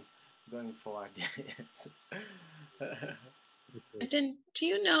conversation going forward. Then, do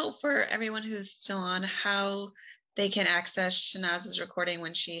you know, for everyone who's still on, how they can access Shanaz's recording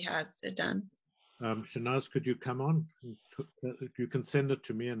when she has it done? Shanaz, could you come on? You can send it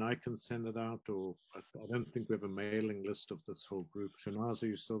to me and I can send it out, or I don't think we have a mailing list of this whole group. Shanaz, are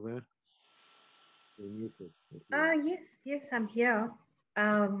you still there? Yes, I'm here.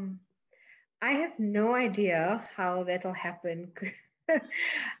 I have no idea how that'll happen.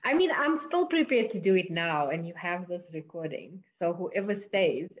 I mean, I'm still prepared to do it now, and you have this recording. So whoever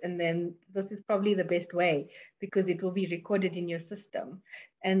stays, and then this is probably the best way because it will be recorded in your system,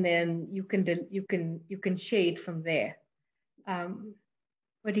 and then you can share it from there.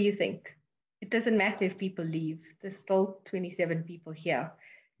 What do you think? It doesn't matter if people leave. There's still 27 people here.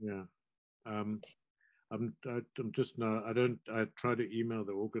 Yeah. I'm just now. I try to email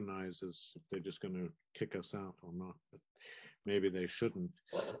the organizers if they're just going to kick us out or not, but maybe they shouldn't.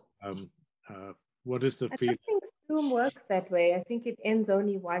 What is the feeling? I don't think Zoom works that way. I think it ends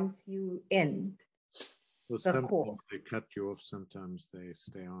only once you end Well, the sometimes call. they cut you off, sometimes they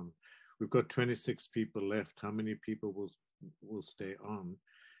stay on. We've got 26 people left. How many people will stay on?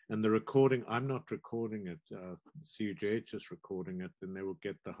 And the recording, I'm not recording it. CUGH is recording it, and they will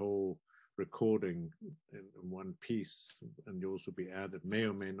get the whole recording in one piece, and yours will be added, may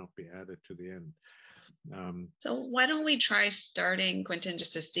or may not be added to the end. So why don't we try starting, Quentin,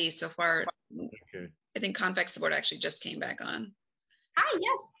 just to see so far. Okay. I think Convex Support actually just came back on. Hi,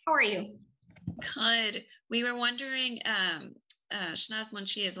 yes, how are you? Good. We were wondering, Shanaz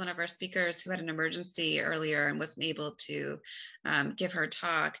Munshi is one of our speakers who had an emergency earlier and wasn't able to give her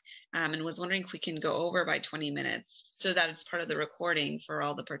talk, and was wondering if we can go over by 20 minutes so that it's part of the recording for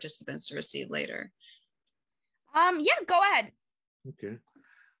all the participants to receive later. Yeah, go ahead. Okay.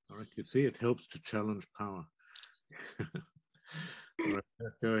 All right. You see, it helps to challenge power. All right,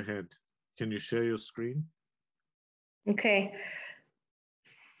 go ahead. Can you share your screen? Okay.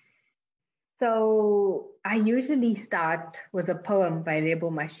 So I usually start with a poem by Lebo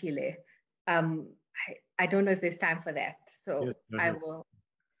Mashile. I don't know if there's time for that, so yes, I will.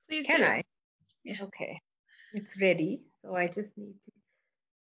 Please Can do. I? Yeah. Okay, it's ready. So I just need to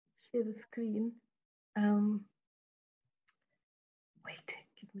share the screen. Wait,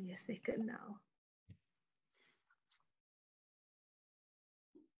 give me a second now.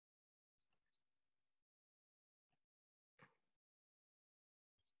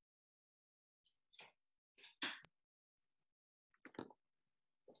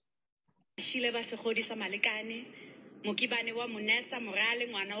 Shile ba se godisa malekane mokibane wa monesa morale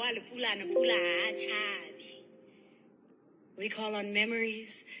ngwana wa lepulana pula ha chabi. We call on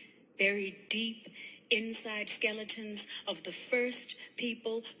memories buried deep inside skeletons of the first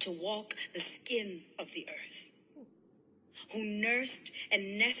people to walk the skin of the earth, who nursed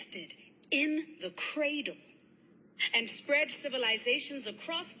and nested in the cradle and spread civilizations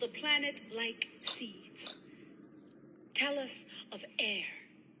across the planet like seeds. Tell us of air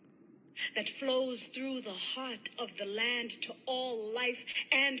that flows through the heart of the land to all life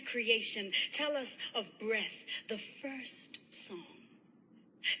and creation. Tell us of breath, the first song.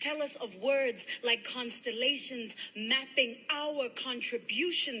 Tell us of words like constellations mapping our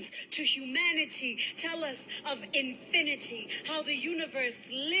contributions to humanity. Tell us of infinity, how the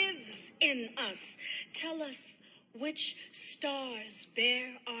universe lives in us. Tell us which stars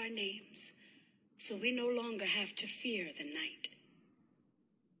bear our names, so we no longer have to fear the night.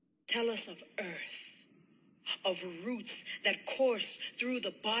 Tell us of earth, of roots that course through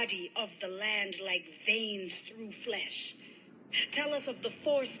the body of the land like veins through flesh. Tell us of the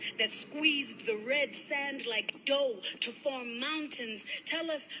force that squeezed the red sand like dough to form mountains.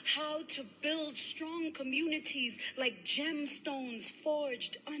 Tell us how to build strong communities like gemstones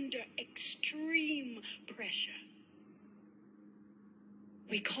forged under extreme pressure.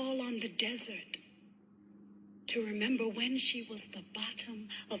 We call on the desert to remember when she was the bottom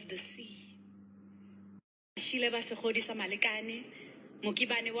of the sea. So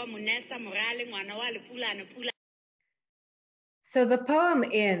the poem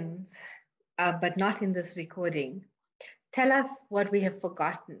ends, but not in this recording. Tell us what we have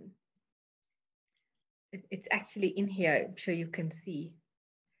forgotten. It's actually in here, I'm sure you can see.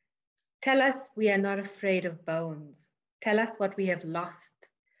 Tell us we are not afraid of bones. Tell us what we have lost.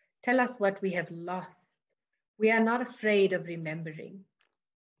 Tell us what we have lost. We are not afraid of remembering.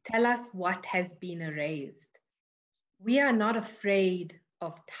 Tell us what has been erased. We are not afraid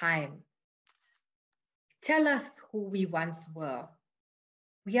of time. Tell us who we once were.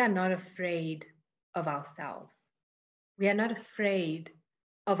 We are not afraid of ourselves. We are not afraid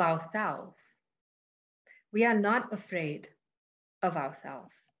of ourselves. We are not afraid of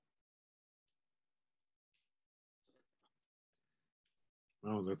ourselves.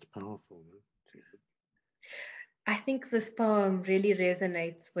 Oh, that's powerful. I think this poem really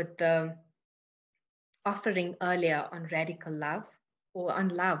resonates with the offering earlier on radical love, or on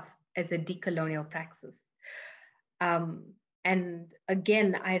love as a decolonial praxis. And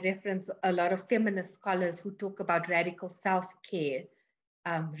again, I reference a lot of feminist scholars who talk about radical self-care,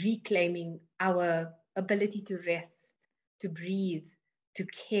 reclaiming our ability to rest, to breathe, to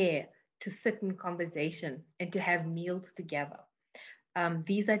care, to sit in conversation, and to have meals together.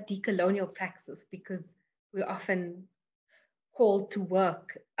 These are decolonial praxis because we're often called to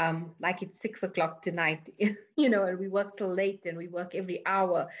work like it's 6 o'clock tonight, you know, and we work till late and we work every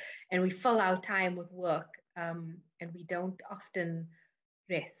hour and we fill our time with work and we don't often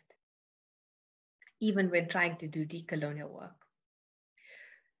rest, even when trying to do decolonial work.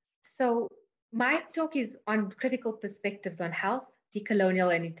 So my talk is on critical perspectives on health,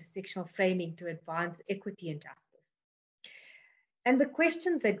 decolonial and intersectional framing to advance equity and justice. And the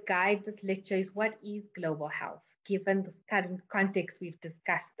questions that guide this lecture is, what is global health, given the current context we've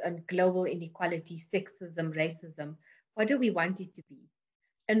discussed on global inequality, sexism, racism? What do we want it to be?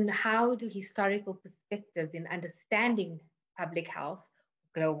 And how do historical perspectives in understanding public health,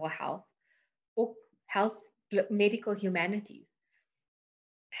 global health, or health, medical humanities,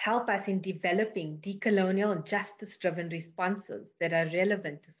 help us in developing decolonial and justice-driven responses that are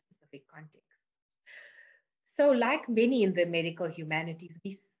relevant to specific contexts? So like many in the medical humanities,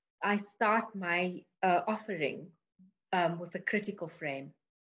 I start my offering with a critical frame.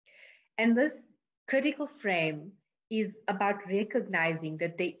 And this critical frame is about recognizing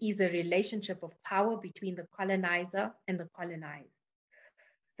that there is a relationship of power between the colonizer and the colonized.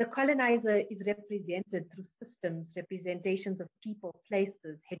 The colonizer is represented through systems, representations of people,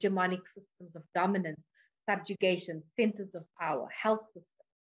 places, hegemonic systems of dominance, subjugation, centers of power, health systems.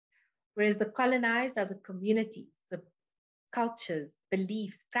 Whereas the colonized are the communities, the cultures,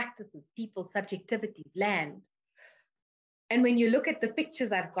 beliefs, practices, people, subjectivities, land. And when you look at the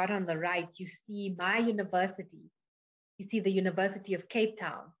pictures I've got on the right, you see my university. You see the University of Cape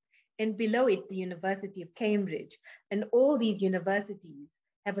Town, and below it, the University of Cambridge. And all these universities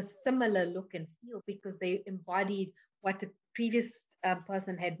have a similar look and feel because they embodied what a previous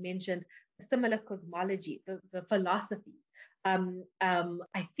person had mentioned, a similar cosmology, the philosophies.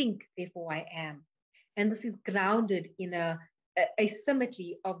 I think, therefore I am. And this is grounded in a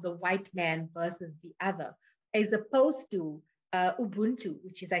symmetry of the white man versus the other, as opposed to Ubuntu,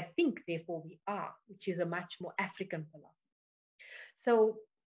 which is I think, therefore we are, which is a much more African philosophy. So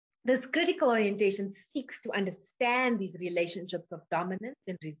this critical orientation seeks to understand these relationships of dominance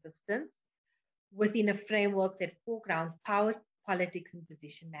and resistance within a framework that foregrounds power, politics, and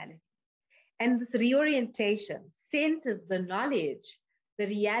positionality. And this reorientation centers the knowledge, the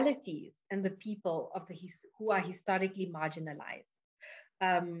realities, and the people of who are historically marginalized,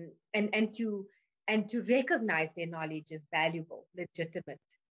 and to recognize their knowledge as valuable, legitimate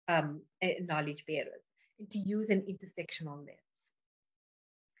knowledge bearers, and to use an intersectional lens.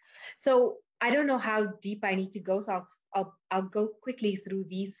 So I don't know how deep I need to go, so I'll go quickly through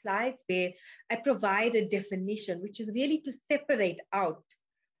these slides where I provide a definition, which is really to separate out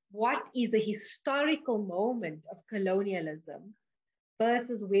what is a historical moment of colonialism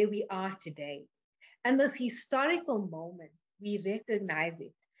versus where we are today. And this historical moment, we recognize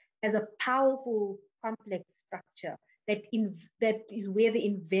it as a powerful, complex structure that is where the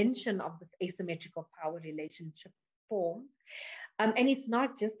invention of this asymmetrical power relationship forms. And it's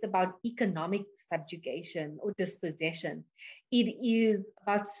not just about economic subjugation or dispossession. It is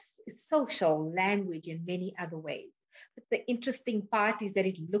about social, language, and many other ways. But the interesting part is that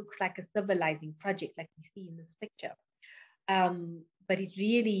it looks like a civilizing project, like we see in this picture. But it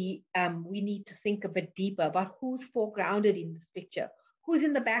really, we need to think a bit deeper about who's foregrounded in this picture, Who's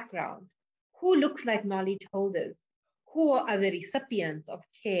in the background? Who looks like knowledge holders? Who are the recipients of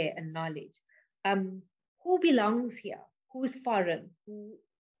care and knowledge? Who belongs here? Who's foreign? Who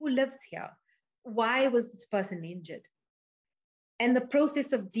lives here? Why was this person injured? And the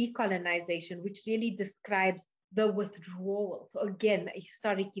process of decolonization, which really describes the withdrawal. So again, a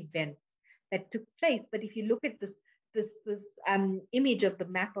historic event that took place. But if you look at this image of the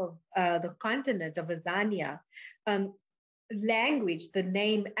map of the continent of Azania, language, the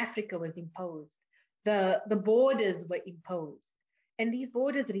name Africa was imposed. The borders were imposed, and these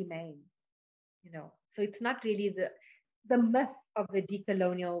borders remain. So it's not really the myth of the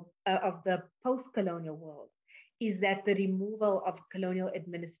decolonial of the post-colonial world is that the removal of colonial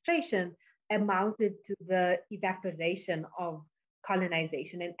administration amounted to the evaporation of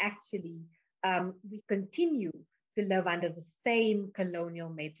colonization, and actually we continue to live under the same colonial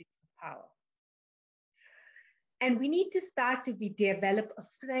matrix of power. And we need to start to develop a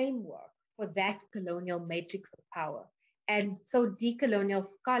framework for that colonial matrix of power. And so decolonial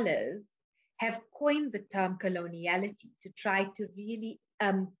scholars have coined the term coloniality to try to really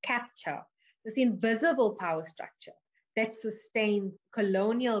capture this invisible power structure that sustains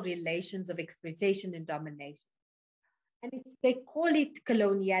colonial relations of exploitation and domination. And they call it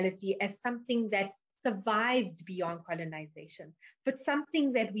coloniality as something that survived beyond colonization, but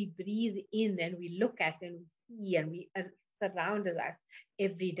something that we breathe in and we look at and we see and we surround us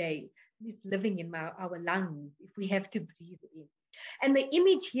every day. It's living in our lungs if we have to breathe in. And the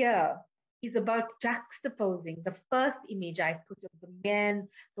image here is about juxtaposing the first image I put of the man,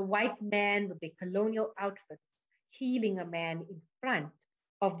 the white man with the colonial outfits, healing a man in front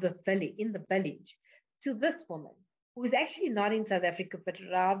of the village, in the village, to this woman who is actually not in South Africa, but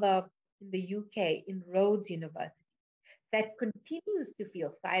rather in the UK, in Rhodes University, that continues to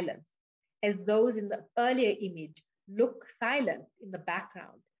feel silenced, as those in the earlier image look silenced in the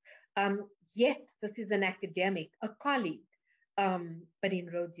background. Yet this is an academic, a colleague, but in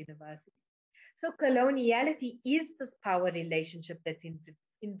Rhodes University. So coloniality is this power relationship that's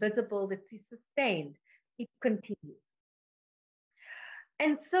invisible, that's sustained. It continues.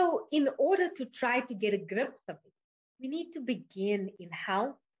 And so in order to try to get a grip of it, we need to begin in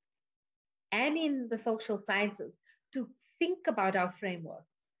health and in the social sciences to think about our frameworks.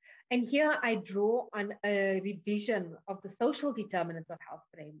 And here I draw on a revision of the social determinants of health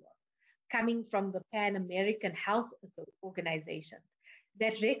framework, coming from the Pan American Health Organization,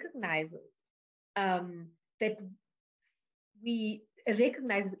 that recognizes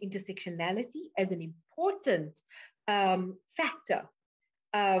intersectionality as an important factor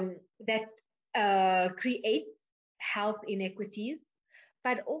that creates health inequities,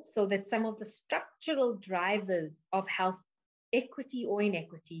 but also that some of the structural drivers of health equity or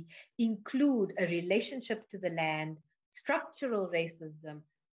inequity include a relationship to the land, structural racism,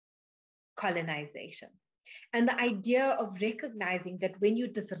 colonization. And the idea of recognizing that when you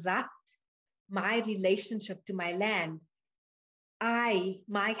disrupt my relationship to my land,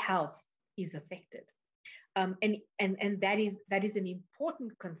 my health is affected. And that is an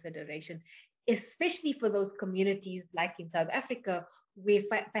important consideration, especially for those communities like in South Africa, where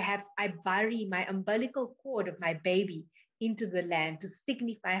perhaps I bury my umbilical cord of my baby into the land to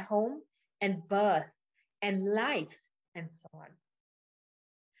signify home and birth and life and so on.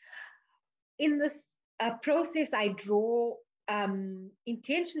 In this process, I draw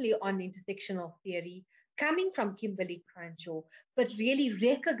intentionally on intersectional theory, coming from Kimberly Crenshaw, but really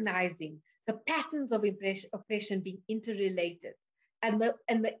recognizing the patterns of oppression being interrelated and the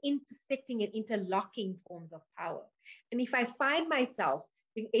intersecting and interlocking forms of power. And if I find myself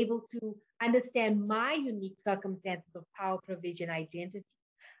being able to understand my unique circumstances of power, privilege, and identity,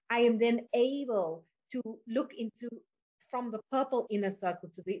 I am then able to look into, from the purple inner circle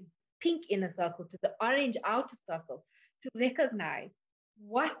to the pink inner circle to the orange outer circle, to recognize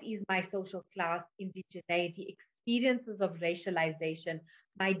what is my social class, indigeneity, experiences of racialization,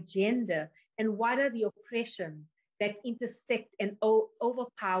 my gender, and what are the oppressions that intersect and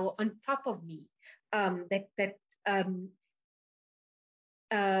overpower on top of me,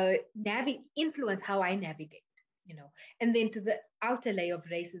 influence how I navigate, and then to the outer layer of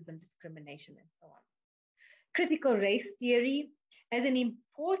racism, discrimination, and so on. Critical race theory as an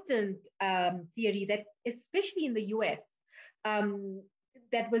important theory that, especially in the US,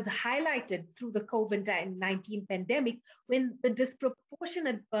 that was highlighted through the COVID-19 pandemic, when the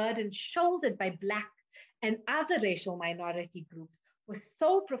disproportionate burden shouldered by Black and other racial minority groups was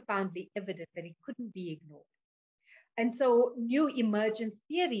so profoundly evident that it couldn't be ignored. And so new emergent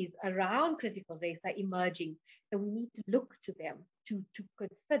theories around critical race are emerging, and we need to look to them to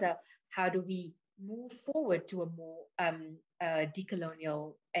consider how do we move forward to a more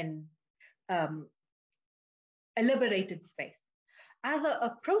decolonial and a liberated space. Other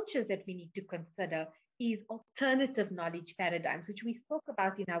approaches that we need to consider is alternative knowledge paradigms, which we spoke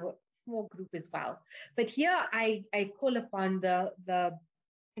about in our small group as well. But here I call upon the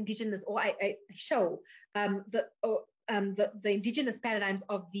indigenous, or I show the indigenous paradigms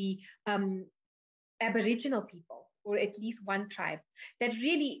of the Aboriginal people, or at least one tribe, that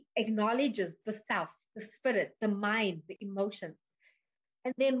really acknowledges the self, the spirit, the mind, the emotions.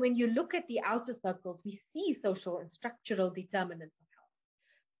 And then when you look at the outer circles, we see social and structural determinants of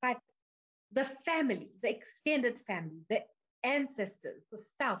health. But the family, the extended family, the ancestors, the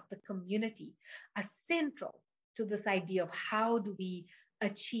self, the community are central to this idea of how do we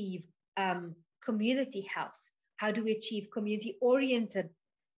achieve community health? How do we achieve community-oriented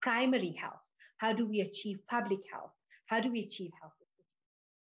primary health? How do we achieve public health? How do we achieve health equity?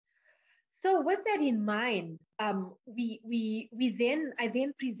 So with that in mind, I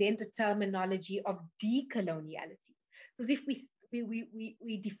then present a terminology of decoloniality. Because if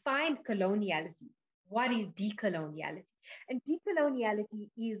we define coloniality, what is decoloniality? And decoloniality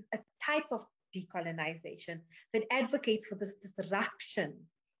is a type of decolonization that advocates for this disruption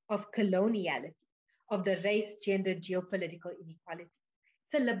of coloniality, of the race, gender, geopolitical inequality.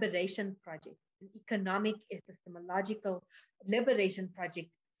 It's a liberation project, an economic, epistemological liberation project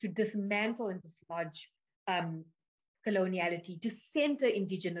to dismantle and dislodge coloniality, to center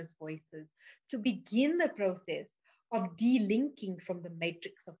indigenous voices, to begin the process of delinking from the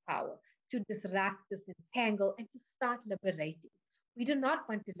matrix of power, to disrupt, disentangle, and to start liberating. We do not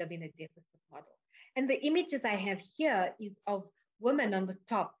want to live in a deficit model. And the images I have here is of women on the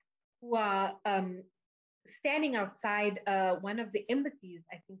top who are standing outside one of the embassies,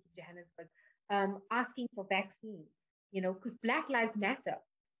 I think in Johannesburg, asking for vaccines, because Black Lives Matter,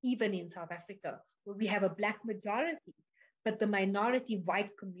 even in South Africa, where we have a Black majority, but the minority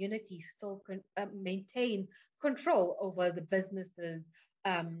white community still maintain control over the businesses,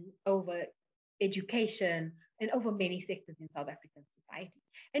 over education, and over many sectors in South African society.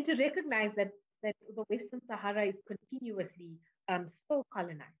 And to recognize that the Western Sahara is continuously still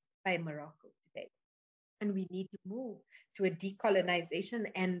colonized by Morocco today. And we need to move to a decolonization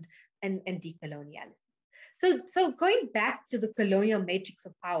and decoloniality. So going back to the colonial matrix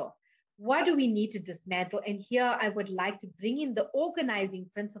of power, what do we need to dismantle? And here I would like to bring in the organizing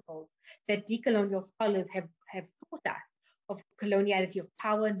principles that decolonial scholars have taught us of coloniality of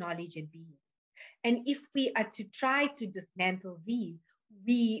power, knowledge, and being. And if we are to try to dismantle these,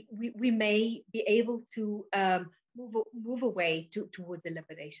 we may be able to move away towards the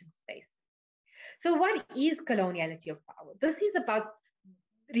liberation space. So what is coloniality of power? This is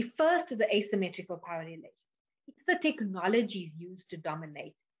refers to the asymmetrical power relations. It's the technologies used to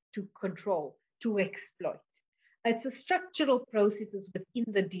dominate, to control, to exploit. It's the structural processes within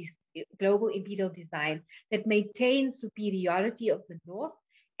the global imperial design that maintains superiority of the North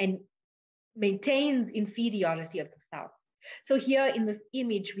and maintains inferiority of the South. So here in this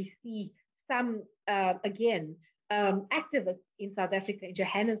image, we see some, activists in South Africa, in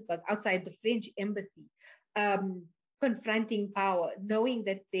Johannesburg, outside the French embassy, confronting power, knowing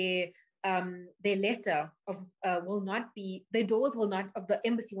that their letter of their doors of the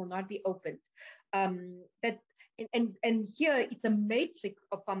embassy will not be opened. And here it's a matrix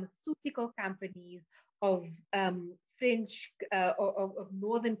of pharmaceutical companies, of French, of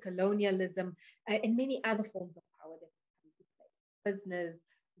Northern colonialism, and many other forms of power that come into play, business,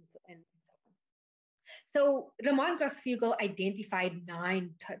 and so on. So Ramon Grosfugel identified 9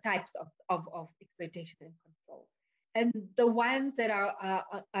 types of exploitation and control. And the ones that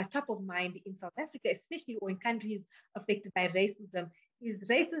are top of mind in South Africa, especially or in countries affected by racism, is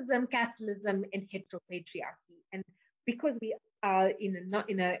racism, capitalism, and heteropatriarchy. And because we are in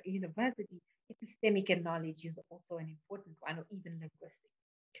a university, epistemic and knowledge is also an important one, or even linguistic.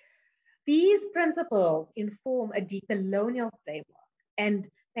 These principles inform a decolonial framework, and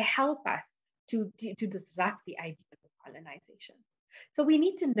they help us to disrupt the idea of colonization. So we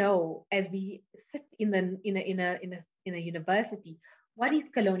need to know, as we sit in a university, what is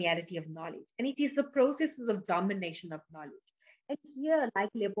coloniality of knowledge? And it is the processes of domination of knowledge. And here, like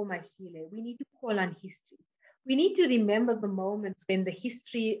Lepo Mashile, we need to call on history. We need to remember the moments when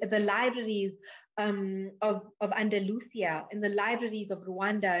the libraries of Andalusia and the libraries of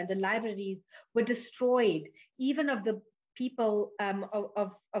Rwanda and the libraries were destroyed, even of the people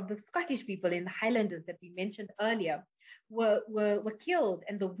of the Scottish people in the Highlanders that we mentioned earlier were killed,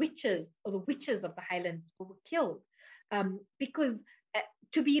 and the witches of the Highlands were killed because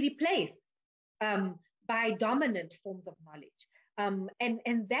to be replaced by dominant forms of knowledge. And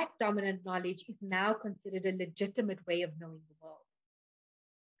that dominant knowledge is now considered a legitimate way of knowing the world.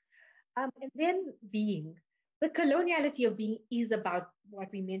 And then being. The coloniality of being is about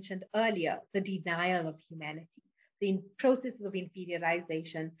what we mentioned earlier, the denial of humanity, the processes of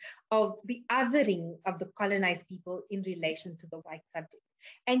inferiorization, of the othering of the colonized people in relation to the white subject.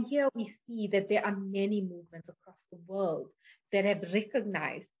 And here we see that there are many movements across the world that have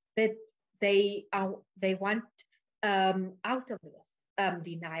recognized that they want out of this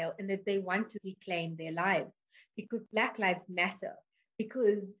denial, and that they want to reclaim their lives, because Black Lives Matter,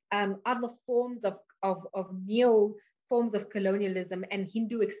 because other forms of neo forms of colonialism and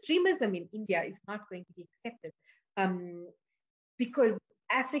Hindu extremism in India is not going to be accepted, because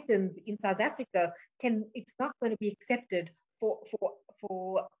Africans in South Africa it's not going to be accepted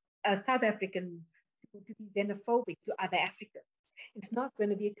for a South African to be xenophobic to other Africans. It's not going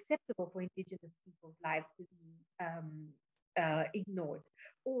to be acceptable for indigenous people's lives to be ignored,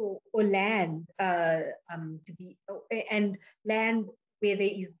 or land to be, and land where there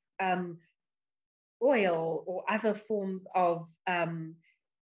is oil or other forms of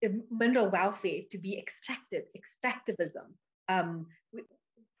mineral welfare to be extracted, extractivism.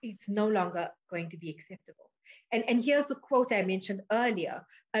 It's no longer going to be acceptable. And here's the quote I mentioned earlier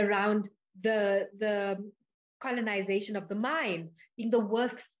around the colonization of the mind being the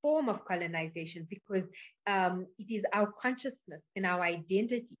worst form of colonization, because it is our consciousness and our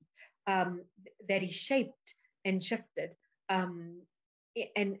identity that is shaped and shifted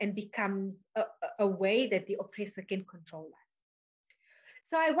and becomes a way that the oppressor can control us.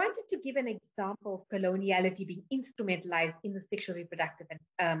 So I wanted to give an example of coloniality being instrumentalized in the sexual reproductive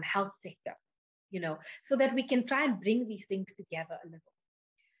and health sector, so that we can try and bring these things together a little.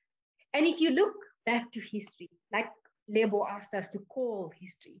 And if you look back to history, like Lebo asked us to call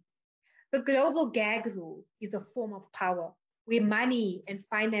history, the global gag rule is a form of power where money and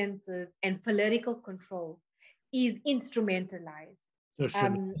finances and political control is instrumentalized. So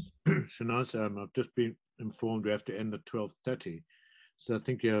Shanaz, I've just been informed we have to end at 12:30. So I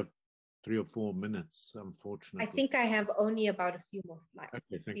think you have 3 or 4 minutes, unfortunately. I think I have only about a few more slides.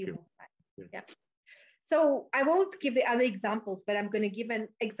 Okay, thank you. Yeah. So I won't give the other examples, but I'm going to give an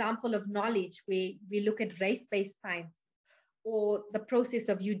example of knowledge where we look at race-based science, or the process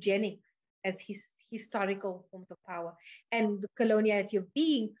of eugenics as historical forms of power, and the coloniality of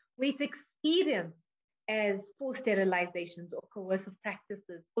being, where it's experienced as forced sterilizations or coercive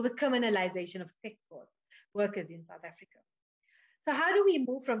practices, or the criminalization of sex workers in South Africa. So how do we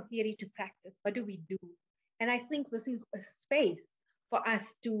move from theory to practice? What do we do? And I think this is a space for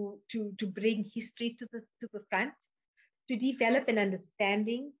us to bring history to the front, to develop an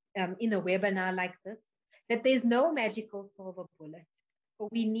understanding in a webinar like this, that there's no magical silver bullet,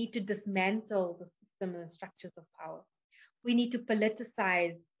 but we need to dismantle the system and the structures of power. We need to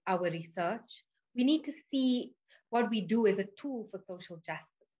politicize our research. We need to see what we do as a tool for social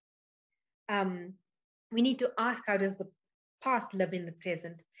justice. We need to ask, how does the past live in the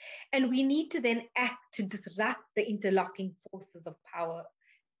present? And we need to then act to disrupt the interlocking forces of power,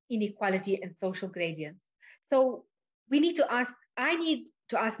 inequality, and social gradients. So we need to ask, I need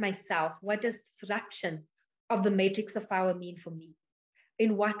to ask myself, what does disruption of the matrix of power mean for me?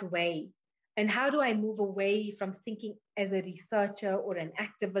 In what way? And how do I move away from thinking as a researcher or an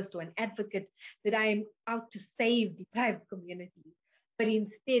activist or an advocate that I am out to save deprived communities, but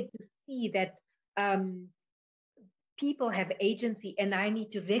instead to see that people have agency and I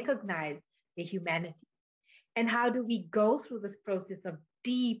need to recognize their humanity? And how do we go through this process of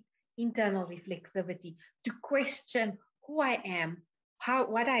deep internal reflexivity to question who I am,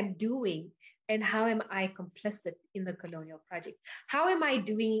 what I'm doing, and how am I complicit in the colonial project? How am I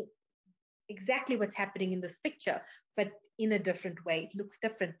doing exactly what's happening in this picture, but in a different way? It looks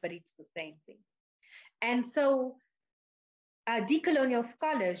different, but it's the same thing. And so decolonial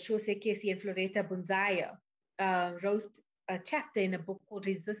scholars, Jose Kesi and Floreta Bunzaya, wrote a chapter in a book called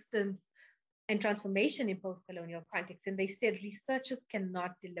Resistance and Transformation in Post-Colonial Context. And they said researchers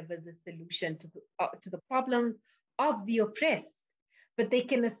cannot deliver the solution to the problems of the oppressed, but they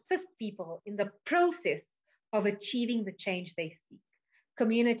can assist people in the process of achieving the change they seek.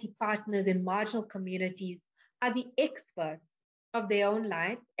 Community partners in marginal communities are the experts of their own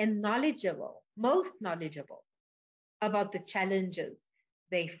lives and knowledgeable, most knowledgeable about the challenges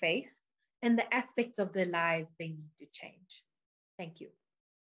they face and the aspects of their lives they need to change. Thank you.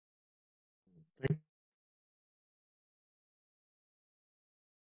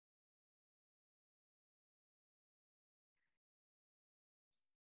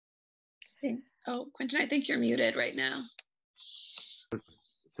 Oh, Quentin, I think you're muted right now.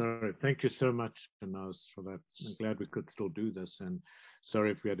 Sorry, thank you so much, Shanaz, for that. I'm glad we could still do this, and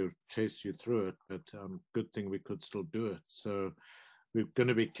sorry if we had to chase you through it, but good thing we could still do it. So we're going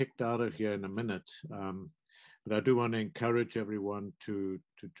to be kicked out of here in a minute, but I do want to encourage everyone to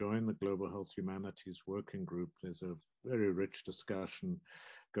join the Global Health Humanities Working Group. There's a very rich discussion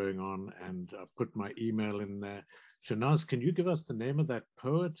going on, and I put my email in there. Shanaz, can you give us the name of that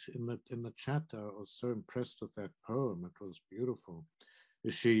poet in the chat? I was so impressed with that poem. It was beautiful.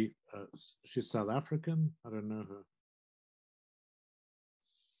 Is she's South African? I don't know her.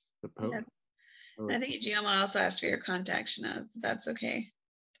 The poet. I think Ijeoma also asked for your contact, Shanaz. That's okay.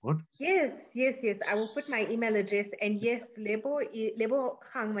 What? Yes. I will put my email address. And yes, Lebo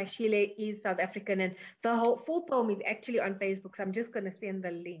Kgang Mashile is South African. And the whole full poem is actually on Facebook. So I'm just going to send the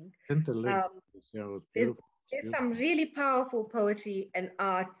link. Send the link. Yeah, it was beautiful. There's some really powerful poetry and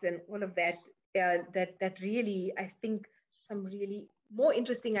arts and all of that, that really, I think, some really more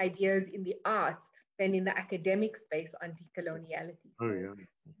interesting ideas in the arts than in the academic space on decoloniality. Oh, yeah.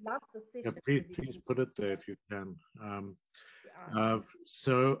 Love the session. Yeah, please put it there if you can.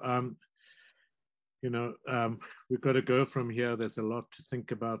 We've got to go from here. There's a lot to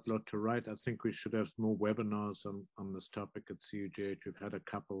think about, a lot to write. I think we should have more webinars on this topic at CUGH. We've had a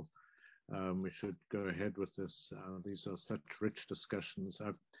couple. We should go ahead with this. These are such rich discussions.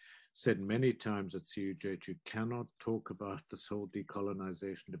 I've said many times at CUGH, you cannot talk about this whole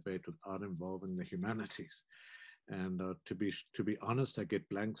decolonization debate without involving the humanities. And to be honest, I get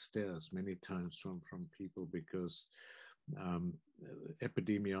blank stares many times from people because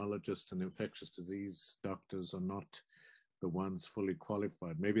epidemiologists and infectious disease doctors are not the ones fully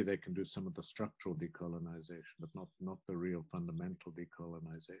qualified. Maybe they can do some of the structural decolonization, but not the real fundamental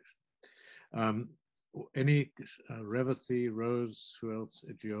decolonization. Any Revathi, Rose, who else?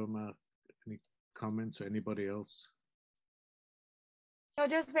 Ijeoma, any comments or anybody else? No,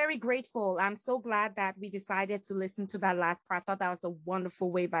 just very grateful. I'm so glad that we decided to listen to that last part. I thought that was a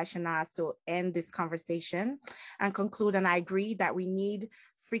wonderful way by Shanaz to end this conversation and conclude. And I agree that we need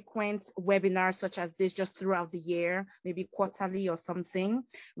frequent webinars such as this just throughout the year, maybe quarterly or something,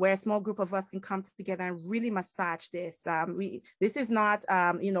 where a small group of us can come together and really massage this. This is not,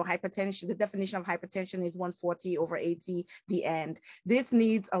 hypertension. The definition of hypertension is 140/80, the end. This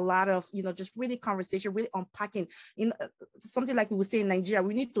needs a lot of, just really conversation, really unpacking. Something like we would say in Nigeria,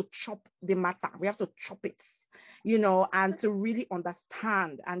 we need to chop the matter. We have to chop it, and to really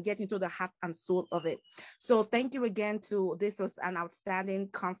understand and get into the heart and soul of it. So thank you again this was an outstanding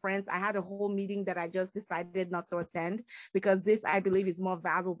conference. I had a whole meeting that I just decided not to attend because this, I believe, is more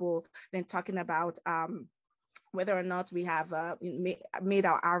valuable than talking about whether or not we have made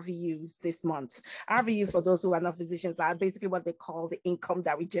our RVUs this month. RVUs, for those who are not physicians, are basically what they call the income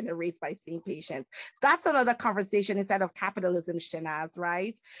that we generate by seeing patients. That's another conversation instead of capitalism, Shanaz,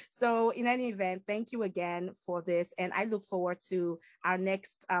 right? So in any event, thank you again for this. And I look forward to our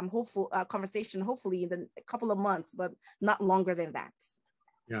next conversation, hopefully in a couple of months, but not longer than that.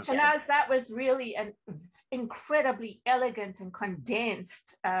 Yeah. Shanaz, that was really an incredibly elegant and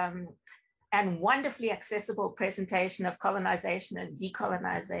condensed and wonderfully accessible presentation of colonization and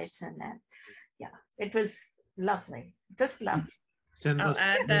decolonization. And yeah, it was lovely, just lovely. I'll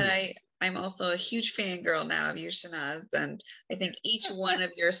add that I'm also a huge fangirl now of you, Shanaz, and I think each one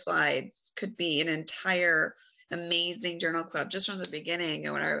of your slides could be an entire amazing journal club just from the beginning.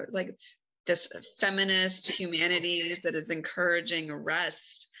 And when I was like, this feminist humanities that is encouraging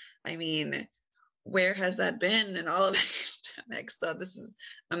rest. I mean, where has that been in all of academics? So this is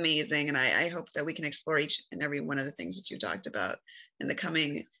amazing. And I hope that we can explore each and every one of the things that you talked about in the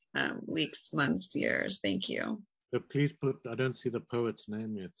coming weeks, months, years. Thank you. But please I don't see the poet's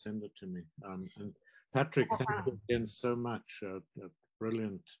name yet, send it to me. And Patrick, thank you again so much. A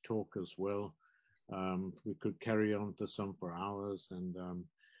brilliant talk as well. We could carry on this on for hours,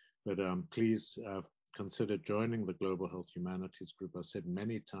 but please consider joining the Global Health Humanities Group. I've said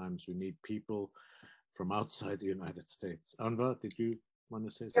many times we need people from outside the United States. Anwar, did you want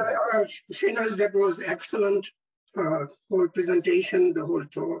to say something? Yeah, Shanaz, that was excellent. Whole presentation, the whole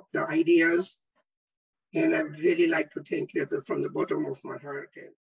talk, the ideas. And I'd really like to thank you from the bottom of my heart.